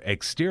repair,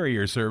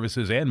 exterior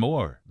services, and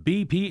more.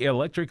 BP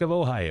Electric of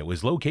Ohio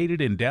is located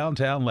in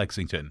downtown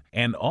Lexington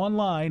and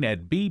online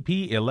at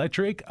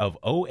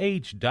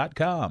bpelectricofoh.com.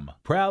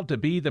 Proud to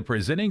be the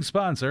presenting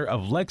sponsor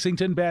of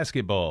Lexington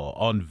Basketball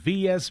on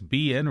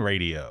VSBN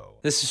Radio.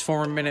 This is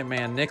former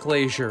Minuteman Nick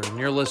Leisure, and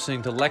you're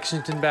listening to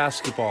Lexington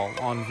Basketball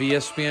on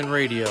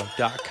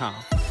VSBNradio.com.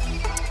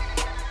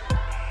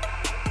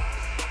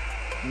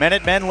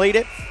 Minutemen lead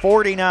it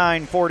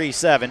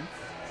 49-47.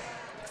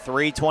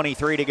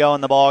 3:23 to go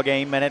in the ball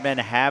game. Minutemen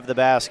have the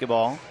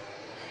basketball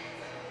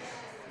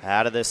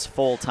out of this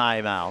full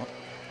timeout.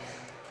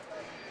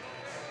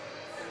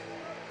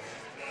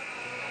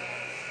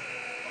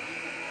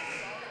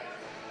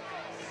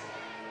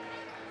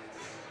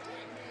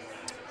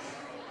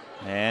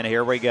 And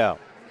here we go.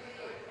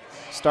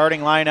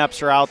 Starting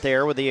lineups are out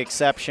there with the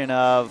exception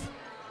of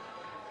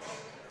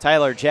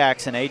Tyler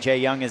Jackson. A.J.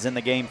 Young is in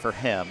the game for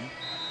him.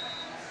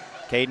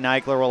 Caden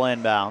Eichler will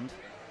inbound.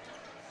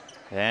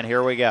 And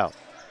here we go.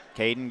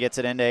 Caden gets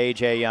it into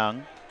A.J.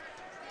 Young.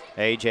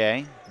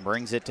 A.J.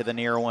 brings it to the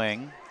near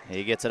wing.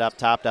 He gets it up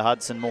top to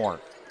Hudson Moore.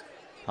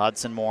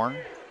 Hudson Moore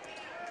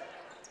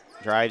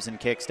drives and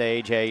kicks to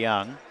A.J.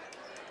 Young.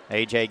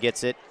 A.J.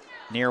 gets it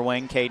near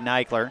wing, Caden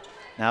Eichler.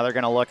 Now they're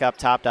going to look up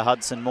top to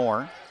Hudson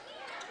Moore.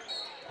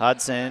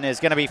 Hudson is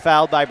going to be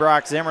fouled by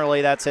Brock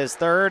Zimmerly. That's his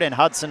third, and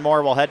Hudson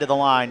Moore will head to the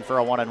line for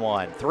a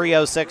 1-and-1.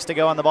 3:06 to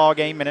go in the ball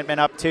game. Minutemen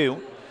up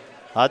 2.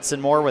 Hudson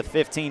Moore with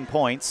 15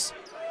 points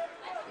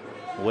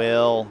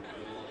will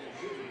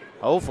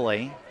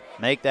hopefully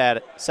make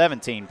that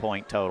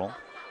 17-point total.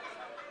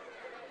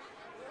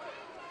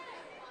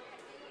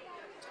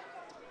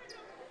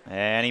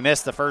 And he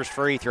missed the first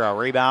free throw.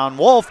 Rebound,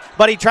 Wolf,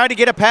 but he tried to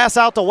get a pass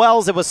out to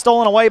Wells. It was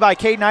stolen away by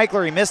Caden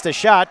Eichler. He missed a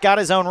shot, got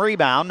his own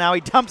rebound. Now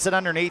he dumps it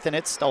underneath, and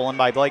it's stolen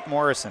by Blake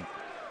Morrison.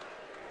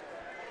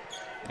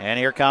 And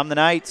here come the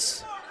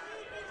Knights.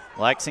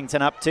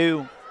 Lexington up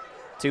 2.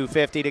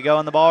 2:50 to go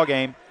in the ball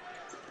game.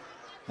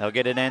 They'll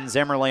get it in.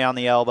 Zimmerly on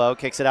the elbow.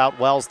 Kicks it out.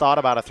 Wells thought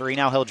about a three.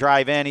 Now he'll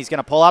drive in. He's going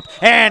to pull up,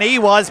 and he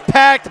was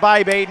packed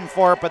by Baden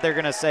Fort, but they're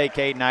going to say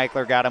Caden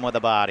Eichler got him with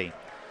a body.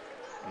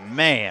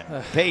 Man,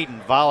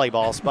 Peyton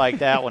volleyball spiked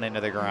that one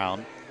into the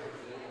ground.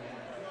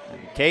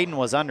 And Caden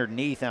was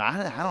underneath, and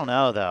I don't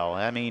know, though.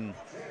 I mean,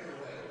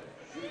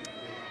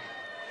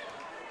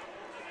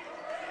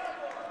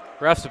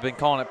 refs have been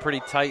calling it pretty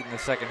tight in the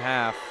second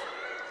half.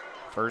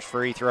 First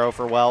free throw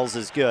for Wells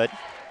is good.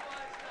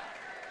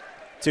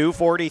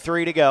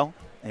 2:43 to go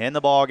in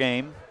the ball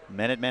game.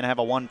 Minutemen have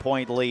a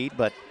 1-point lead,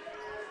 but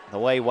the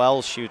way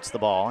Wells shoots the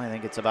ball, I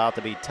think it's about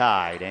to be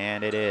tied,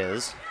 and it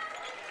is.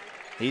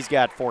 He's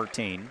got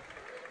 14,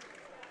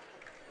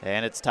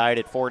 and it's tied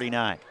at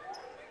 49.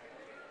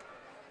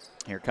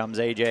 Here comes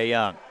A.J.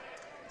 Young.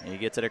 He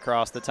gets it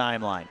across the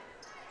timeline.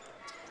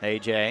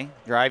 A.J.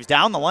 drives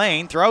down the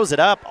lane, throws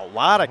it up. A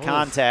lot of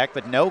contact,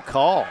 but no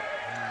call.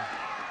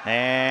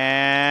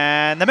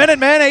 And the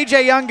Minutemen,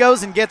 A.J. Young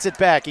goes and gets it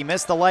back. He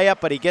missed the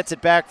layup, but he gets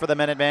it back for the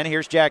Minutemen.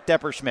 Here's Jack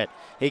Depperschmidt.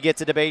 He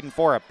gets it to Baden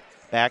Forup.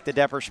 Back to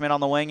Depperschmidt on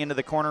the wing into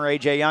the corner.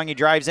 A.J. Young, he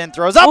drives in,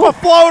 throws up a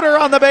floater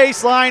on the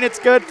baseline. It's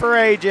good for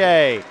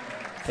A.J.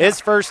 His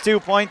first 2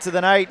 points of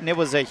the night, and it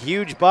was a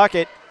huge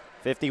bucket,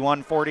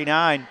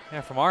 51-49.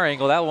 Yeah, from our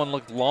angle, that one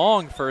looked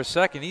long for a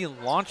second. He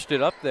launched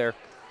it up there.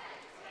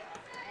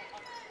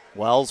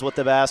 Wells with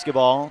the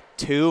basketball.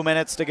 2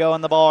 minutes to go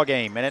in the ball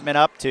game. Minutemen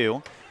up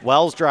 2.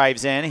 Wells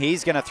drives in.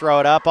 He's going to throw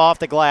it up off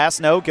the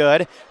glass. No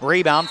good.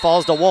 Rebound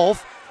falls to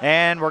Wolf.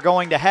 And we're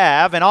going to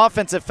have an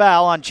offensive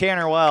foul on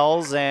Chandler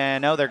Wells,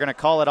 and no, they're going to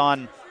call it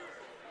on.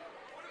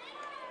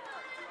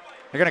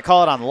 They're going to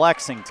call it on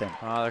Lexington.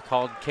 They're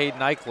called Caden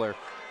Eichler.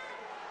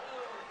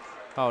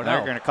 Oh no,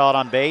 they're going to call it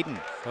on Baden.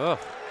 Oh,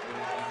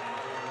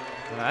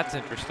 that's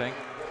interesting.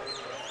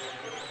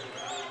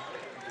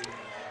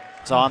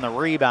 So on the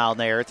rebound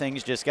there,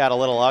 things just got a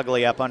little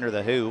ugly up under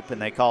the hoop,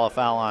 and they call a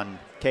foul on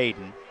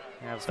Caden.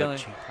 I have a feeling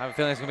it's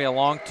going to be a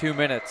long 2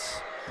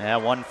 minutes. Yeah,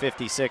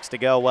 1:56 to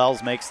go.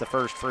 Wells makes the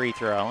first free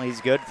throw. He's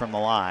good from the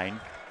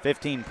line.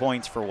 15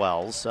 points for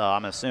Wells, so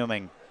I'm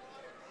assuming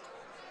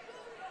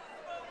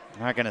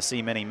we're not going to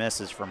see many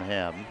misses from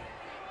him.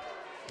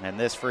 And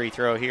this free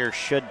throw here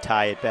should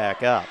tie it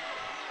back up.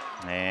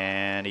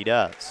 And he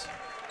does.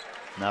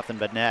 Nothing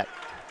but net.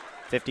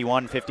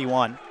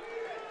 51-51.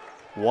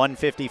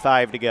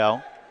 1:55 to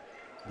go.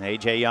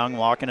 A.J. Young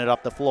walking it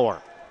up the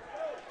floor.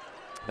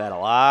 We've had a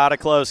lot of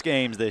close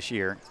games this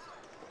year.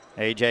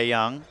 A.J.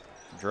 Young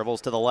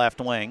dribbles to the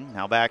left wing,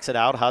 now backs it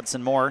out.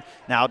 Hudson Moore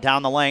now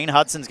down the lane.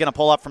 Hudson's going to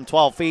pull up from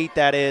 12 feet.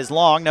 That is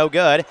long, no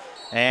good.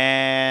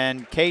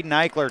 And Caden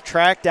Eichler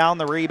tracked down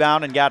the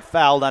rebound and got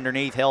fouled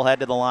underneath. He'll head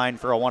to the line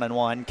for a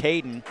 1-and-1.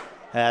 Caden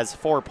has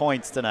 4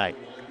 points tonight.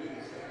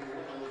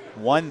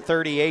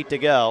 1:38 to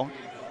go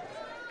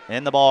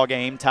in the ball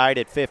game, tied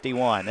at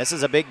 51. This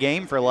is a big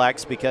game for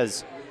Lex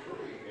because,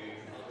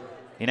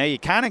 you know, you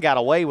kind of got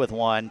away with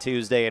one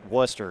Tuesday at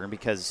Worcester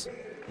because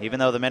even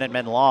though the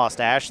Minutemen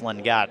lost,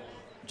 Ashland got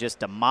just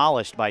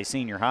demolished by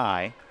Senior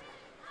High.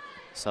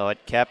 So it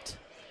kept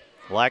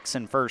Lex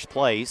in first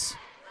place.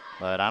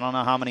 But I don't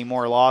know how many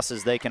more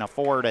losses they can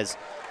afford as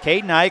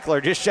Caden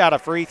Eichler just shot a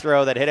free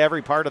throw that hit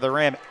every part of the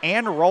rim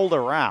and rolled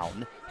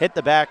around, hit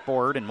the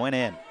backboard, and went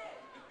in.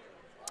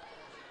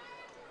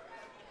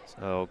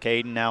 So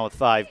Caden now with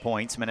 5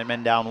 points.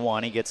 Minutemen down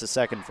 1. He gets a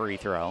second free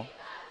throw.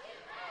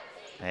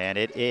 And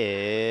it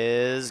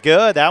is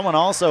good. That one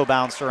also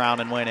bounced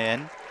around and went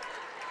in.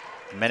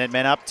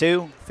 Minutemen up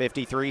 2,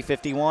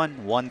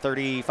 53-51,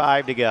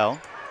 1:35 to go.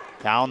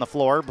 Down the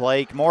floor,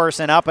 Blake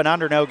Morrison up and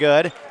under, no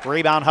good.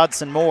 Rebound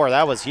Hudson Moore,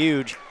 that was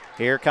huge.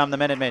 Here come the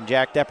Minutemen.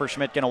 Jack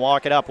Depperschmidt going to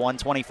walk it up,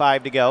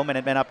 1:25 to go.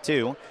 Minutemen up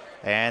 2,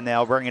 and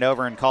they'll bring it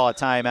over and call a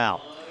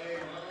timeout.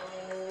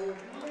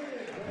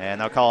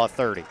 And they'll call a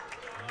 30.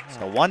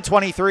 So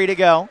 1:23 to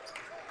go.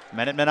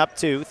 Minutemen up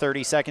 2,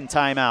 30-second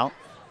timeout.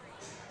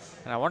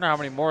 And I wonder how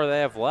many more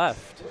they have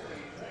left.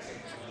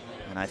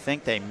 And I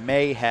think they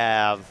may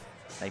have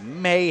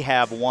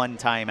one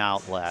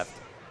timeout left.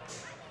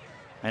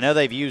 I know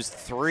they've used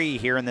 3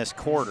 here in this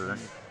quarter.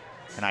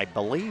 And I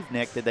believe,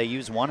 Nick, did they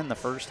use 1 in the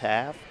first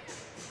half?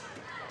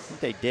 I think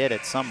they did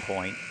at some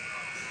point.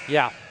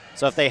 Yeah.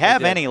 So if they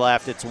have any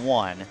left, it's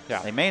 1.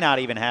 Yeah. They may not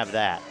even have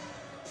that.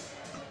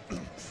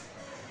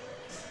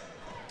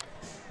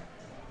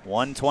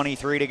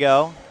 1:23 to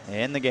go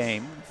in the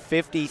game,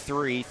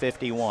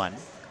 53-51.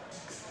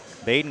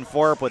 Baden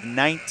Forup with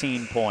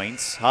 19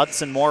 points,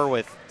 Hudson Moore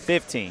with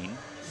 15.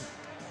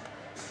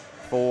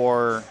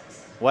 For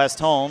West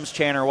Holmes,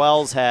 Chandler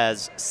Wells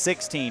has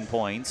 16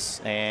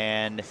 points,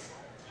 and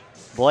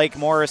Blake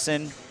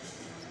Morrison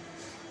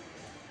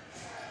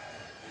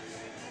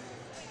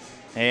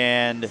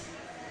and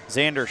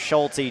Xander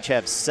Schultz each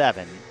have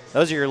 7.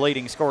 Those are your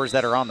leading scorers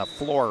that are on the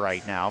floor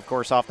right now. Of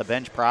course, off the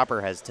bench,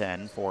 Proper has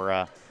 10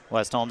 for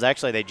West Holmes.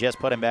 Actually, they just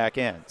put him back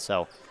in.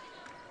 So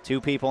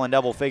 2 people in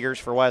double figures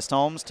for West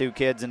Holmes, 2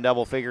 kids in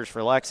double figures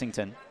for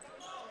Lexington.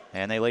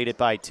 And they lead it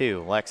by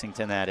 2,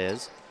 Lexington that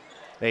is.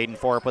 Baden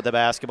Forup with the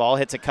basketball,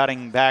 hits a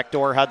cutting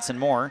backdoor Hudson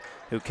Moore,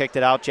 who kicked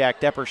it out,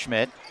 Jack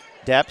Depperschmidt.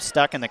 Depp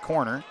stuck in the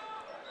corner.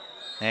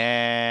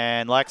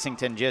 And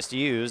Lexington just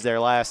used their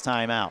last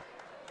timeout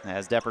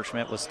as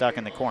Depperschmidt was stuck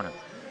in the corner.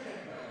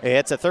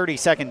 It's a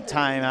 30-second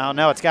timeout.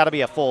 No, it's got to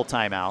be a full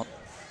timeout.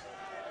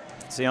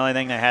 It's the only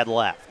thing they had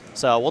left.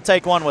 So we'll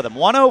take one with them.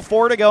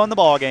 1:04 to go in the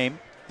ballgame.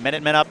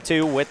 Minutemen up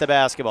 2 with the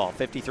basketball,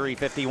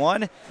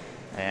 53-51.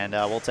 And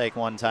we'll take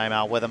one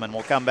timeout with them, and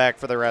we'll come back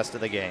for the rest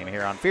of the game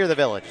here on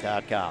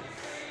FearTheVillage.com.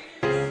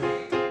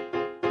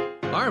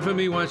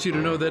 RFME wants you to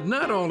know that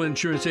not all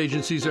insurance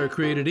agencies are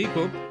created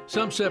equal.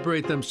 Some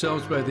separate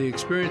themselves by the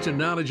experience and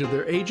knowledge of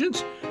their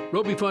agents.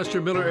 Roby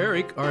Foster Miller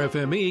Eric,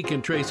 RFME,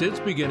 can trace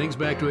its beginnings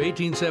back to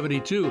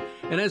 1872,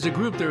 and as a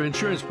group, their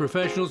insurance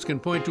professionals can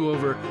point to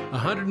over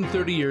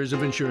 130 years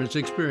of insurance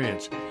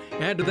experience.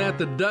 Add to that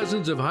the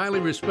dozens of highly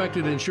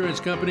respected insurance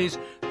companies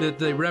that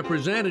they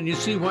represent, and you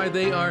see why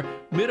they are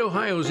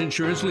Mid-Ohio's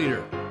insurance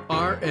leader,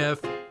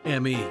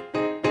 RFME.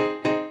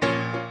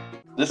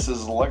 This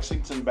is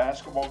Lexington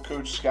basketball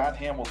coach Scott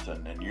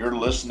Hamilton, and you're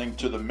listening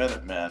to the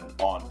Minutemen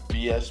on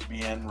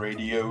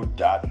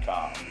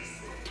VSBNradio.com.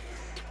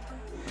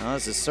 Well,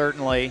 this is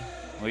certainly,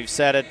 we've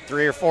said it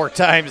 3 or 4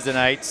 times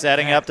tonight,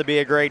 setting up to be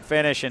a great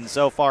finish, and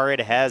so far it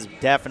has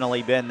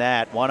definitely been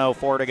that.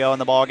 1:04 to go in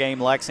the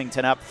ballgame.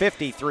 Lexington up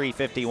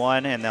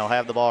 53-51, and they'll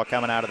have the ball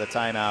coming out of the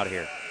timeout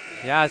here.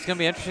 Yeah, it's going to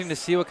be interesting to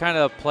see what kind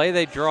of play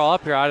they draw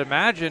up here. I'd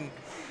imagine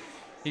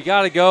you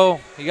got to go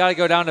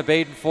down to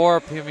Baden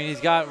Forup. I mean,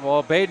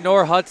 Baden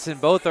or Hudson,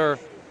 both are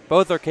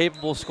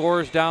capable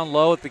scorers down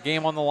low with the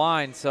game on the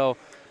line. So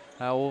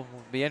will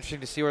be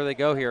interesting to see where they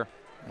go here.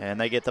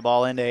 And they get the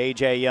ball into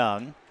A.J.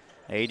 Young.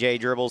 A.J.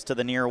 dribbles to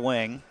the near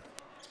wing.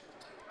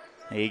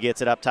 He gets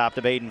it up top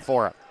to Baden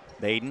Forup.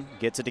 Baden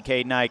gets it to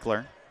Caden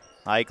Eichler.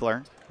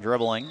 Eichler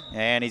dribbling,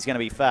 and he's going to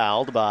be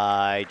fouled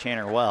by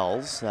Chandler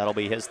Wells. That'll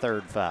be his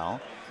 3rd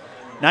foul.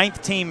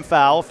 9th team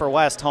foul for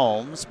West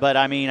Holmes, but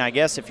I mean, I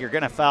guess if you're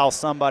going to foul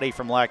somebody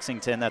from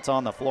Lexington that's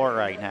on the floor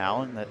right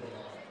now, that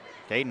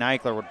Caden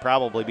Eichler would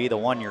probably be the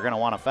one you're going to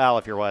want to foul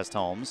if you're West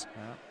Holmes.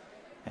 Yeah.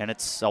 And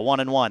it's a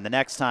 1-and-1. The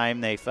next time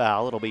they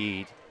foul, it'll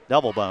be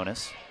double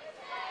bonus.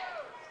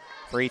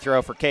 Free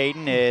throw for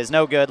Caden is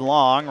no good.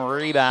 Long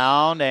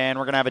rebound, and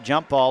we're going to have a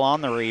jump ball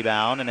on the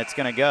rebound, and it's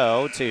going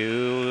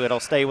to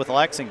it'll stay with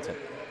Lexington.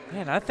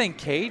 Man, I think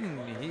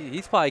Caden,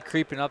 he's probably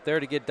creeping up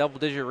there to get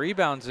double-digit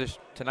rebounds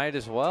tonight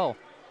as well.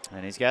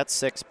 And he's got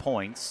 6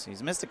 points.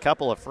 He's missed a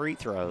couple of free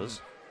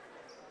throws.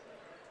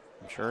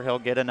 I'm sure he'll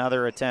get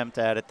another attempt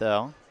at it,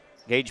 though.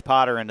 Gage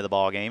Potter into the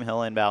ballgame.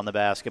 He'll inbound the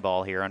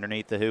basketball here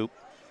underneath the hoop.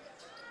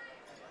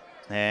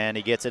 And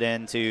he gets it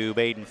into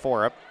Baden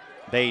Forup.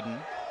 Baden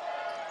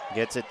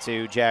gets it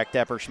to Jack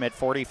Depperschmidt.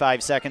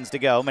 45 seconds to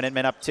go.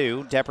 Minutemen up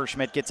 2.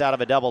 Depperschmidt gets out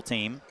of a double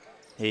team.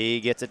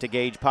 He gets it to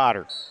Gage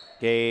Potter.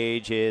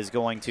 Gage is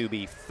going to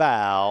be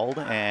fouled,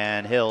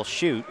 and he'll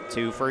shoot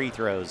 2 free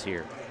throws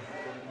here.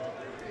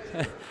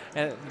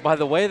 And by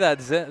the way that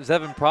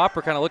Zevin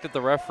Proper kind of looked at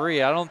the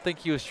referee, I don't think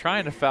he was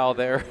trying to foul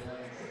there.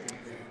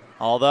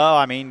 Although,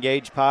 I mean,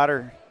 Gage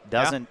Potter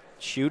doesn't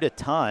shoot a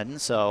ton,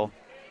 so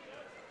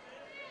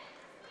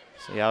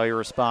see how he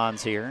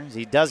responds here.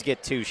 He does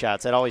get 2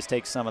 shots. That always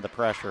takes some of the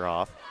pressure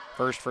off.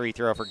 First free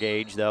throw for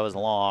Gage, though, is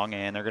long,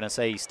 and they're going to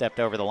say he stepped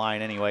over the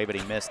line anyway, but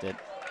he missed it.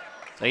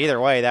 So either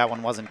way, that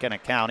one wasn't going to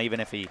count, even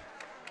if he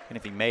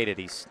made it.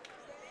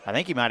 I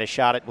think he might have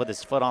shot it with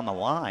his foot on the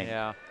line.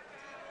 Yeah.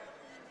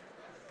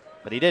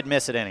 But he did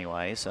miss it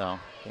anyway, so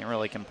can't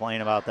really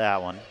complain about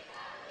that one.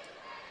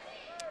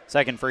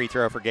 Second free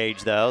throw for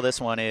Gage, though.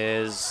 This one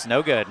is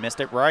no good.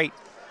 Missed it right.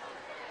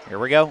 Here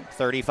we go.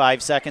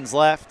 35 seconds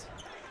left.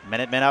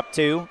 Minutemen up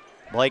 2.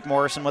 Blake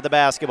Morrison with the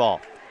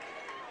basketball.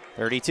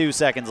 32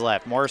 seconds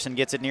left. Morrison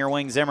gets it near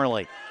wing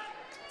Zimmerly.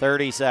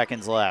 30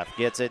 seconds left.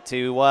 Gets it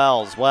to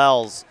Wells.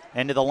 Wells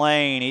into the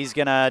lane. He's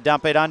going to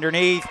dump it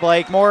underneath.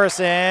 Blake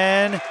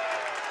Morrison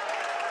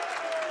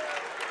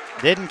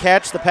didn't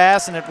catch the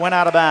pass, and it went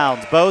out of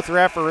bounds. Both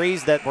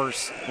referees that were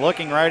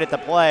looking right at the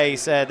play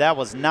said that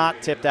was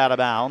not tipped out of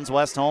bounds.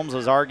 West Holmes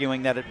was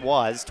arguing that it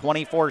was.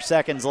 24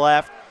 seconds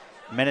left.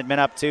 Minutemen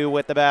up 2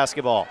 with the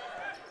basketball.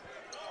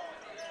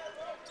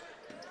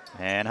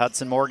 And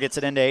Hudson Moore gets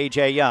it into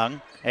A.J.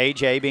 Young.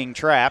 A.J. being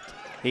trapped.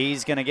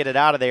 He's going to get it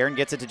out of there and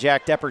gets it to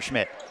Jack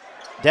Depperschmidt.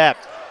 Depp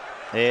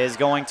is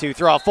going to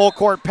throw a full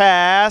court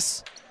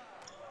pass.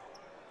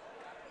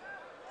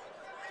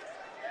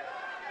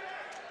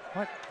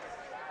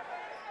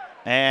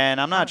 And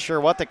I'm not sure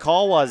what the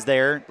call was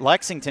there.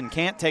 Lexington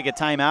can't take a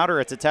timeout or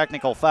it's a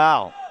technical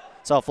foul.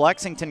 So if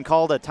Lexington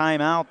called a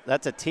timeout,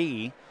 that's a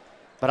T.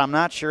 But I'm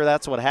not sure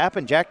that's what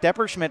happened. Jack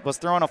Depperschmidt was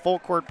throwing a full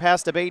court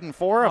pass to Baden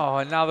Forup. Oh,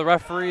 and now the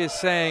referee is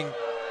saying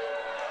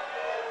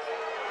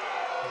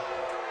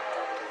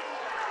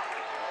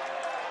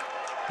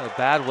a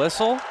bad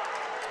whistle?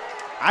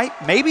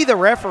 Maybe the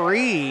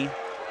referee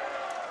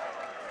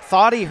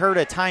thought he heard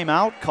a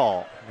timeout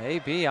call.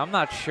 Maybe. I'm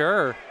not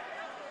sure.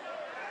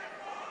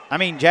 I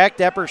mean, Jack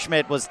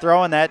Depperschmidt was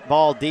throwing that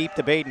ball deep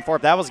to Baden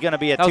Forup. That was going to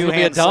be a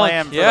two-hand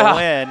slam for the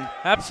win.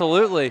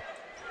 Absolutely.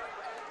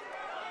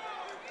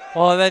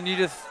 Well, and then you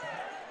just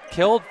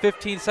killed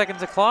 15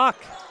 seconds of clock.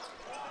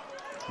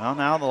 Well,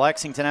 now the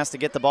Lexington has to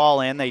get the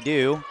ball in. They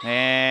do.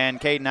 And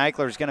Caden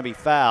Eichler is going to be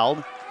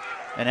fouled.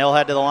 And he'll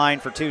head to the line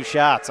for 2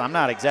 shots. I'm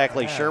not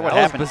exactly sure what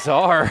happened. That was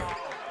bizarre.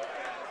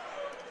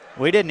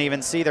 We didn't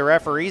even see the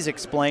referees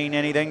explain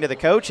anything to the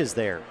coaches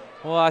there.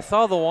 Well, I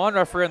saw the one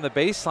referee on the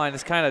baseline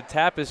just kind of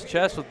tap his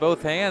chest with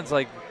both hands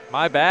like,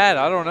 my bad,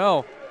 I don't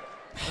know.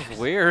 It was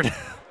weird.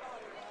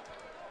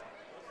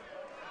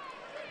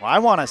 Well, I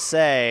want to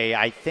say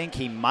I think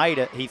he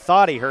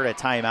thought he heard a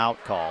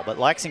timeout call, but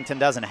Lexington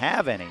doesn't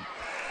have any.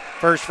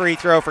 First free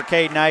throw for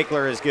Caden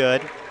Eichler is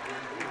good.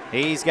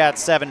 He's got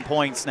 7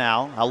 points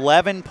now,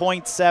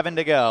 11.7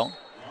 to go.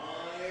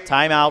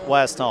 Timeout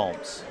West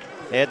Holmes.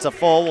 It's a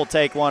full. We'll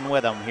take one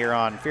with him here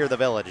on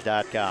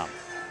fearthevillage.com.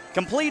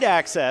 Complete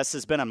Access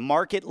has been a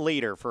market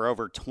leader for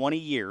over 20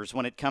 years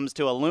when it comes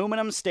to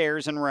aluminum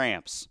stairs and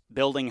ramps.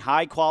 Building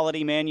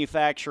high-quality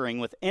manufacturing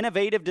with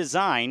innovative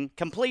design,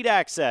 Complete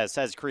Access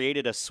has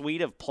created a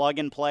suite of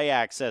plug-and-play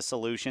access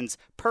solutions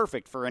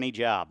perfect for any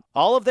job.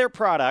 All of their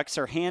products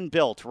are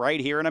hand-built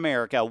right here in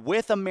America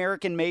with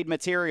American-made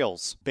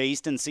materials.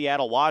 Based in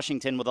Seattle,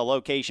 Washington, with a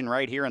location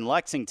right here in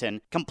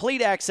Lexington,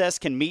 Complete Access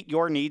can meet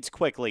your needs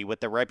quickly with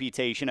the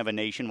reputation of a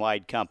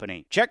nationwide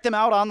company. Check them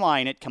out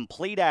online at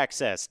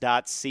CompleteAccess.co.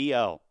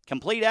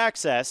 Complete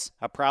Access,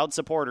 a proud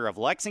supporter of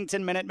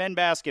Lexington Minutemen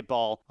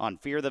basketball on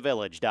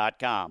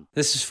fearthevillage.com.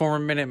 This is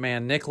former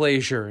Minuteman Nick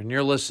Leisure, and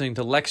you're listening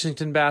to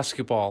Lexington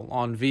basketball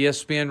on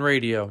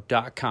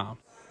VSBNradio.com.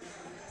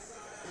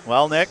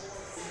 Well, Nick,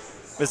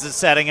 this is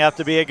setting up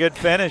to be a good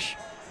finish.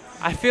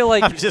 I feel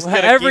like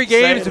every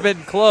game's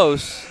been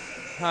close.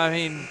 I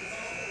mean,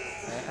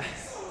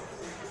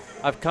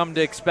 I've come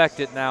to expect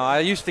it now. I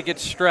used to get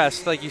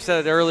stressed, like you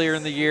said earlier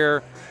in the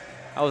year.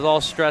 I was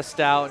all stressed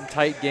out in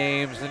tight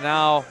games, and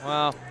now,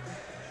 well,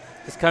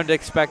 just come to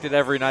expect it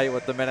every night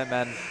with the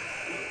Minutemen.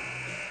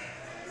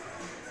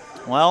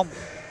 Well,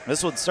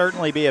 this would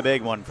certainly be a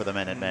big one for the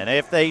Minutemen.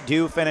 If they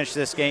do finish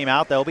this game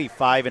out, they'll be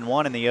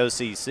 5-1 in the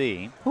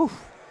OCC. Whew.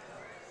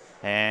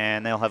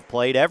 And they'll have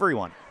played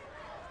everyone.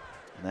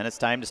 And then it's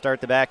time to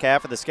start the back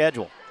half of the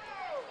schedule.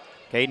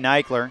 Caden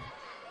Eichler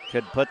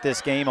could put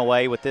this game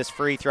away with this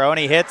free throw, and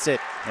he hits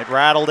it. It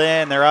rattled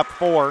in. They're up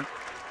 4.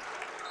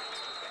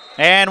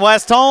 And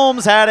West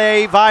Holmes had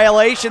a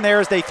violation there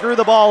as they threw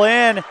the ball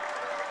in.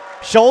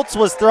 Schultz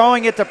was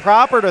throwing it to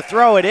Proper to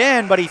throw it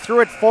in, but he threw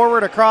it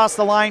forward across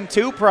the line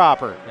to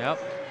Proper.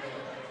 Yep.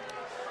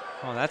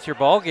 Well, that's your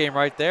ball game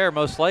right there,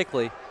 most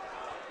likely.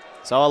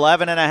 So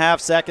 11 and a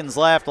half seconds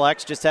left.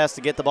 Lex just has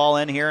to get the ball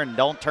in here and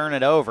don't turn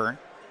it over.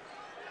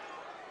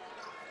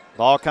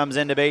 Ball comes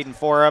into Baden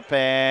Forup,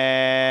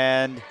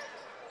 and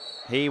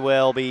he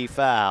will be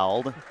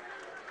fouled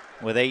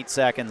with 8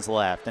 seconds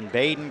left. And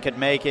Baden could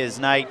make his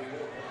night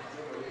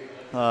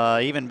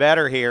even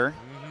better here.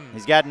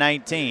 He's got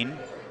 19.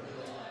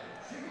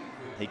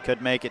 He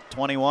could make it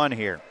 21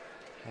 here.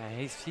 Yeah,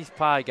 he's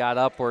probably got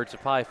upwards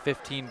of probably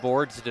 15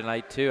 boards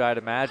tonight too, I'd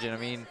imagine. I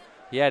mean,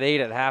 he had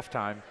 8 at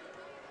halftime.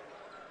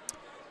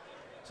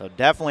 So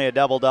definitely a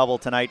double-double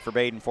tonight for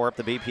Baden Forup,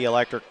 the BP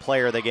Electric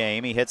player of the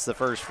game. He hits the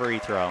first free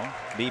throw.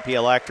 BP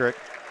Electric,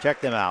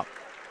 check them out.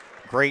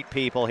 Great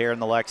people here in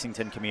the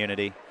Lexington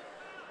community.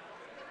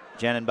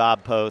 Jen and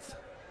Bob Poth,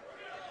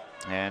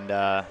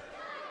 and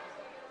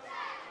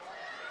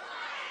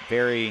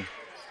very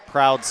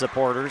proud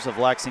supporters of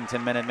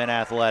Lexington Minutemen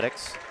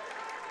Athletics.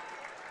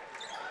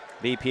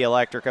 BP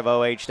Electric of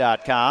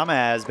OH.com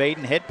as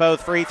Baden hit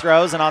both free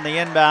throws, and on the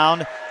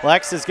inbound,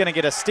 Lex is going to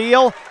get a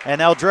steal,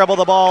 and they'll dribble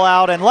the ball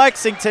out, and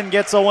Lexington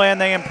gets a win.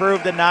 They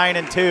improved to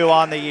 9-2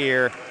 on the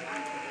year.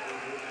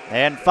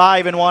 And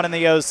 5-1 in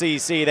the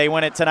OCC. They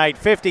win it tonight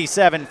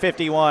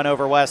 57-51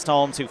 over West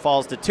Holmes, who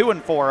falls to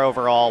 2-4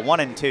 overall,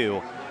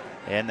 1-2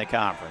 in the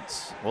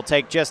conference. We'll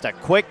take just a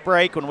quick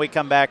break. When we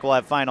come back, we'll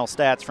have final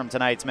stats from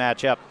tonight's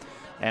matchup,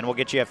 and we'll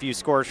get you a few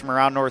scores from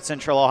around North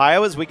Central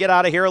Ohio as we get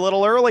out of here a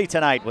little early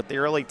tonight with the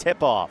early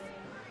tip-off.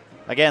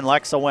 Again,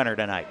 Lex a winner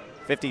tonight,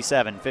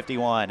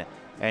 57-51,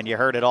 and you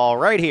heard it all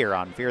right here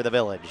on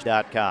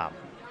fearthevillage.com.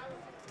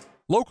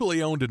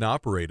 Locally owned and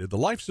operated, the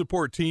Life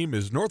Support Team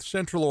is North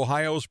Central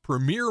Ohio's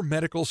premier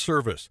medical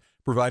service,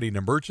 providing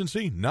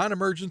emergency,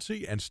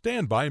 non-emergency, and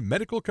standby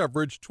medical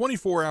coverage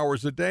 24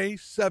 hours a day,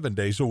 7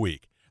 days a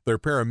week. Their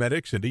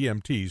paramedics and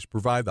EMTs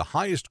provide the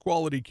highest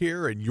quality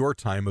care in your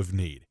time of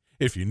need.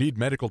 If you need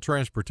medical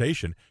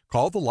transportation,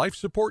 call the Life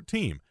Support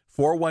Team,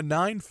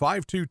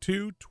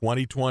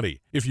 419-522-2020.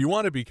 If you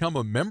want to become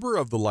a member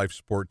of the Life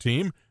Support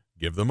Team,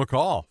 give them a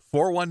call.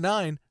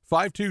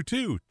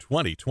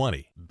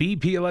 419-522-2020.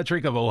 BP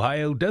Electric of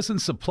Ohio doesn't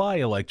supply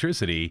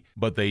electricity,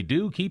 but they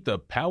do keep the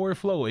power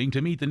flowing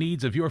to meet the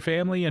needs of your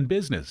family and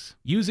business.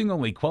 Using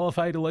only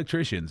qualified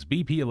electricians,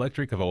 BP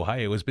Electric of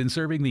Ohio has been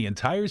serving the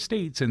entire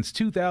state since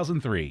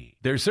 2003.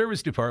 Their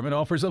service department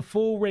offers a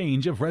full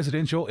range of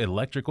residential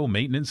electrical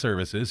maintenance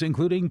services,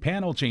 including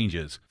panel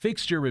changes,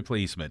 fixture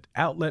replacement,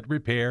 outlet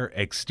repair,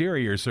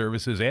 exterior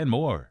services, and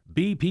more.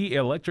 BP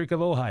Electric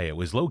of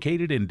Ohio is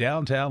located in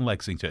downtown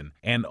Lexington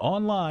and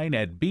online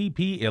at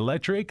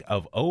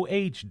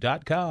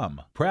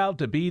bpelectricofoh.com. Proud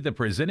to be the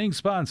presenting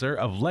sponsor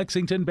of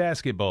Lexington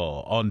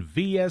basketball on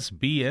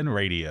VSBN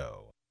Radio.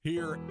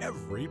 Hear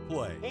every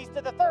play. He's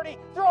to the 30,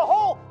 through a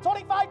hole,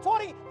 25,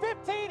 20,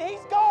 15,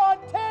 he's gone,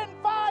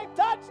 10-5,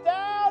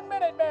 touchdown,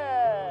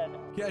 Minutemen!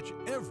 Catch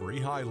every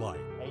highlight.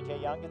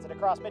 A.J. Young gets it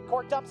across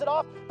midcourt, dumps it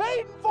off,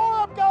 Baden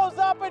Forum goes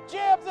up and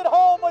jams it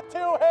home with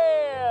two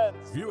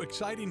hands! View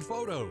exciting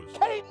photos.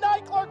 Caden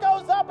Eichler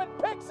goes up and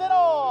picks it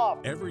off!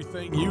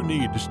 Everything you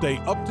need to stay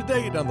up to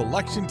date on the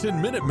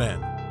Lexington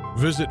Minutemen.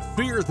 Visit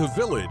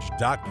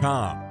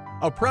fearthevillage.com,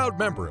 a proud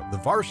member of the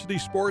Varsity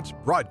Sports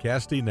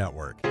Broadcasting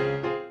Network.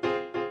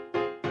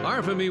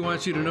 RFME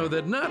wants you to know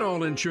that not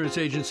all insurance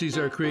agencies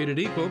are created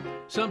equal.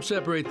 Some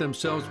separate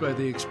themselves by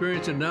the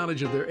experience and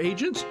knowledge of their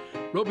agents.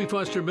 Roby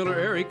Foster Miller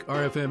Eric,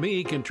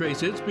 RFME, can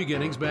trace its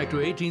beginnings back to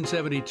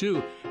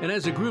 1872, and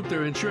as a group,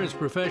 their insurance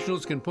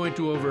professionals can point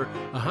to over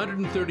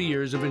 130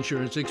 years of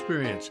insurance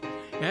experience.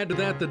 Add to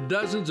that the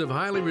dozens of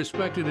highly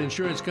respected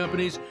insurance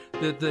companies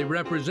that they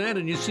represent,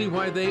 and you see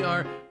why they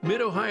are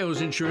Mid-Ohio's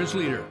insurance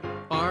leader,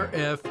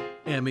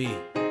 RFME.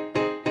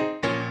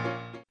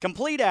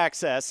 Complete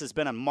Access has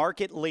been a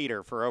market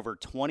leader for over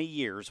 20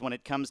 years when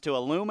it comes to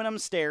aluminum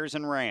stairs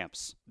and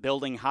ramps.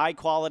 Building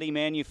high-quality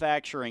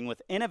manufacturing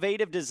with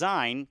innovative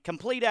design,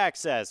 Complete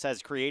Access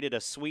has created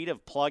a suite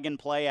of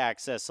plug-and-play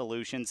access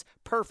solutions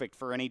perfect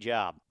for any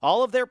job.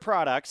 All of their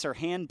products are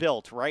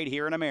hand-built right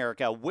here in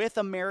America with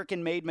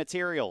American-made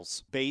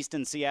materials. Based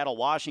in Seattle,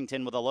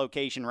 Washington, with a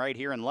location right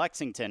here in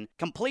Lexington,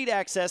 Complete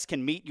Access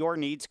can meet your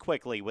needs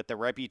quickly with the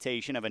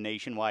reputation of a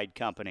nationwide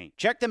company.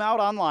 Check them out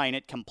online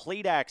at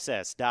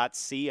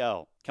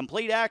CompleteAccess.co.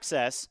 Complete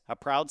Access, a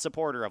proud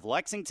supporter of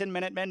Lexington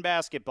Minutemen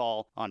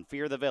basketball on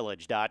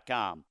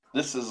fearthevillage.com.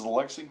 This is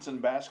Lexington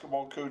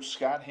basketball coach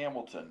Scott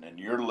Hamilton, and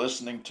you're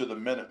listening to the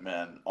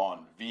Minutemen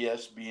on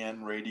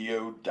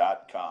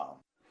VSBNradio.com.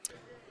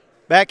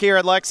 Back here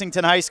at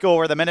Lexington High School,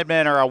 where the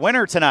Minutemen are a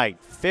winner tonight,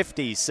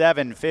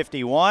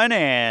 57-51,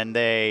 and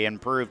they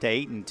improved to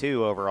 8-2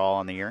 overall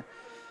on the year,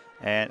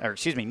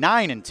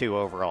 9-2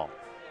 overall.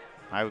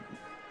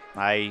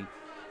 I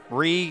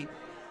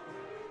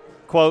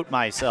quote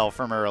myself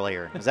from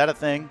earlier. Is that a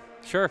thing?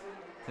 Sure,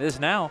 it is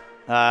now.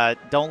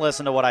 Don't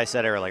listen to what I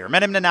said earlier.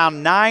 Minutemen now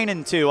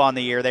 9-2 on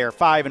the year. They are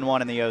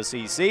 5-1 in the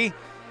OCC.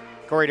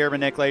 Corey Durbin,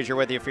 Nick Lazier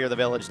with you,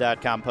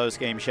 fearthevillage.com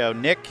postgame show.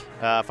 Nick,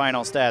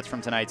 final stats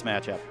from tonight's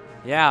matchup.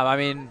 Yeah, I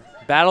mean,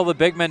 battle the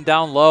big men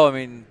down low. I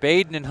mean,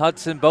 Baden and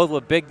Hudson both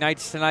with big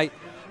nights tonight.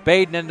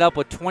 Baden ended up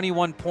with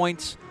 21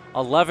 points,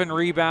 11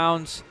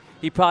 rebounds.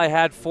 He probably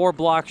had 4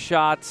 block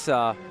shots. Did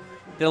a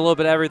little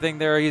bit of everything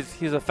there.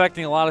 He's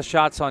affecting a lot of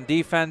shots on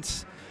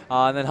defense.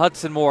 And then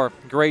Hudson Moore,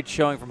 great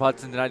showing from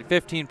Hudson tonight.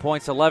 15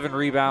 points, 11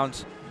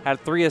 rebounds, had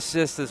 3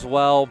 assists as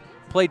well.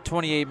 Played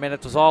 28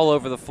 minutes, was all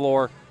over the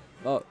floor.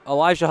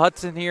 Elijah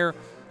Hudson here,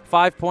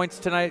 5 points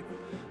tonight.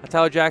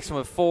 Tyler Jackson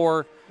with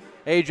 4.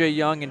 A.J.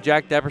 Young and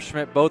Jack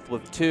Depperschmidt both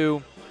with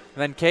 2. And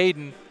then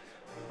Caden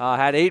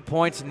had 8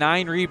 points,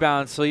 9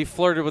 rebounds, so he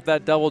flirted with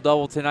that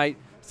double-double tonight.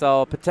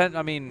 So,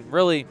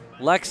 really,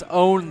 Lex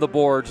owned the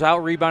boards,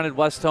 out-rebounded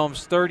West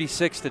Holmes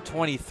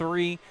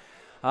 36-23.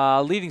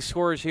 Leading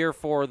scorers here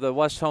for the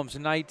West Holmes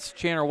Knights.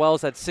 Chandler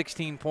Wells had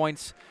 16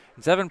 points.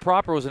 And Zevin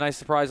Proper was a nice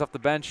surprise off the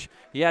bench.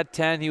 He had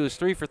 10. He was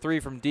 3 for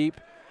 3 from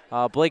deep.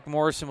 Blake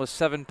Morrison was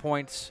 7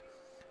 points.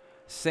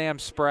 Sam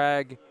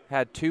Sprague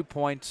had 2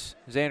 points.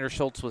 Xander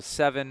Schultz with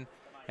 7.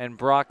 And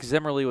Brock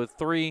Zimmerly with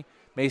 3.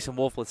 Mason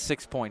Wolf with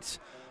 6 points.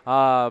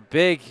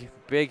 Big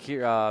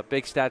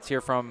stats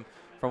here from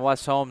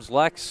West Holmes.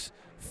 Lex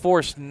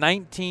forced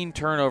 19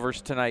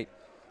 turnovers tonight.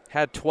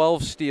 Had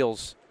 12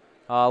 steals.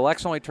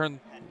 Lexington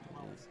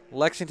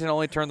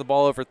only turned the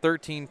ball over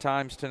 13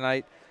 times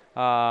tonight.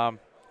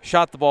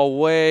 Shot the ball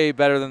way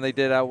better than they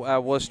did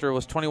at Worcester. It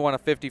was 21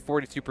 of 50,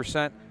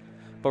 42%.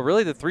 But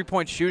really the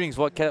three-point shooting is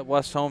what kept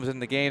West Holmes in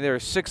the game. They were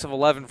 6 of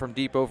 11 from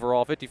deep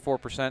overall,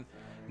 54%,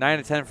 9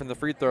 of 10 from the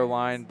free throw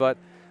line. But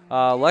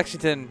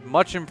Lexington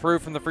much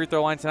improved from the free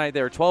throw line tonight.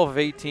 They were 12 of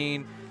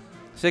 18,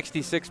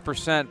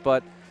 66%.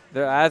 But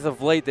as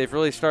of late, they've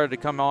really started to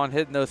come on,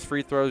 hitting those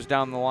free throws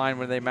down the line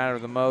when they matter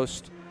the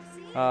most.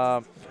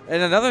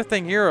 And another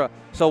thing here,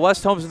 so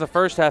West Holmes in the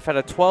first half had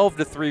a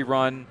 12-3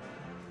 run.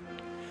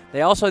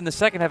 They also in the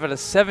second half had a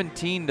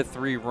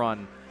 17-3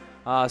 run.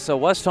 So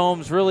West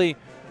Holmes really,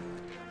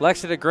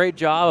 Lex did a great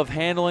job of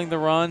handling the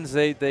runs.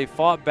 They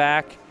fought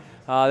back.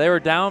 They were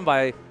down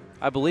by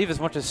I believe, as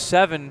much as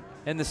 7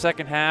 in the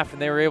second half,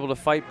 and they were able to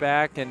fight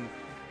back and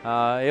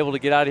able to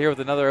get out of here with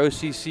another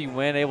OCC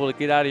win, able to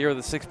get out of here with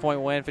a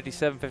 6-point win,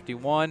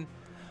 57-51.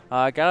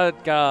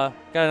 Got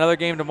another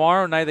game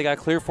tomorrow night. They got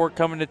Clear Fork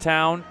coming to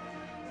town,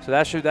 so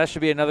that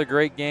should be another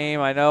great game.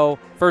 I know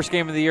first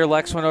game of the year,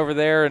 Lex went over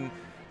there and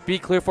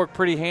beat Clear Fork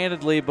pretty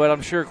handedly, but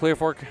I'm sure Clear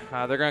Fork,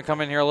 they're going to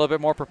come in here a little bit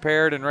more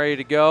prepared and ready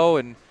to go,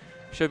 and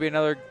should be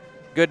another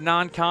good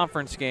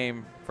non-conference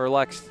game for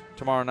Lex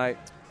tomorrow night.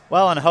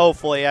 Well, and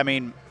hopefully, I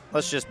mean,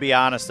 let's just be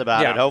honest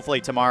about it.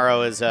 Hopefully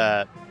tomorrow is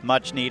a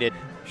much-needed,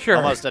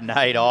 almost a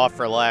night off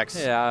for Lex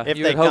if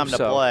they come to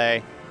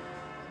play.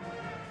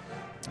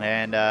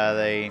 And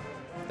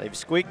they've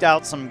squeaked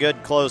out some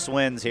good close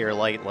wins here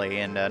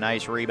lately, and a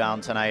nice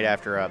rebound tonight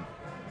after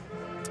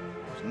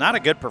not a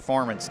good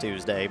performance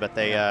Tuesday, but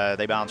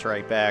they bounce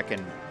right back,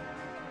 and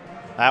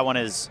that one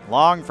is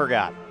long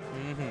forgot.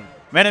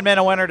 Minutemen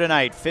a winner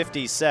tonight,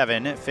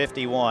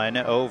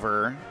 57-51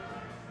 over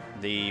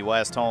the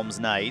West Holmes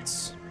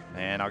Knights.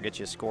 And I'll get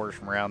you scores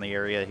from around the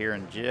area here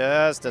in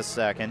just a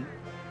second.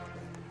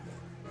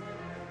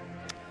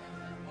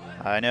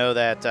 I know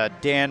that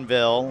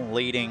Northmore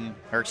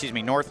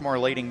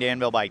leading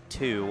Danville by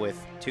 2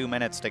 with 2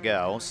 minutes to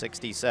go,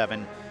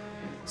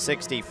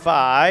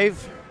 67-65.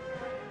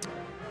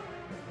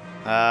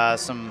 The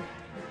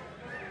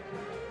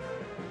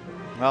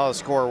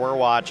score we're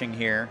watching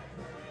here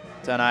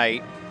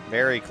tonight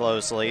very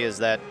closely is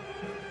that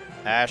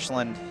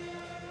Ashland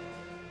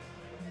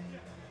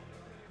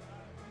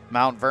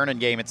Mount Vernon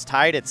game. It's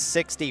tied at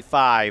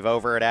 65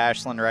 over at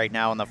Ashland right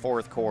now in the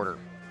fourth quarter.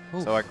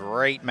 Oof. So a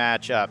great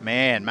matchup.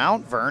 Man,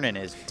 Mount Vernon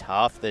is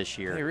tough this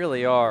year. They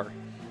really are.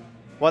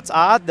 What's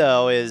odd,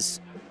 though, is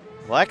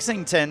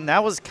Lexington,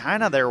 that was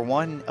kind of their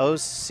one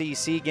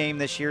OCC game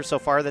this year so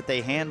far that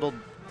they handled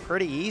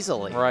pretty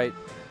easily. Right.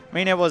 I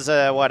mean, it was,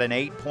 an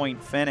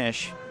 8-point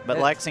finish, but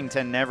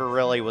Lexington never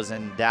really was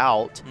in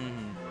doubt.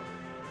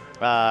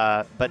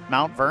 But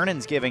Mount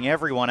Vernon's giving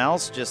everyone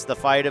else just the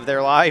fight of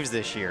their lives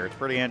this year. It's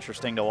pretty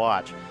interesting to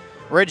watch.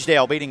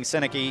 Ridgedale beating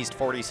Seneca East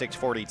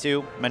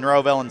 46-42.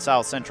 Monroeville and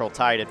South Central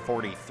tied at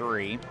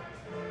 43.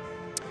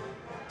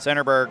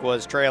 Centerburg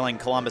was trailing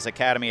Columbus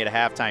Academy at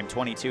halftime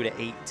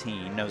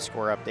 22-18. No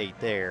score update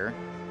there.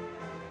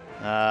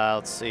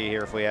 Let's see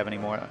here if we have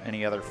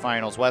any other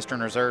finals.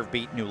 Western Reserve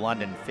beat New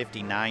London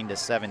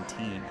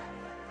 59-17.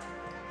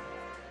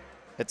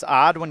 It's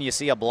odd when you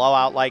see a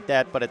blowout like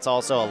that, but it's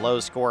also a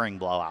low-scoring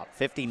blowout.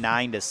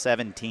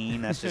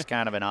 59-17, that's just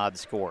kind of an odd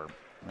score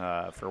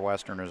for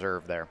Western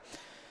Reserve there.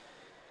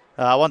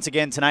 Once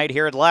again, tonight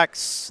here at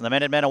Lex, the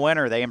Minutemen a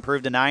winner. They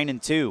improved to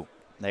 9-2.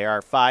 They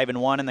are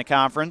 5-1 in the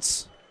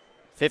conference,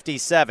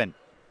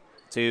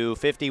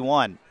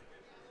 57-51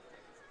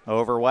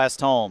 over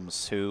West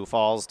Holmes, who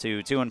falls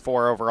to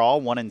 2-4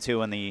 overall,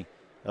 1-2 in the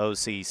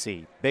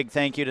OCC. Big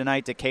thank you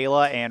tonight to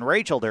Kayla and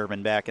Rachel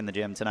Durbin back in the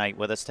gym tonight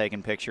with us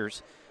taking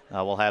pictures.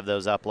 We'll have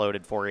those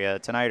uploaded for you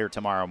tonight or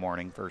tomorrow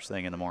morning, first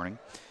thing in the morning.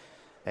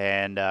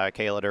 And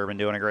Kayla Durbin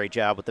doing a great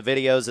job with the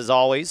videos as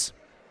always.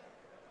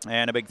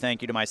 And a big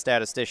thank you to my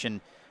statistician,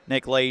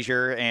 Nick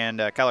Lazier,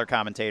 and color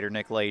commentator,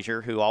 Nick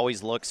Lazier, who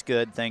always looks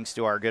good thanks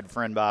to our good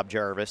friend Bob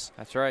Jarvis.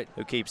 That's right.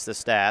 Who keeps the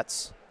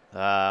stats.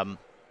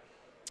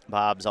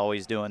 Bob's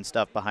always doing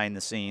stuff behind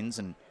the scenes,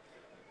 and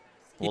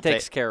he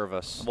takes care of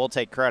us. We'll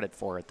take credit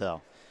for it,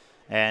 though.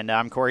 And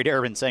I'm Corey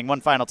Durbin saying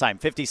one final time,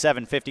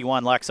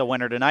 57-51 Lex a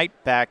winner tonight.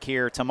 Back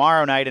here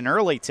tomorrow night, an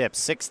early tip,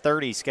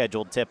 6:30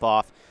 scheduled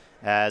tip-off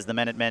as the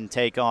Minutemen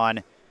take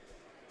on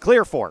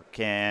Clear Fork.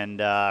 And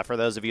for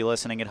those of you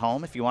listening at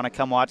home, if you want to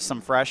come watch some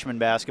freshman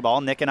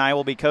basketball, Nick and I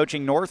will be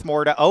coaching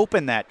Northmore to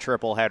open that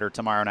triple header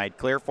tomorrow night.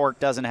 Clear Fork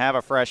doesn't have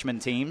a freshman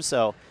team,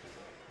 so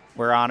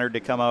we're honored to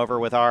come over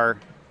with our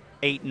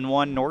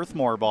 8-1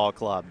 Northmore ball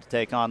club to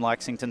take on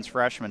Lexington's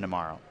freshmen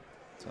tomorrow.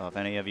 So if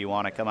any of you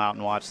want to come out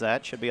and watch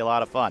that, should be a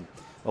lot of fun.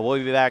 But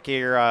we'll be back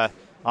here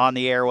on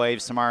the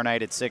airwaves tomorrow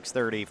night at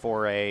 6:30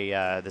 for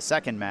the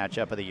second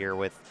matchup of the year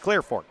with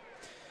Clear Fork.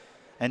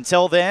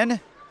 Until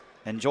then,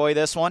 enjoy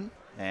this one,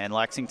 and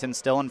Lexington's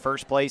still in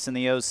first place in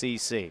the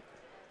OCC.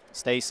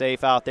 Stay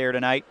safe out there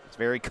tonight. It's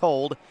very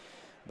cold,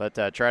 but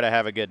try to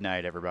have a good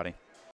night, everybody.